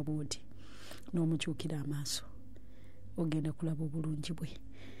okoowa bw'oti n'omukyukira amaaso ogenda kulaba obulungi bwe.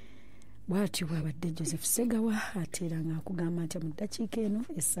 Bw'atyo bw'abadde Joseph Segawa ate era ng'akugamba nti mu ddakiika eno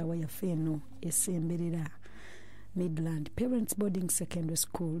essaawa yaffe eno esemberera Midland Parents Boarding Secondary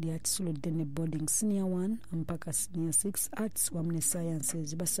School ya Kisuludde ne Boarding Senior 1 mpaka Senior 6 Arts wamu ne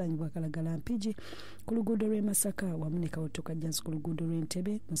Sciences basangibwa Kalagala Nampijja ku luguudo lw'e Masaka wamu ne Kawotoka Jazz ku luguudo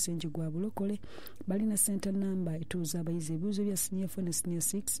lw'Entebbe musingi gwa Bulokole balina center number etuuza abayizi ebibuuzo bya Senior 4 ne Senior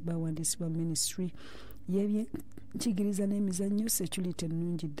 6 bawandiisibwa Ministry y'ebyenjigiriza n'emizannyo security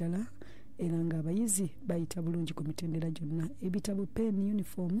ennungi ddala era ng'abayizi bayita bulungi ku mitendera gyonna ebitabo pen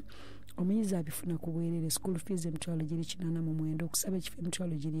uniform omuyizi abifuna ku bwerere school fees emitwalo giri 89 okusaba ekifo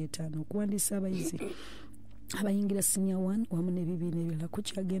emitwalo giri 5 okuwandiisa abayizi abayingira senior 1 wamu n'ebibiina ebirala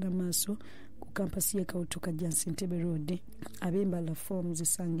kukyagenda maaso ku kampasi y'e Kawotoka Jazz Entebbe Road ab'embala forms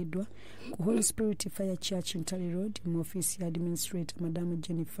zisangiddwa ku Holy Spirit Fire Church Ntale Road mu ofiisi ya administrator Madamu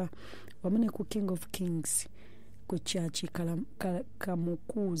Jennifer wamu ne ku King of Kings ku church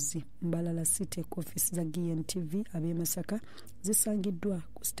Kamukuzi Mbalala City ku office za GNTV ab'e Masaka zisangiddwa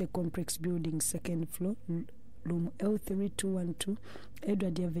ku State Complex Building second floor room L3212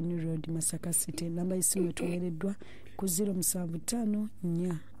 Edward Avenue Road Masaka City. Namba y'essimu etuweereddwa ku 075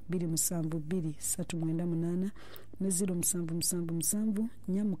 272 ne 0777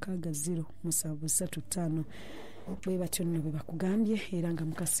 460 bwe batyo nno bwe bakugambye era nga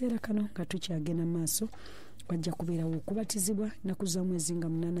mu kaseera kano nga tukyagenda maaso wajja kubeerawo okubatizibwa naku za mwezi nga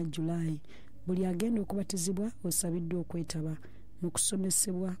 8 Julayi. Buli agenda okubatizibwa osabiddwa okwetaba mu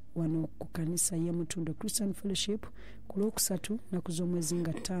kusomesebwa wano ku kanisa y'e MUTUNDWE Christian Fellowship ku lwokusatu naku z'omwezi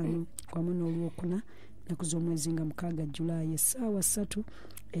nga 5 wamu n'olwokuna naku z'omwezi nga 6 Julayi essaawa 3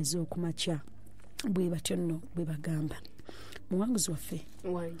 ez'okumakya. Bwe batyo nno bwe bagamba. Muwanguzi waffe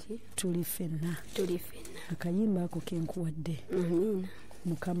wangi tuli ffenna akayimba ako kenkuwadde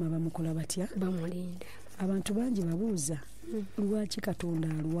mukama bamukola batya bamulinda. Abantu bangi babuuza lwaki Katonda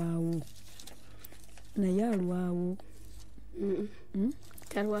alwawo naye alwawo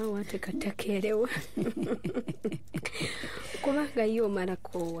talwawo ate katakeerewa kubanga ye omala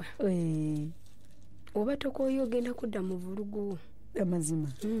koowa oba tokooya ogenda kudda mu vulugu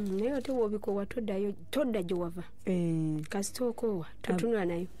amazima naye ate woobikoowa todda gye wava kasita okoowa totunula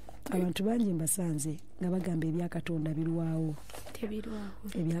nayo. Abantu bangi mbasanze nga bagamba ebyakatonda birwawo.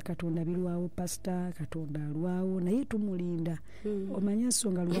 Ebyakatonda birwawo pasita Katonda alwawo naye tumulinda. Omanya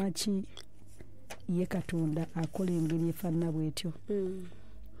ensonga lwaki ye Katonda akola engeri efaanana bw'etyo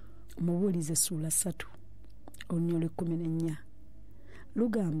mubuulize Ssuula 3 Olunyolo 14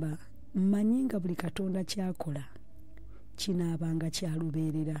 lugamba mmanyi nga buli Katonda kyakola kinaabanga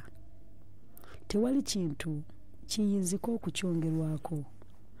kyalubeerera tewali kintu kiyinzika okukyongerwako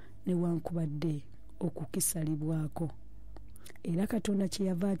newankubadde okukisalibwako era Katonda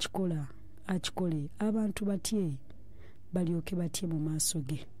kyeyava akikole abantu batye balyoke batye mu maaso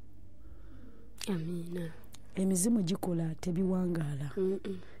ge. Amina. Emizimu gikola tebiwangaala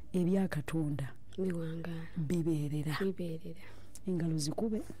ebya Katonda bibeerera. Engalo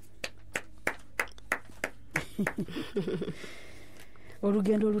zikube.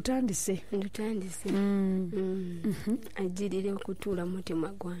 Olugendo olutandise. Ajirire okutuula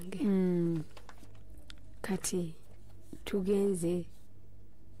mutima gwange. Kati tugenze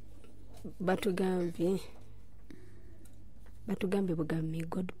batugambye bugambe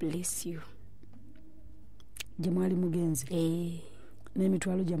God bless you. Gye mwali mugenzi.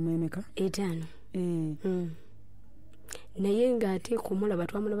 N'emitwalo gyammwe emeka? 5. Naye ng'ate kumulaba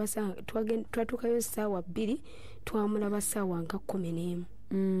twamulaba twatuukayo ssaawa 2 twamulaba ssaawa nga 11.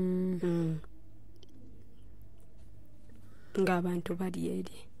 Ng'abantu bali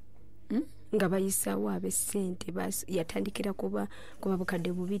eri nga bayisaawo ab'essente yatandikira kuba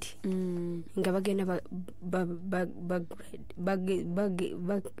bukadde 2 nga bagenda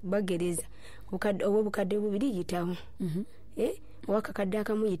bagereza obukadde 2 yitawo wakakadde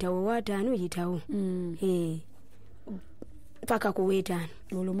akamu yitawo w'ataano yitawo paka ku w'etaano.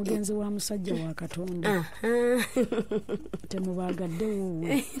 Olwo mugenzi wa musajja wa Katonda temubaagadde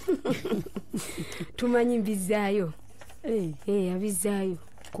wowe. Tumanyi mbizaayo abizaayo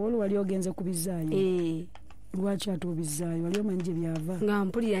koolo wali ogenze kubizaayo. Lwaki ate obizaayo? Wali omanyi gye byava? Nga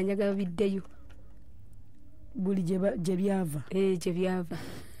mpulira njagala biddeyo buli gye byava. Gye byava.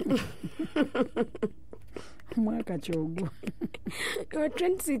 Mwaka kyogwo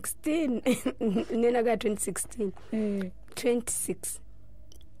 2016 nenaga 2016 26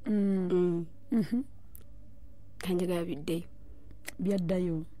 kanjagala biddeyo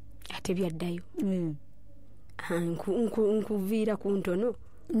byaddayo ate byaddayo. Nkuviira ku ntono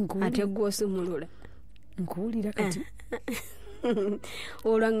ate gw'osumulula nkuwulira kati.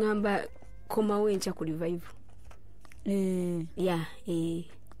 Olwangamba komawo enkya ku revive.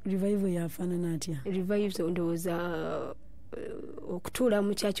 Revive yafaanana atya? Revive ndowooza okutuula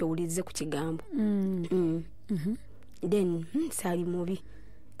mu kyakyo owulirize ku kigambo. Then saali mubi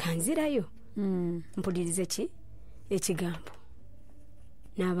kanzirayo mpulirize ekigambo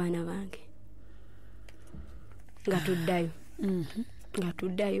n'abaana bange nga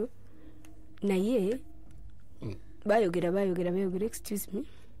tuddayo naye bayogera excuse me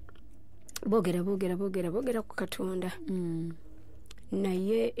boogera ku Katonda.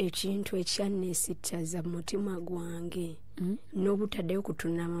 Naye ekintu ekyanneesittaza mu mutima gwange n'obutaddeyo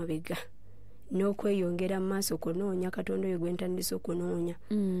kutuna mabega n'okweyongera mu maaso kunoonya Katonda oyo gwe ntandise okunoonya.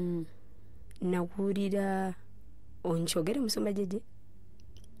 Nawulira onkyogere musomba jeje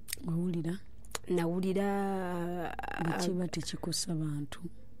nawulira kiba tekikosa bantu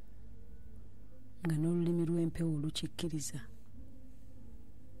nga n'olulimi lw'empewo lukikkiriza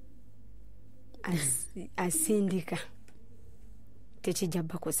asindika tekijja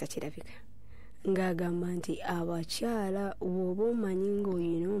bakosa kirabika ng'agamba nti abakyala bw'oba omanyi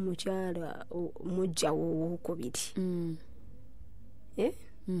ng'olina omukyala mujjawo owokubiri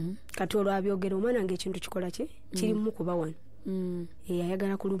kati olwo abyogera omwana ng'ekintu kikola kirimu kuba wano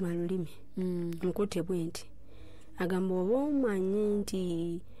ayagala kuluma lulimi nkute bwe nti agamba oba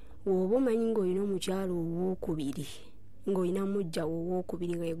omanyi ng'olina omukyala owokubiri ng'olina mujjawo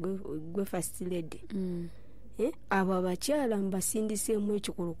owokubiri nga gwe first lady abo abakyala mbasindiseemu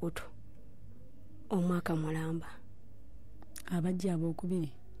ekikulukuto omwaka mulamba abajja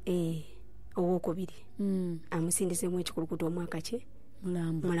abokubiri owokubiri amusindiseemu ekikulukuto omwaka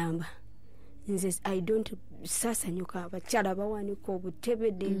mulamba. Nze I don't sasanyuka abakyala bawanika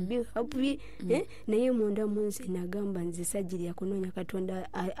obutebe debihabi naye munda munsi nagamba nze sajjirya kunoonya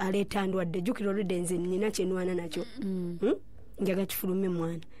Katonda aleeta ndwadde jjukira oludde nze nina kyenwana nakyo njaga kifulume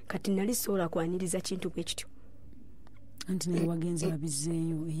mwana kati nali sobola kwaniriza kintu bwe kityo. Anti naye wagenze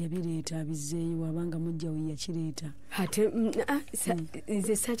abizeeyo eyabireeta abizeeyo wabanga mujja we yakireeta ate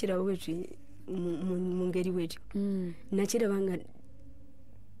nze sakirawo bwetyo mu ngeri bwetyo nakirabanga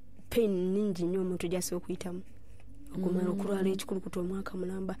pain ningi nnyo omuntu gy'asobola okuyitamu okumala okulwala ekikulukuto omwaka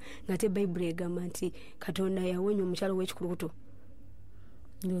mulamba ng'ate bayibuli egamba nti Katonda yawonya omukyalo w'ekikulukuto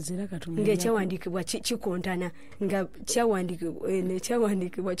ng'ekyawandiikibwa kikontana nga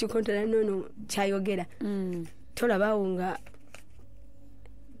kyawandiikibwa kikontana nono kyayogera tolabaawo nga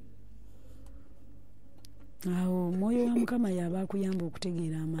awo mwoyo wa Mukama yaba akuyamba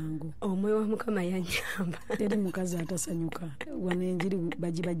okutegeera amangu. Omwoyo wa Mukama yanyamba. Teri mukazi atasanyuka wano enjiri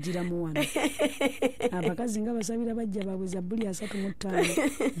bagibagiramu wano. Abakazi nga basabira bajja baabwe Zabbuli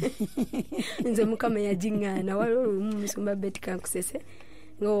 35. Nze Mukama yajiŋŋaana waliwo olumu Musumba Betty Kankusese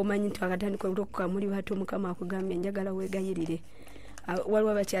nga omanyi twakatandika olukuka muli batu Mukama akugambye njagala weegayirire.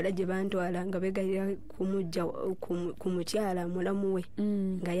 Waliwo abakyala gye bantwala nga beegayirira kumujja ku mukyala mulamu we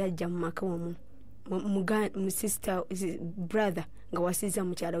nga yajja mu maka omwo. Mu sister brother nga wasiza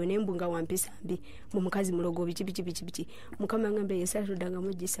mukyala we nembu nga wampisa mbi mu mukazi mulogo biki Mukama ngambe yesatudanga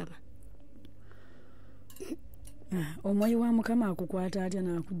mugisaba. Omwoyo wa Mukama akukwata atya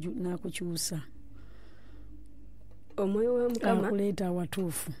n'akukyusa. Omwoyo wa Mukama akuleeta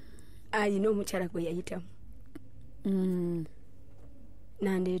awatuufu. Ayina omukyala gwe yayitamu.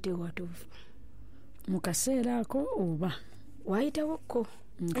 Nandeeta awatuufu. Mu kaseera ako oba wayitawokko.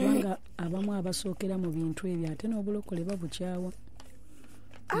 Kubanga abamu abasookera mu bintu ebyo ate n'obulokole babukyawa.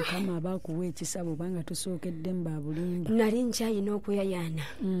 Mukama abakuwa ekisabo banga tosookedde mu babulimba. Nali nkyayina okuyayaana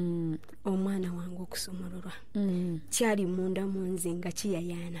omwana wange okusomololwa. Kyali munda mu nze nga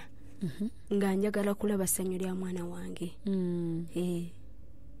kiyayaana. Nga njagala kulaba ssanyu lya mwana wange.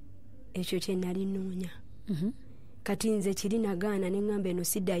 Ekyo kye nali nnoonya. Kati nze kiri nagaana ne ŋŋamba eno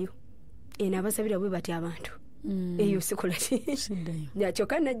siddayo. Eno abasabira bwe bati abantu. Eyo sikola siddayo.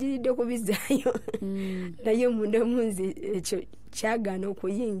 Kyokka nagiridde okubizzaayo. Naye munda mu nze ekyo kyagaana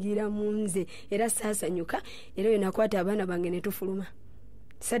okuyingira mu nze era saasanyuka era yo nakwata abaana bange ne tufuluma.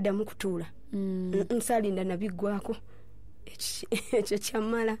 Saddamu kutuula. Nsaalinda nabiggwako. Ekyo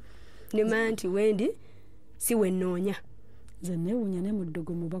kyamala. Ne manti wendi si we nnoonya. Nze neewuunya ne mu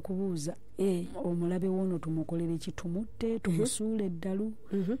ddogo mu bakubuuza omulabe woono tumukolere ki, tumutte tumusuule eddalu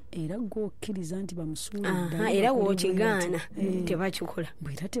era gw'okkiriza nti bamusuule eddalu era wookigaana tebakikola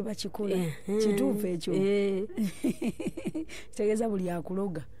bwera tebakikola kituufu ekyo. Kitegeeza buli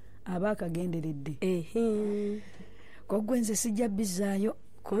akuloga aba akagenderedde. Kogwe nze sijja bizzaayo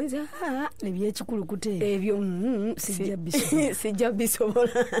konza ebyekikulukuta ebyo sijja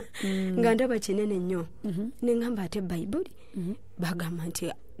bisobola nga ndaba kinene nnyo. Ne ŋŋamba ate Bayibuli bagamba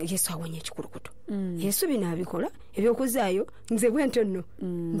nti Yesu awonya ekikulukuto. Yesu binaabikola ebyokuzaayo nze bwento nno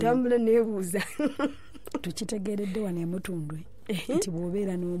ntambula neebuuza. Tukitegeeredde wano e Mutundwe nti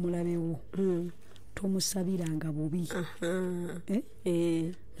bw'obeera n'omulabe wo tomusabiranga bubi.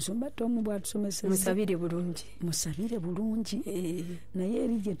 Musumba Tomu bw'atusomesezza musabire bulungi. Naye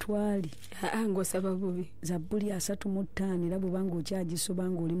eri gye twali ng'osaba bubi. Zabbuli 35 era bw'obanga okyagisoba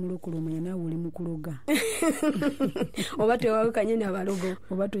ng'oli mulokole omanya naawe oli mukuloga. Oba tewawukanye n'abalogo.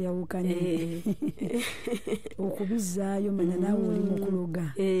 Oba toyawukanye. Okubizzaayo manya naawe oli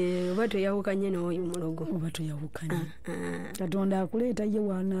mukuloga. Oba toyawukanye n'oyo mulogo. Oba toyawukanye. Katonda akuleeta ye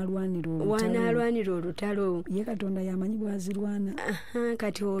wanaalwanira olutalo. Ye Katonda yamanyi bw'azirwana.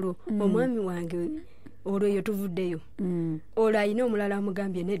 Kati olwo omwami wange olwo eyo tuvuddeyo. Olwo alina omulala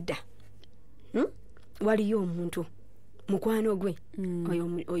amugambye nedda. Waliyo omuntu mukwano gwe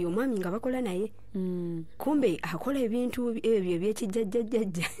oyo omwami nga bakola naye. Kumbe akola ebintu ebyo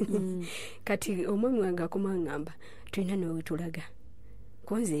ebyekijjajjajjajja. Kati omwami wange akoma ngamba tulina noowe tulaga.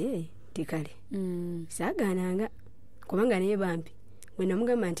 Konze tikale. Saagaananga kubanga naye bambi bwe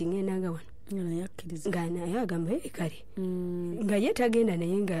namugamba nti ŋŋendanga wano nga naye agamba kale nga ye tagenda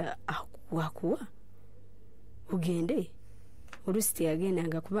naye nga akuwa ugende. Oluusi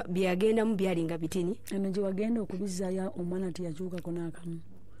teyagendanga kuba byagendamu byalinga bitini. Eno gye wagenda okubizzaayo omwana teyakyukako n'akamu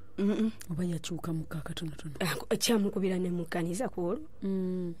oba yakyuka mu kakatonotono. Kyamukubira ne mu kkanisa kwolwo.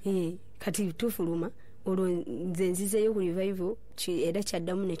 Kati tufuluma olwo nze nzizeeyo ku revival era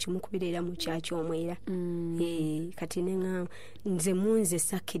kyaddamu ne kimukubira era mu kyakyomwera. Kati nze munze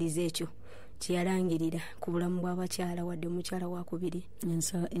sakkiriza ekyo kyeyalangirira ku bulamu bw'abakyala wadde mukyala wakubiri.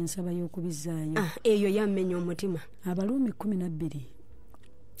 Ensaba y'okubizzaayo eyo yammenya omutima. Abaluumi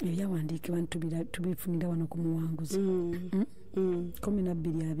 12 ebyawandiikibwa tubifunira wano ku Muwanguzi.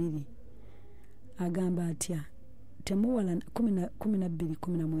 12:2 agamba atya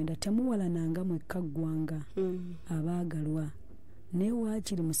 12:19 temuwalananga mwekka ggwanga abaagalwa naye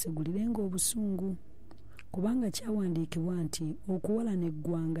waakiri musegulirenga obusungu kubanga kyawandiikibwa nti okuwalana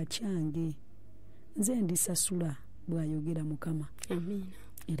eggwanga kyange nze ndisasula bw'ayogera Mukama. Amina.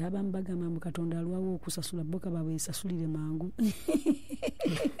 Era abamu bagamba mu Katonda alwawo okusasula boka babeesasulire mangu.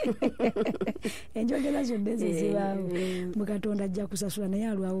 Enjogera zonna zibaawo. Mu Katonda ajja kusasula naye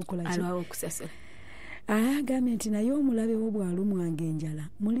alwawo okukola ki? Alwawo okusasula. Agambye nti naye omulabe wo bw'alumwanga enjala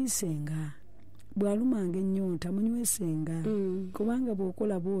muliisenga, bw'alumanga ennyonta munywesanga, kubanga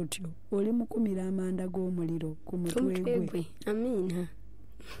bw'okola bw'otyo oli mukumira amanda g'omuliro ku mutwe gwe. Amina.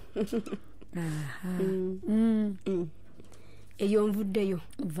 eyo nvuddeyo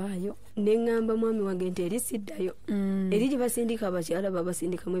vaayo neŋŋamba mwami wange nti eri siddayo eri gye basindika abakyala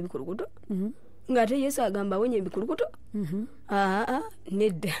babasindikamu ebikulukuto ng'ate Yesu agamba awonya ebikulukuto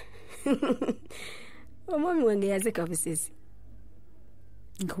nedda omwami wange yazeka busesi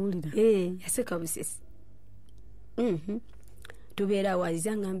nkuwulira yaseka busesi tubeera awo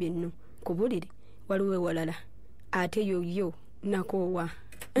aziza ngambye nno kubulire waliwo ewalala ate yoyo nakoowa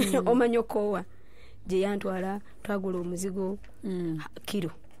omanya okoowa gye yantwala twagula omuzigo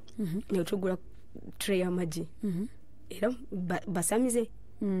kiro netugula tray y'amagi era basamize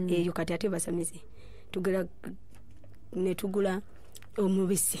eyo kati ate basamize netugula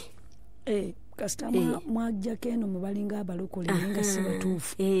omubisi kasita mwajjako eno mubalinga abalokole nga si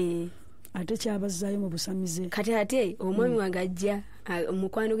batuufu ate kyabazaayo mu busamize kati ate omwami wange ajja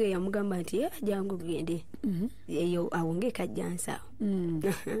omukwano gwe yamugamba nti jangu gende eyo awo ng'ekajjansaawo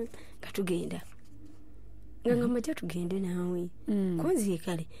katugenda nga ngamba jja tugende naawe konzie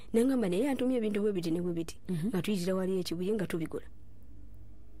kale nangamba naye antumye ebintu bwe biti ne bwe biti nga tuyitira wali ekibuye nga tubigula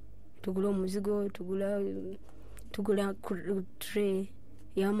tugula omuzigo tugula tray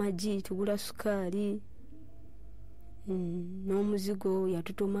y'amagi tugula sukaali n'omuzigo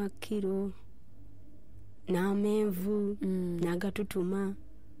yatutuma kiro n'amenvu n'agatutuma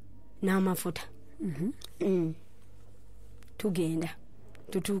n'amafuta tugenda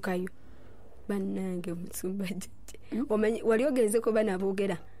tutuukayo bannange musumba jjajja wali ogenzeko bana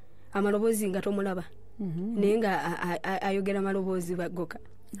boogera amaloboozi nga tomulaba naye nga ayogera amaloboozi bagoka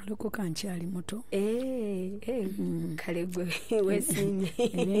alokoka nkyali muto kale gwe weesiimye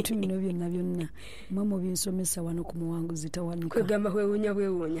ebintu bino byonna mwe mubinsomesa wano ku Muwanguzi Tawanika kwegamba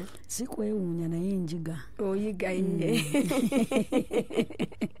kwewuunya si kwewuunya naye njiga oyiga ye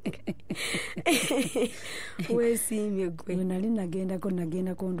weesiimye gwe bwe nali nagendako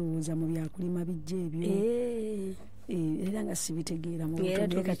ndowooza mu byakulima bijja ebyo era nga sibitegeera mu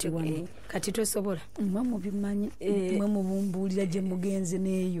kati tosobola mwe mubimanyi mwe mubumbuulira gye mugenze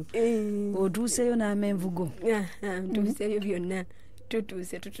n'eyo otuuseyo n'amenvugo tuuseyo byonna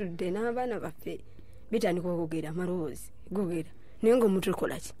tutuuse tutudde n'abaana baffe bitandika okugera amaloboozi gogera naye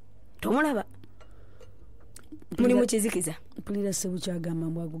ng'omutukolaki tomulaba muli mu kizikiza mpulira sebukyagamba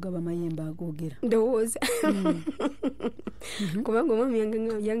mbw agugaba mayembe agogera ndowooza kubanga omwami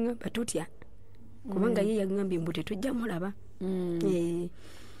yaŋŋamba tutya kubanga ye yaŋŋambye mbu tetujja mulaba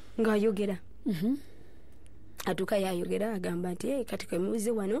ng'ayogera atuuka yayogera agamba nti kati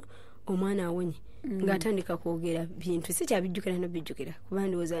kamuze wano omwana awonye ng'atandika kwogera bintu si kyabijjukira nobijjukira kuba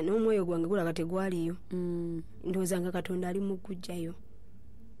ndowooza n'omwoyo gwange gulaba tegwaliyo ndowooza nga Katonda ali mu kujjayo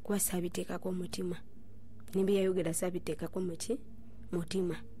kuba saabiteekako omutima nimbe yayogera saabiteekako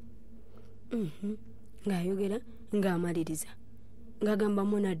mutima ng'ayogera ng'amaliriza ng'agamba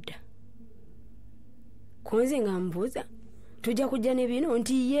munadda konze nga mbuuza tujja kujja ne bino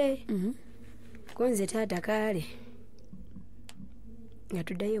nti ye konze taata kaale nga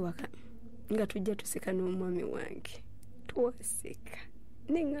tuddayo waka nga tujja tuseka n'omwami wange twaseka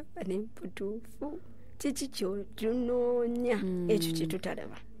neŋŋamba nemputuufu kiki kyotunoonya ekyo kye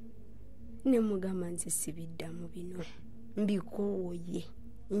tutalaba ne mugamba nze sibiddamu bino mbikooye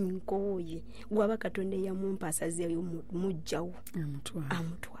nkooye gwaba Katonda eyamumpa asazeeyo mujjawo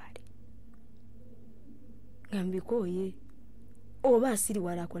amutwale nga mbikooye oba asiri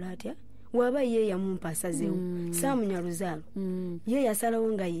wala akola atya waba ye yamumpa asazeewo saamunya luzaalo ye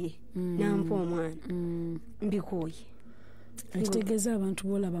yasalawo nga ye nampa omwana mbikooye ekitegeeza abantu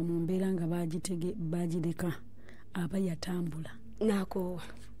boolaba mu mbeera nga bagireka aba yatambula nakoowa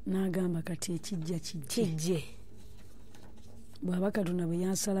n'agamba kati ekijja kijje bw'aba Katonda bwe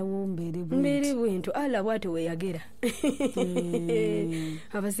yansalawo mbeere bwento alla bwate weyagera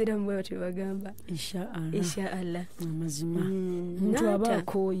abasiramu bwate bagamba insha Allah amazima muntu aba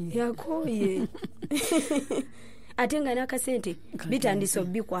yakooye ate nga n'akasente bitandise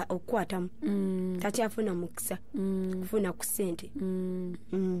okukwatamu takyafuna mukisa kufuna ku ssente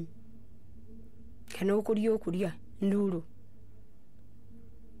kana okulya nduulu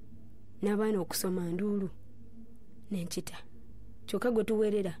n'abaana okusoma nduulu n'enkita kyokka gwe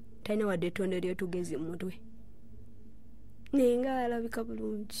tuweerera talina wadde ettonde ly'otugezi mu mutwe naye nga alabika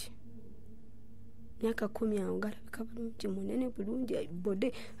bulungi myaka 10 awo ng'alabika bulungi munene bulungi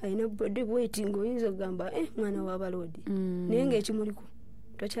bode alina bode bweti ng'oyinza okugamba mwana wa baloodi naye ng'ekimuliku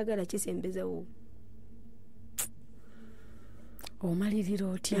tokyagala kisembezawo omalirira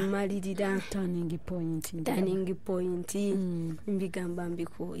otya malirira turning point mbigamba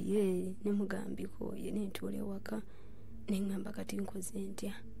mbikooye ne mugambikooye nentuula ewaka neŋŋamba kati nkoze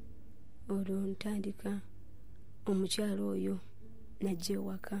ntya olwo ntandika omukyalo oyo najja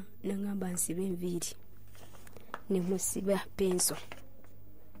ewaka nangamba nsibe enviiri nemusiba penso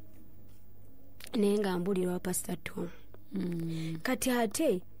naye nga mbulira wa Pastor Tom. Kati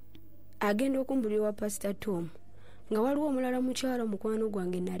ate agenda okumbulira wa Pastor Tom nga waliwo omulala mukyala mukwano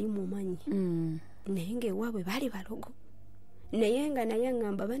gwange nali mumanyi naye nga ewaabwe baali balogo naye nga naye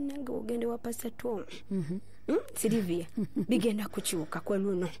ngamba bannange ogende wa Pastor Tom Sylvia bigenda kukyuka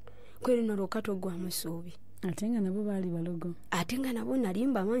kweluno lwokato gwa musuubi ate nga nabo baali balogo ate nga nabo nali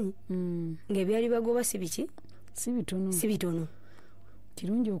mbamanyi ng'ebyali bagoba si biki si bitono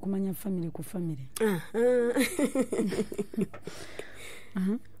kirungi okumanya famire ku famire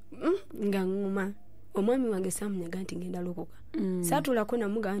nga nguma omwami wange samunyaga nti ngenda lokoka saatulako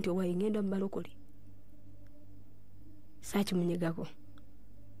namuga nti owaye ngenda mubalokole saakimunyegako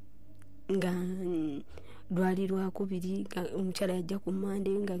nga lwali lwakubiri omukyala yajja ku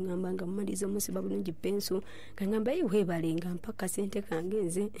Mande nga ngamba nga mumaliza omusiba bulungi penso nga ngamba webale nga mpaka sente kange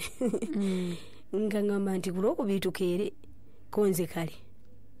nze nga ngamba nti kulwokubiri tukeere konze kale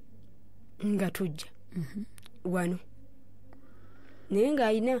nga tujja wano naye nga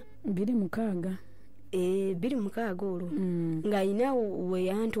ayina 26 26 olwo ng'ayina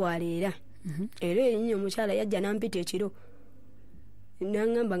weyantwala era erinnya omukyala yajja nampita ekiro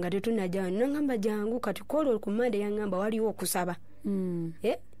nangamba nga tetunajja nangamba jangu kati koolo ku Mande yangamba waliwo okusaba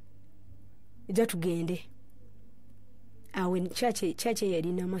ejja tugende awe kyaki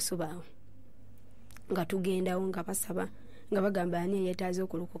yalina amasoba awo nga tugendawo nga basaba nga bagamba ani yetaaze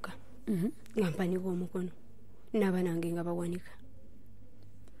okulokoka nga mpanika omukono n'abanange nga bawanika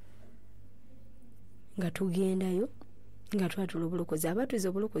nga tugendayo nga twatula obulokozi abatuze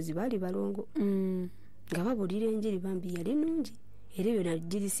obulokozi baali balongo nga babulira enjiri bambi yali nungi era eyo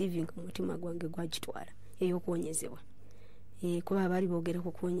nagirisiivinga omutima gwange gwagitwala ey'okuwonyezebwa kuba baali boogera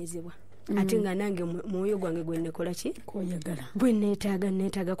ku kuwonyezebwa ate nga nange mwoyo gwange gwe nekola ki kwoyagala bwe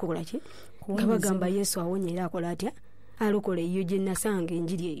neetaaga kukola ki nga bagamba Yesu awonya era akola atya alokola eyo gye nasanga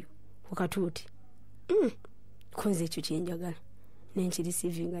enjiri eyo ku katuuti konze ekyo kyenjagala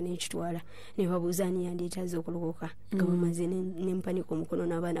nenkirisiivinga nenkitwala ne babuuza ani yandeetaaze okulokoka nga bamaze nempanika omukono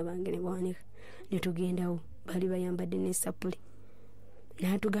n'abaana bange ne bawanika ne tugendawo baali bayambadde n'esapule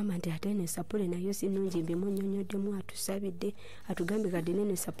n'atugamba nti ate n'esapule nayo si nnungi mbimunnyonnyoddemu atusabidde atugambye kadde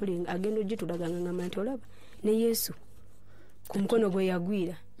n'esapule agenda ogitulaga nga ngamba nti olaba ne Yesu ku mukono gwe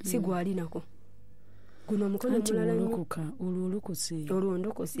yagwira si gwali nako guno omukono mulala olwo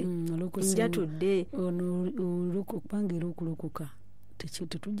ndokose njatudde okupangira okulokoka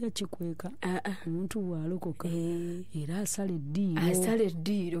tetujja kikweka omuntu bw'alokoka era asala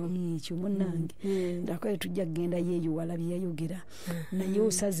eddiiro ekyo munange ndakale tujja kgenda yeeyo walabye yayogera naye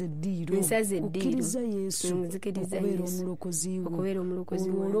osaze eddiiro okkiriza Yesu okubeera omulokozi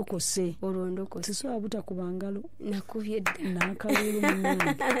olwolokose tisobola butakuba ngalo nakubye dda n'akabeero munange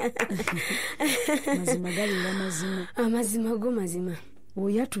mazima galiira amazima go mazima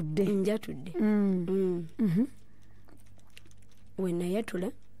oyatudde njatudde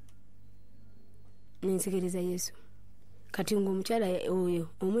wenayatula nensekereza Yesu kati ng'omukyala oyo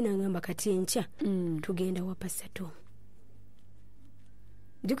omunangamba kati enkya tugenda wa Pastor Tom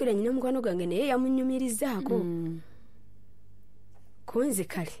jukira nyina mukwano gange naye yamunyumirizaako konze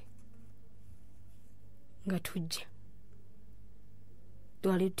kale nga tujja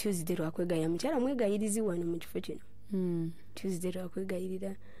twali Tuesday lwakwegayira mukyala mwegayirizi wano mu kifo kino Tuesday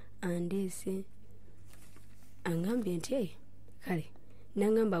lwakwegayirira andeese angambye nti kale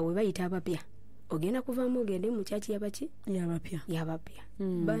nangamba we bayita abapya ogenda kuvaamu ogende mu kyaki yabapya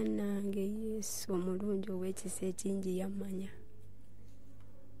banange Yesu omulungi ow'ekisa ekingi yammanya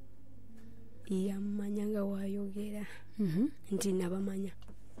nga wayogera nti nabamanya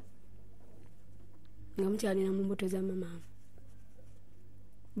nga mukyalina mu mbuto za mamaamu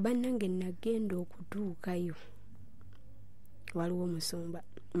bannange nagenda okutuukayo waliwo omusumba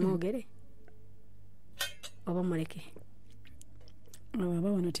mwogere oba muleke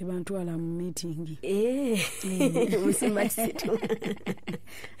aba wano tebantwala mu meeting musumba Kisitu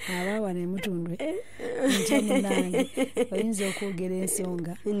aba wano emutundwe ntya munange oyinza okwogera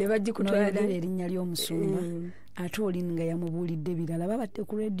ensonga ne bagikutwala erinnya ly'omusumba ate oli nga yamubuulidde birala babadde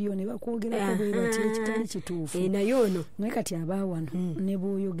ku rediyo ne bakwogerako bwe bati ekitali kituufu naye ono naye kati aba wano ne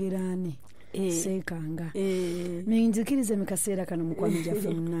bw'oyogeraane seekanga minzikirize mu kaseera kano mukwano gyaffe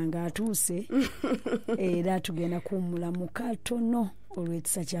munanga atuuse era tugenda kuwummula mu katono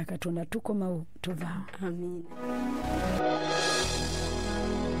olw'ekisa kya Katonda tukomawo tuvaawo. Amin.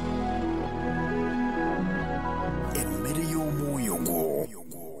 Emmere y'omwoyo gwo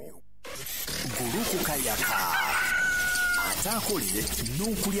gulukukayaka ataakole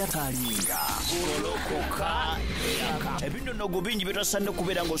n'okulya talinga golokoka yaka ebintu nogo bingi bitasanne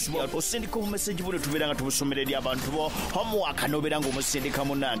kubeera ng'osobola osindika obumeseji buno tubeera nga tubusomera eri abantu bo homework n'obeera ng'omusindika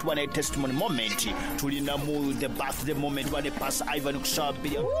munange tuba ne testimony moment tulina mu the birthday moment tuba ne Pastor Ivan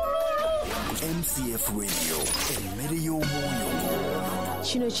kusabira MCF Radio emmere y'omwoyo.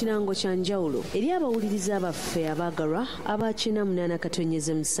 Kino kirango kya njawulo eri abawuliriza abaffe abaagalwa abakina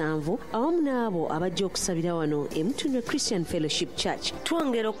 8-7 awamu n'abo abajja okusabira wano MUTUNDWE CHRISTIAN FELLOWSHIP Church.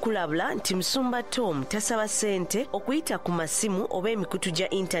 Twongera okulabula nti Musumba Tom tasaba ssente okuyita ku masimu oba emikutu gya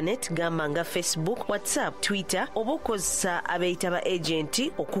internet gamba nga Facebook, WhatsApp, Twitter oba okozesa abeeyita ba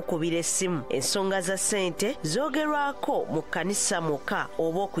agenti okukubira essimu. Ensonga za ssente zoogerwako mu kkanisa mokka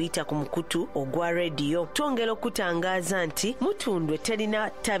oba okuyita ku mukutu ogwa rediyo. Twongera okutangaaza nti Mutundwe terina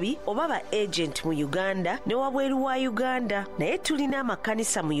tabi oba ba agent mu Uganda ne wabweru wa Uganda, naye tulina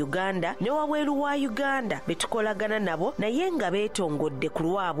amakanisa mu Uganda ne wabweru wa Uganda betukolagana nabo naye nga beetongodde ku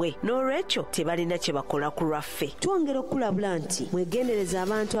lwabwe n'olwekyo tebalina kye bakola ku lwaffe. Twongera okulabula nti mwegendereza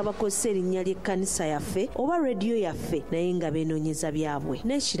abantu abakozesa erinnya ly'ekkanisa yaffe oba rediyo yaffe naye nga beenoonyeza byabwe.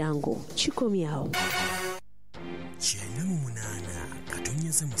 N'ekirango kikomyawo.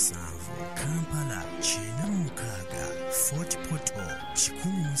 98-7 Kampala 96 FORTPORTAL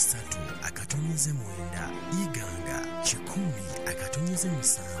 13-9 IGANGA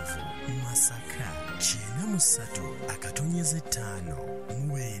 10-7 MASAKA 93-5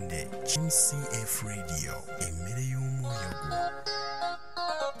 MUBENDE. MCF Radio emmere y'omwoyo gwo.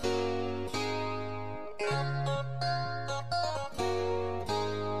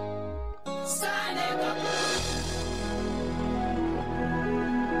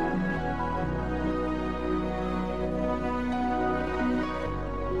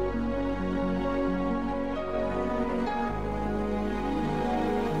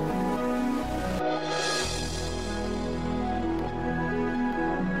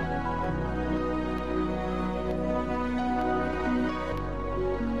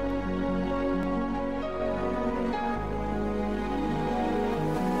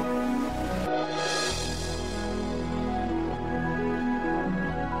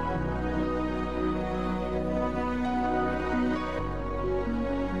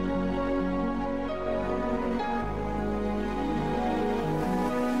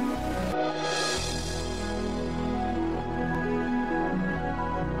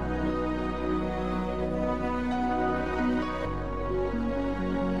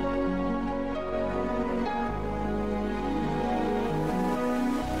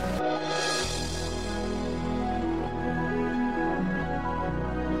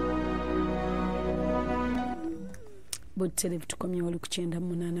 Botelevu tukomye wali ku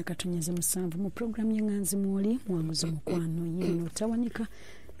 98-7 mu programu y'enganzi mwoli mwanguzi mukwano yino Tawanika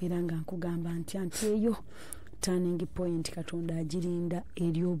era nga nkugamba nti eyo turning point Katonda agirinda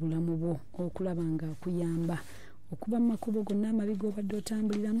eri obulamu bwo okulaba nga akuyamba okuba mu makubo gonna amabi g'obadde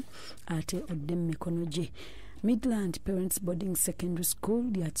otambuliramu ate odde mu mikono gye. Midland Parents Boarding Secondary School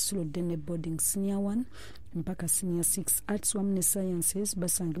lyatusulodde ne boarding senior 1 mpaka senior 6 arts wamu ne sciences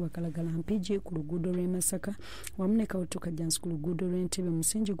basangibwa Kalagala Nampijja ku luguudo lw'e Masaka wamu ne Kawutuka Jansi ku luguudo lw'Entebbe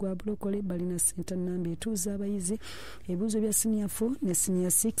musingi gwa Bulokole balina senta nnamba etuuza abayizi. Ebibuuzo bya senior 4 ne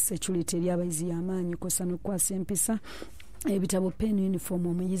senior 6 ekyulita eri abayizi y'amaanyi kosa n'okukwasa empisa. Ebitabo pen uniform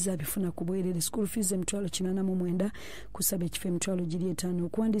omuyizi abifuna ku bwerere. School fees $89 kusaba ekifo $5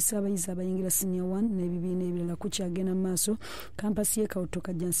 okuwandiisa abayizi abayingira senior 1 n'ebibiina ebirala kukyagenda mu maaso. Kampasi y'e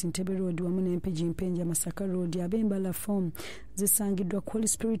Kawutuka Jansi Ntebe Road wamu n'Empigi Mpenja Masaka Road ab'embala form zisangiddwa Holy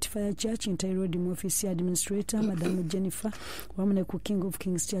Spirit Fire Church Entire Road mu office administrator Madam Jennifer wamu ne ku King of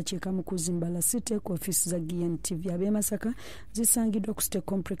Kings Church Kamukuzi Mbala City ku office za GNTV. Ab'e Masaka zisangiddwa ku State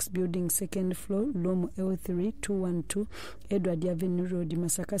Complex Building second floor room L3 212 Edward Avenue Road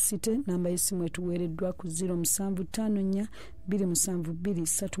Masaka City. Namba y'essimu etuweereddwa ku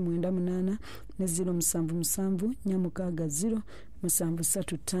 0754272398 ne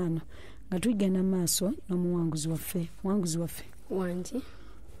 0774600735 nga tugenda maaso n'omuwanguzi waffe. Muwanguzi waffe wangi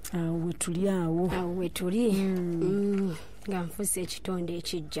wetuli awo wetuli nga nfuuse ekitonde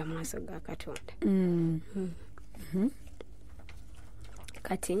ekijja mu maaso ga Katonda.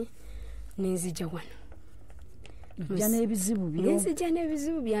 Kati nenzija wano n'ebizibu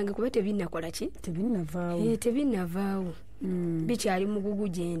byange kuba tebinnakola ki tebinnavaawo bikyali mugugu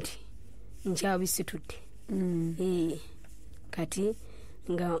gye nti nkyabisitudde. Kati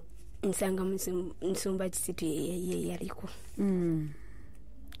nga nsanga Musumba Kisitu ye yaliko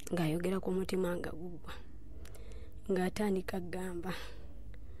ng'ayogera ku mutima nga gugwa ng'atandika kugamba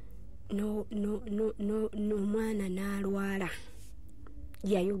n'omwana n'alwala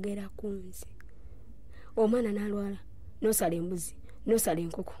yayogera ku nze. Omwana n'alwala nosala embuzi nosala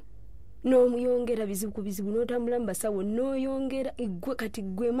enkoko n'omuyongera bizibu ku bizibu n'otambula mu basawo n'oyongera gwe kati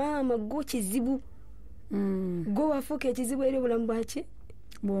gwe maama gwo kizibu gwe wafuuka ekizibu eri obulamu bwaki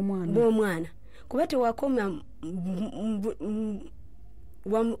bw'omwana kuba tewakoma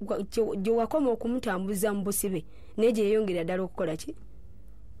gye wakoma okumutambuza mu busibe naye gye yeyongera ddala okukola ki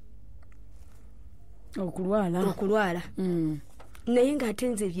okulwala naye ng'ate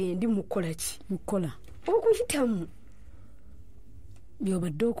nze byendi mukola ki okuyitamu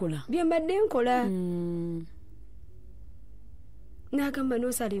byobadde okola byembadde nkola n'agamba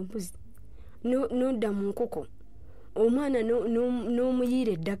n'osala embuzi n'odda mu nkoko omwana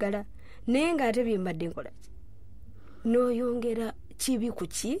n'omuyiira eddagala naye ng'ate byembadde nkola ki n'oyongera kibi ku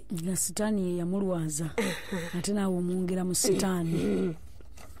ki nga sitaani ye yamulwaza ate naawe omwongera mu sitaani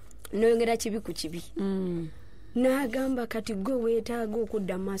n'oyongera kibi ku kibi n'agamba kati gwe weetaaga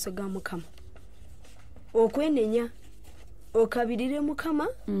okudda mu maaso ga Mukama okwenenya okabirire Mukama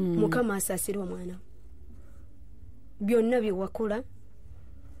Mukama asaasire omwana byonna bye wakola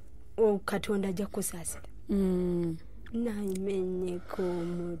Katonda ajja kusaasira namenyeko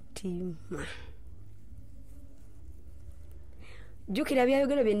omutima jjukira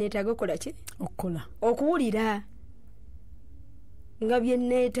byayogera bye neetaaga okukola ki okuwulira nga bye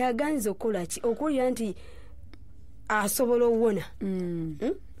neetaaga nze okukola ki okuwulira nti asobola okuwona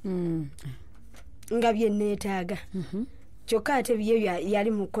nga bye neetaaga kyokka ate bye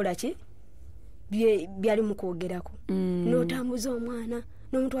yali mu kukola ki byali mu kwogerako n'otambuza omwana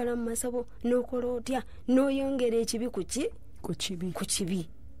n'omutwala mu masabo n'okola otya n'oyongera ekibi ku kibi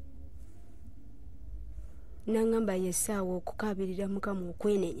n'angamba yesaawa okukabirira Mukama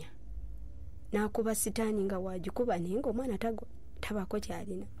okwenenya n'akuba sitaani nga wagikuba naye ng'omwana tabako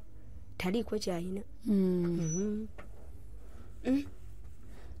kyalina taliiko kyalina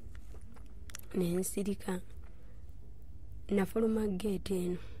nensirika nafuluma geeti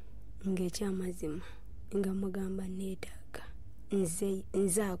eno ng'ekyamazima nga mugamba neetaaga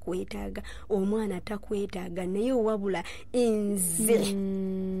nze akwetaaga omwana takwetaaga naye wabula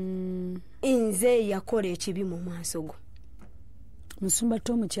nze yakola ekibi mu maaso go. Musumba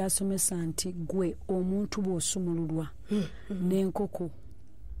Tomu kyasomesa nti gwe omuntu bw'osumululwa n'enkoko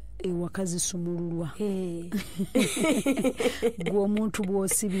ewaka zisumululwa gwe omuntu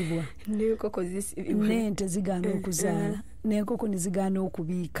bw'osibibwa n'enkoko zisibibwa n'ente zigaana okuzaala n'enkoko ne zigaana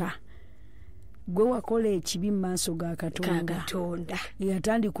okubiika gwe wakola ekibi mu maaso ga Katonda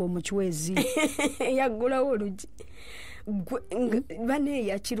yatandika omuchwezi yaggulawo oluggi bane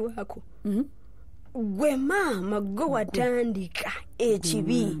yakirwako gwe maama gwe watandika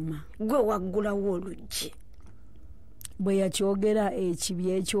ekibi gwe waggulawo oluggi bwe yakyogera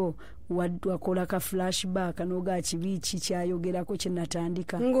ekibi ekyo wakola ka flashback n'oga kibi kikyayogerako kye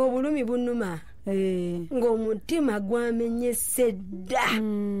natandika ng'obulumi bunnuma ng'omutima gwamenyese dda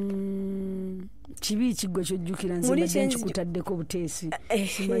kibi kigwe kyojjukira nze badde nkikutaddeko buteesi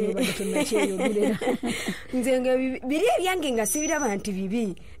simanyi obadde tonnakyeyogerera nze nga biri ebyange nga sibiraba nti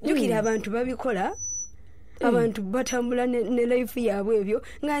bibi jjukira abantu babikola abantu batambula ne life yaabwe ebyo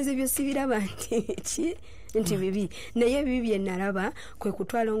nga nze byo sibiraba nti bibi naye ebibi bye nalaba kwe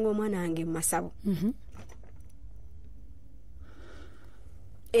kutwala ng'omwana wange mu masabo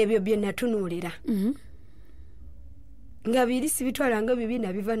ebyo bye natunuulira nga biri sibitwala nga bibi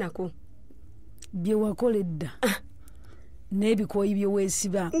nabiva nako bye wakola edda n'ebikooyi bye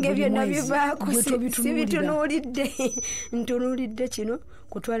weesiba ngebyo nabivaako sibitunuulidde ntunuulidde kino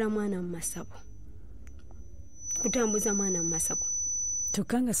kutwala mwana mu masabo kutambuza mwana mu masabo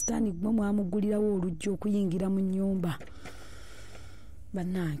kyokka nga sitaani gwe mwamugulirawo oluggi okuyingira mu nnyumba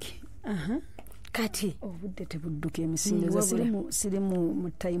bannange kati obudde tebudduka emisinde siri mu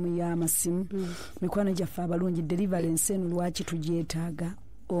tayimu y'amasimu mikwano gyaffe abalungi deliverance eno lwaki tugyetaaga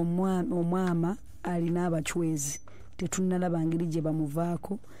omwama alina abachwezi tetunnalaba ngeri gye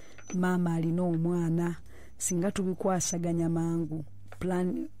bamuvaako maama alina omwana singa tubikwasaganya mangu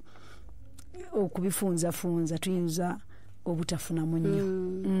plan okubifunzafunza tuyinza obutafunamu nnyo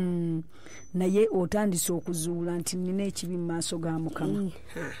naye otandise okuzuula nti nina ekibi mu maaso ga Mukama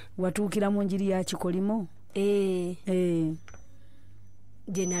watuukira mu njiri ya kikolimo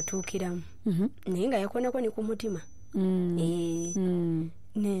gye natuukiramu naye nga yakonako ne ku mutima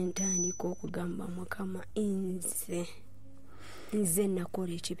nentandika okugamba Mukama nze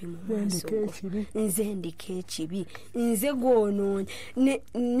nakola ekibi mu maaso nze ndika ekibi nze gwonoonye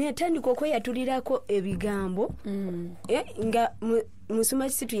netandika okweyatulirako ebigambo nga musuma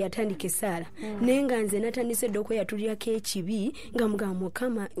kisitu yatandika esaala naye nga nze natandise dde okweyatulirako ekibi nga mugamba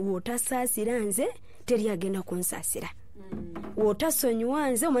Mukama wootasaasira nze teri agenda kunsaasira otasonyiwa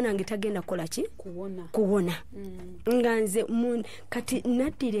nze omwana wange tagenda kukola ki kuwona nga nze kati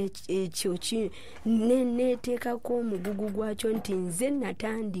naddira ekyo neteekako omugugu gwakyo nti nze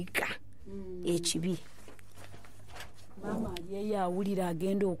natandika ekibi. Maama yeye awulira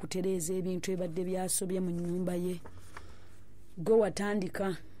agenda okutereeza ebintu ebadde byasobye mu nnyumba ye. Gwe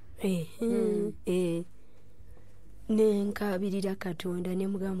watandika. Nenkabirira Katonda ne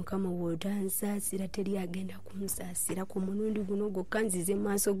mugamba Mukama wootansaasira teri agenda kunsaasira ku mulundi guno gwokka nzize mu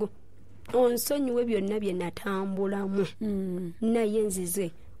maaso go. Onsonyiwe byonna bye natambulamu. Naye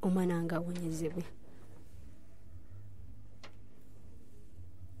nzize omwana nga awonyezebwe.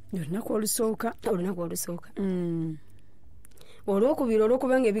 Olunaku olusooka. Olwokubiri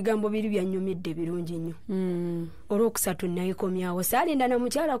olwokubanga ebigambo biri byanyumidde birungi nnyo. Olwokusatu nayikomyawo saalinda na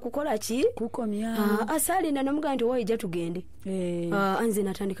mukyala kukola ki kukomyawo. Saalinda namugamba nti waija tugende. Anze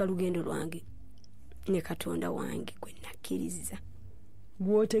natandika lugendo lwange ne Katonda wange gwe nakkiriza.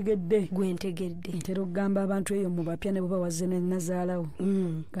 Gwentegedde ntera okugamba abantu eyo mu bapya ne bwe bawaze ne nazaalawo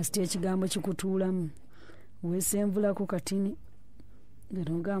kasita ekigambo kikutuulamu weesenvulako katini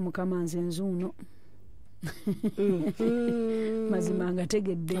nga Mukama nze nzuuno. Mazima nga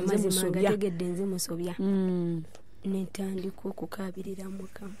tegedde nze musobya. Netandika okukaabirira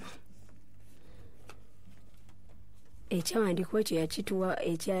Mukama. Ekyawandiiko ekyo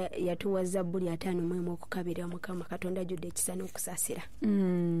yatuwa Zabbuli 5:1 okukabirira Mukama Katonda ajjudde ekisa n'okusaasira.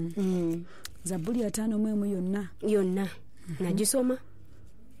 Zabbuli 5:1 yonna nagisoma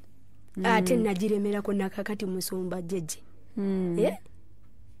ate nagiremerako nakakati musumba jeje.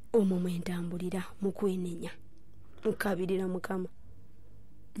 Omwo mwentambulira mu kwenenya nkabirira Mukama.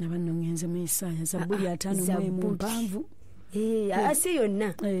 Nabanno ngenze mu Isaaya Zabbuli 5:1 mpanvu. Asi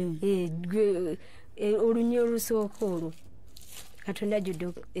yonna olunyi olusooka olwo Katonda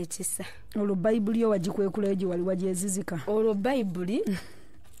ajjudde ekisa. Olwo Bayibuli wagikwekulayo gye wali wagyezizika. Olwo Bayibuli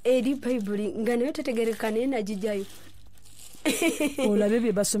eri Bayibuli nga nayo tetegereka naye nagijayo. Olabe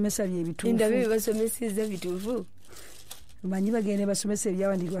bye basomesa byebituufu. Ndabe bye basomeseza bituufu. Manyi bagende basomesa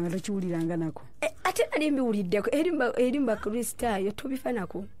ebyawandiikibwa nga tokiwuliranga nako. Ate nali mbiwuliddeko eri Bakristaayo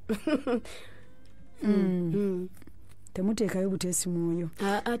tobifanako. Temuteekayo buteesi mwoyo.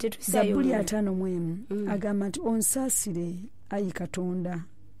 Zabbuli 5:1 agamba nti onsaasire ayi Katonda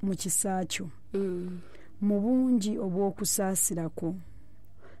mu kisa kyo. Mu bungi obw'okusaasirako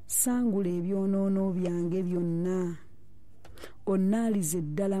sangula ebyonoono byange byonna. Onnaalize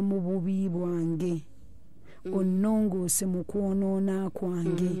ddala mu bubi bwange. Onnongoose mu kwonoona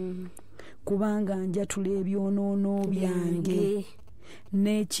kwange. Kubanga njatula ebyonoono byange.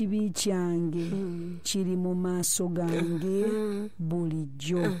 N'ekibi kyange kiri mu maaso gange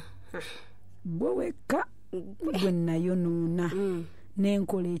bulijjo. Bwe wekka gwe nayonoona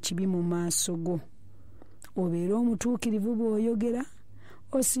n'enkola ekibi mu maaso go. Obeera omutuukirivu bw'oyogera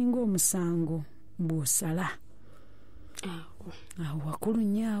osinga omusango bw'osala. Awo wakulu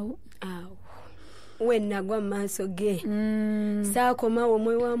nnyo awo. Wennagwa mu maaso ge saakomawo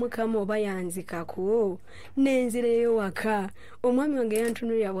omwoyo wa Mukama oba yanzikako nenzirayo waka. Omwami wange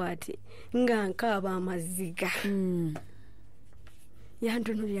yantunulira bw'ati nga nkaaba amaziga.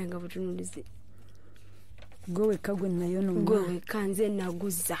 Yantunulira nga butunulizi. Gwe wekka gwe nayonoona. Gwe wekka nze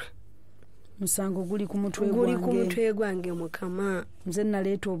naguza. Musango guli ku mutwe gwange Mukama. Nze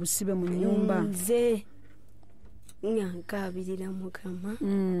naleeta obusibe mu nnyumba. Nze nkaabirira Mukama.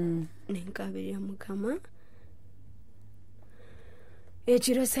 Nenkabirira Mukama.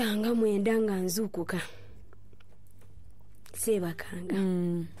 Ekiro sanga 9 nga nzuukuka. Seebakanga.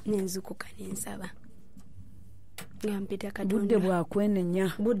 Nenzuukuka nensaba. Ngampita Katonda.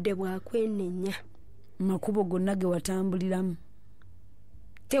 Budde bwakwenenya. Makubo gonna ge watambuliramu.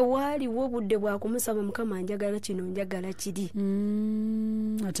 Tewaaliwo budde bwakumusaba Mukama njagala kino njagala kiri.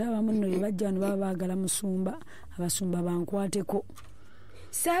 Ate abamu nno bajja ne baba baagala musumba. Abasumba bankwateko.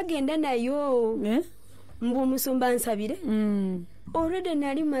 Saagenda nayo. Mbu musumba nsabire. Already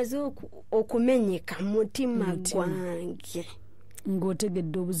nali maze okumenyeka mutima gwange.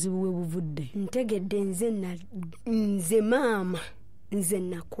 Ng'otegedde obuzibu we buvudde. Ntegedde nze maama nze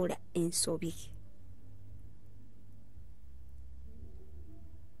nakola ensobi.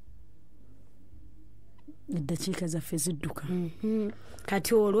 Eddakiika zaffe zidduka.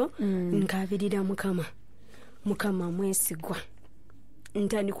 Kati olwo nkabirira Mukama mwesigwa.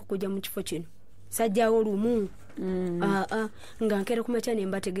 Ntandika okujja mu kifo kino. Sajjawo lumu. Nga nkera ku makya ne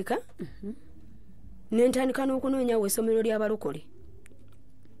mbategeka. Nentandika n'okunoonya essomero ly'abalokole.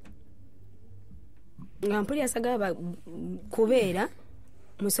 Nga mpulira sagala kubeera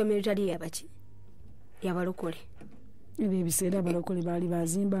mu ssomero tali yabaki yabalokole. ebyo ebiseera abalokole baali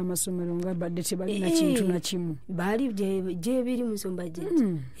bazimba amasomero nga badde tebalina kintu na kimu. Baali gye biri Musumba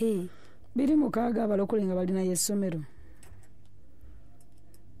Jeje. Biri mukaaga abalokole nga balina essomero.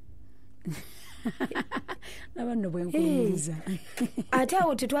 Nabanno bwenkuumiriza. Ate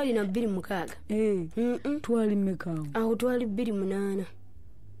awo tetwalina 26. Twali mmeka? Awo twali 28.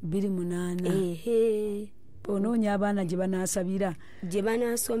 28. Onoonya abaana gye banaasabira, gye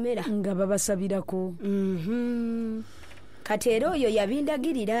banaasomera nga babasabirako. Kati era oyo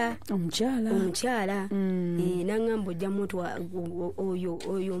yabindagirira omukyala. Nangamba ojjamu oyo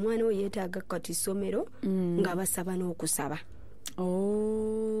omwana oyo yeetaaga kati ssomero nga basaba n'okusaba.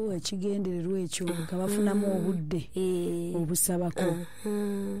 Ekigendererwa ekyo nga bafunamu obudde obusabako.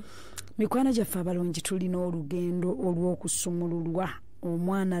 Mikwano gyaffe abalungi tulina olugendo olw'okusumululwa.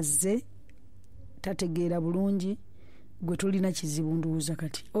 Omwana azze tategeera bulungi gwe tulina kizibu nduuza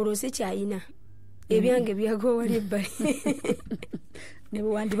kati. Olwo si kyayina. Ebyange byagowala ebbali. Ne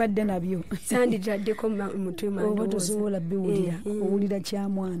bwandibadde nabyo. Sanditaddeko mutima oba tosobola biwulira. Owulira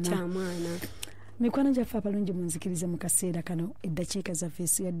kyamwana. Mikwano gyaffe abalungi munzikirize mu kaseera kano eddakiika zaffe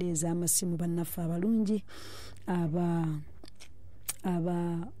esigadde ez'amasimu bannaffe abalungi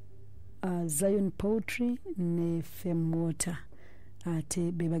aba Zion Poetry ne Fem Water.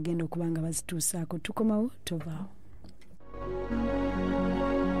 Ate be bagenda okuba nga bazituusaako. Tukomawo tovaawo.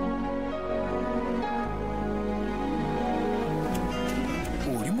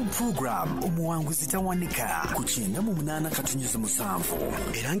 Oli mu program Omuwangunzi Tawanika ku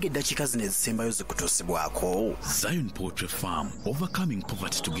 98.7 era ng'eddakiika zino ezisembayo zikutuusibwako Zion Poetry Farm, overcoming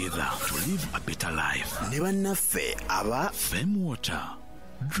poverty together to live a better life. Ne bannaffe aba Fem Water,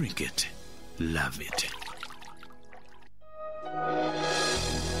 drink it, love it.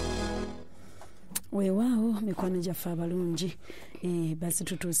 Weewaawo mikwano gyaffe abalungi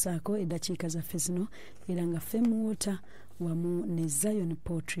bazitutuusaako eddakiika zaffe zino era nga Fem Water wamu ne Zion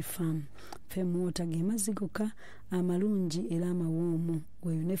Poetry Farm. Fem Water ge mazigoka amalungi era amawoomu.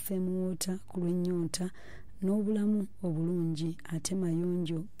 Weeyo ne Fem Water ku lw'ennyonta n'obulamu obulungi ate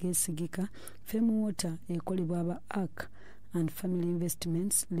mayonjo geesigika. Fem Water ekolebwa aba Ark and Family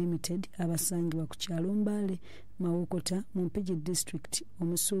Investments Limited abasangibwa ku kyalo MBALE Mawokota mu Mpigi District.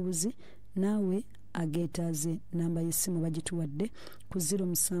 Omusuubuzi naawe ageetaaze namba y'essimu bagituwadde ku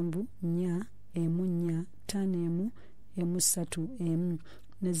 07414513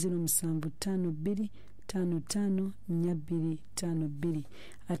 ne 0752554252.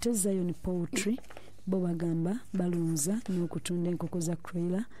 Ate Zion Poetry bo bagamba balunza n'okutunda enkoko za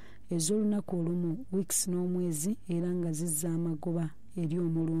Kroila ez'olunaku olumu weeks n'omwezi era nga zizza amagoba eri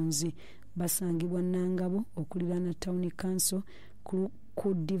omulunzi. Basangibwa Nangabo okuliraana Town Council ku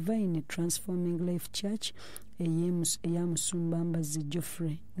Divine Transforming Life Church eya Musumba Mbazi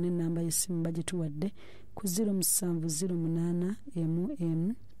Geoffrey. Ne namba y'essimu bagituwadde ku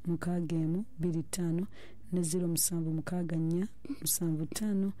 07016125 ne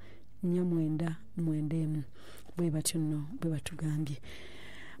 0764759491. Bwe batyo nno bwe batugambye.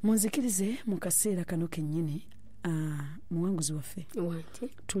 Munzikirize mu kaseera kano kennyini muwanguzi waffe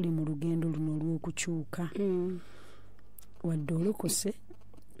tuli mu lugendo luno olw'okukyuka. Wadde olokose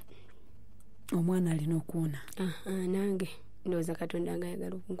omwana alina okuwona. Nange ndowooza Katonda nga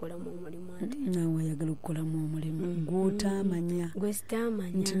ayagala okunkolamu omulimu ate. Naawe ayagala okukolamu omulimu gw'otaamanya. Gwe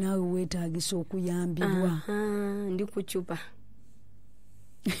sitaamanya. Nti naawe weetaagisa okuyambibwa. Ndi ku cupa.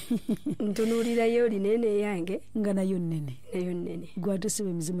 Ntunuulirayo oli nene yange. Nga nayo nnene. Nayo nnene. Gwe ate siba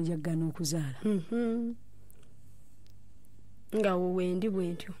emizimu gyaggaana okuzaala. Nga wowe ndi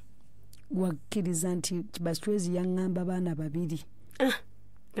bwentyo. Wakkiriza nti Baswezi yaŋŋamba baana 2.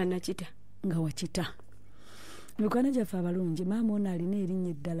 Nga nakita. Nga wakita. Mikwano gyaffe abalungi maama ono alina erinnya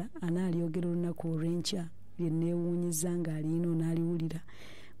eddala anaalyogera olunaku olw'enkya lye neewuunyiza ng'alina onaaliwulira.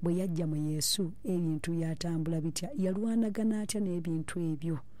 Bwe yajja mu Yesu ebintu yatambula bitya, yalwanagana atya n'ebintu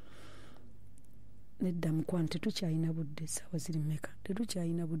ebyo. Nedda mukwano tetukyalina budde, essaawa ziri mmeka?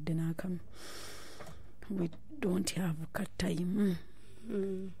 Tetukyalina budde n'akamu. We don't have time.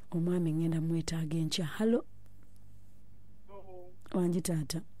 Omwami ngenda mwetaaga enkya. Halo. Wangi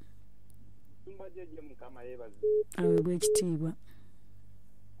taata. Awe bw'ekitiibwa.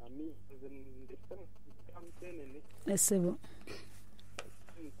 Essebo.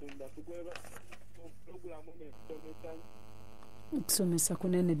 Okusomesa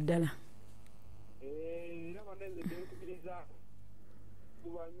kunene ddala.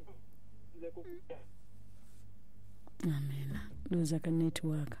 Amen. Ndowooza ka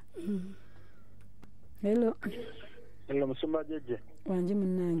network. Hello. Hello, Musumba Jeje. Wangi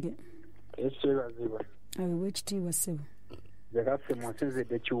munnange. Ekyebaziba. Awe bw'ekitiibwa ssebo. Jakaffe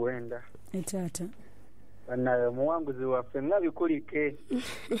mwasinzidde Kiwenda. Etaata. naye omuwanguzi waffe nga bikulike.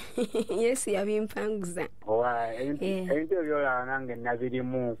 Yesu yabimpanguza. Ebintu ebyolaba nange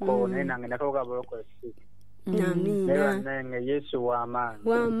nabirimuko naye nange nakauka bulokozi. Amina. Nange Yesu w'amaanyi.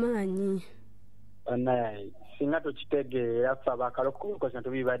 W'amaanyi. Naye singa tukitegeera ffe abakalokozi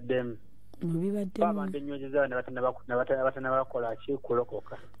tubibaddemu. Abantu ennyonyi batanabakola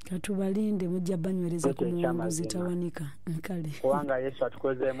kikulokoka. Katubalinde mujja banywereza ku Muwanguzi Tawanika. Nkale. Kubanga Yesu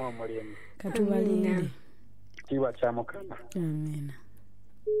atukozeemu omulimu. Katubalinde. Kiwa kya Mukama. Amina.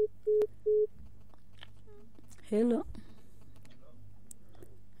 Hello.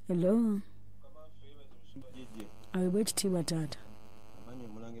 Hello. Awe bwekitiibwa taata.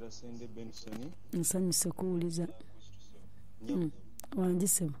 Mulangira Sende Benson. Nsanyuse kuwuliza.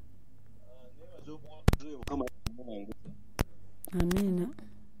 Wangisema. Amina.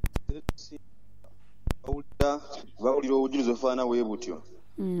 Bawulira obujulizi ofaana bwe butyo.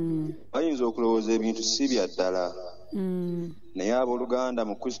 Bayinza okulowooza ebintu si bya ddala. Naye abooluganda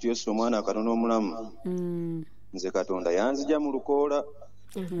mu Kristo Yesu omwana wa Katonda omulamu. Nze Katonda yanzija mu lukoola.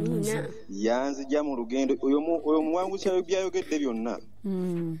 Yanzija mu lugendo. Oyo omuwanguzi byayogedde byonna.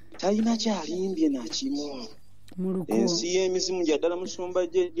 Talina kyalimbye na kimu. Ensi y'emizimu gya ddala Musumba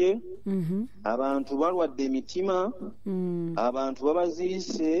Jjejje. Abantu balwadde emitima. Abantu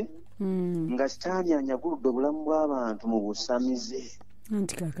babaziise. Nga sitaani anyaguludde obulamu bw'abantu mu busamize.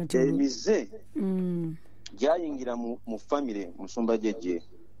 Emize gyayingira mu famire Musumba Jjejje.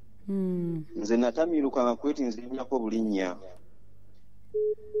 Nze natamiirukanga kwetinzirirako bulinnya.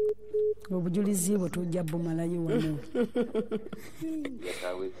 Obujulizi bwo tujja bumalayo wano.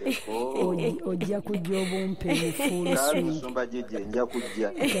 Ojja kujja obumpe mufuulusu. Musumba Jjejje nja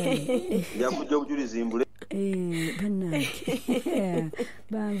kujja obujulizi mbule. Bannange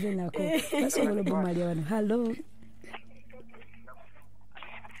banve nako basobola obumalya wano. Hallo.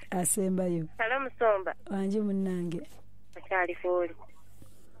 Asembayo. Hello Musomba. Wanje munnange. Akyali fuli.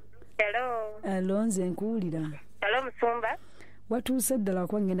 Hello. Alonze nkuwulira. Hello Musomba. Watuuse ddala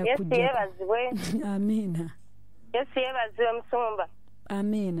kuba ngenda kujja. Yesu yeebazibwe. Amiina. Yesu yeebazibwe Musomba.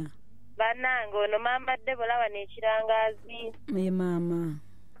 Amiina. Bannange ono Mama Debola wano ekirangaazi. Ye maama.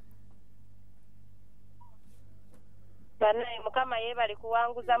 Bannaye Mukama yeebali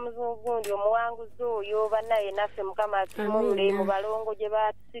kuwanguza muzungundi omuwanguzi oyo bannaye naffe Mukama atumule mu balongo gye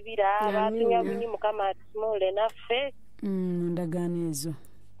baatusibira baatunya bunyi Mukama atumule naffe. Ndagaano ezo.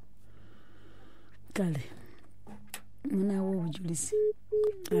 Kale. Munaawo obujulizi.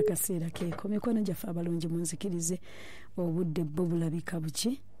 Akaseera keeko. Mikono gyaffe abalungi munzikirize obudde bwo bulabika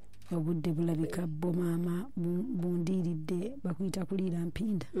buki? Obudde bulabika bwo maama bundiiridde bakuyita kuliira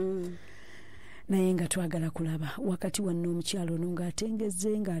mpinda. Naye nga twagala kulaba wakati wanno omukyalo ono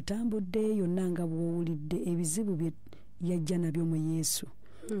ng'atengezze ng'atambudde yonna nga bw'owulidde ebizibu bye yajja nabyo mu Yesu.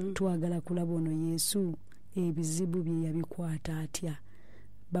 Twagala kulaba ono Yesu ebizibu bye yabikwata atya.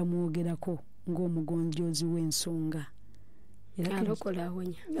 Bamwogerako ng'omugonjoozi w'ensonga. Alokolera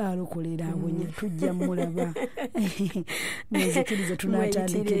awonya. Tujja mulaba. Nezikiriza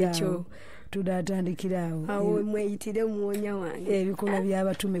tunaatandikiraawo. Awo mweyitire muwonya wange. Ebikola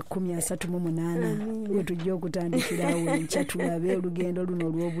by'abatume 138 we tujja okutandikiraawo enkya tulabe olugendo luno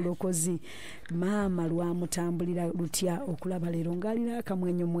olw'obulokozi. Maama lwamutambulira lutya okulaba leero ng'alina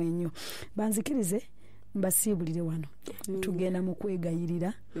akamwenyomwenyo. Banzikirize mbasiibulire wano. Tugenda mu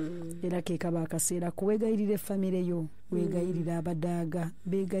kwegayirira era ke kaba akaseera kuwegayirira famire yo, wegayirira abadaaga,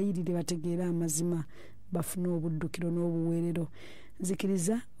 beegayirire bategeera amazima, bafune obuddukiro n'obuweerero.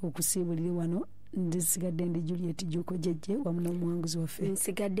 Nzikiriza okusiibulire wano. Nsigadde ndi Juliet Jjuko Jjejje wamu n'omuwanguzi waffe.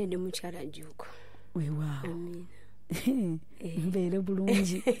 Nsigadde ndi mukyala Jjuko. Weewaawo. Amina. Mbeere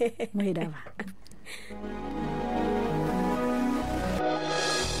bulungi. Mweraba.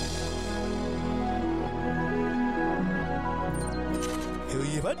 Eyo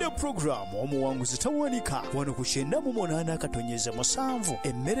yebadde programu Omuwanguzi Tawanika wano ku 98.7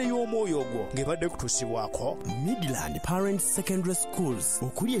 emmere y'omwoyo ogwo ng'ebadde kutuusibwako Midland Parents Secondary Schools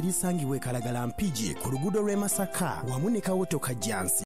okuli erisangibwa e Kalagala Nampijja ku luguudo lw'e Masaka wamu ne Kawoto Kajjansi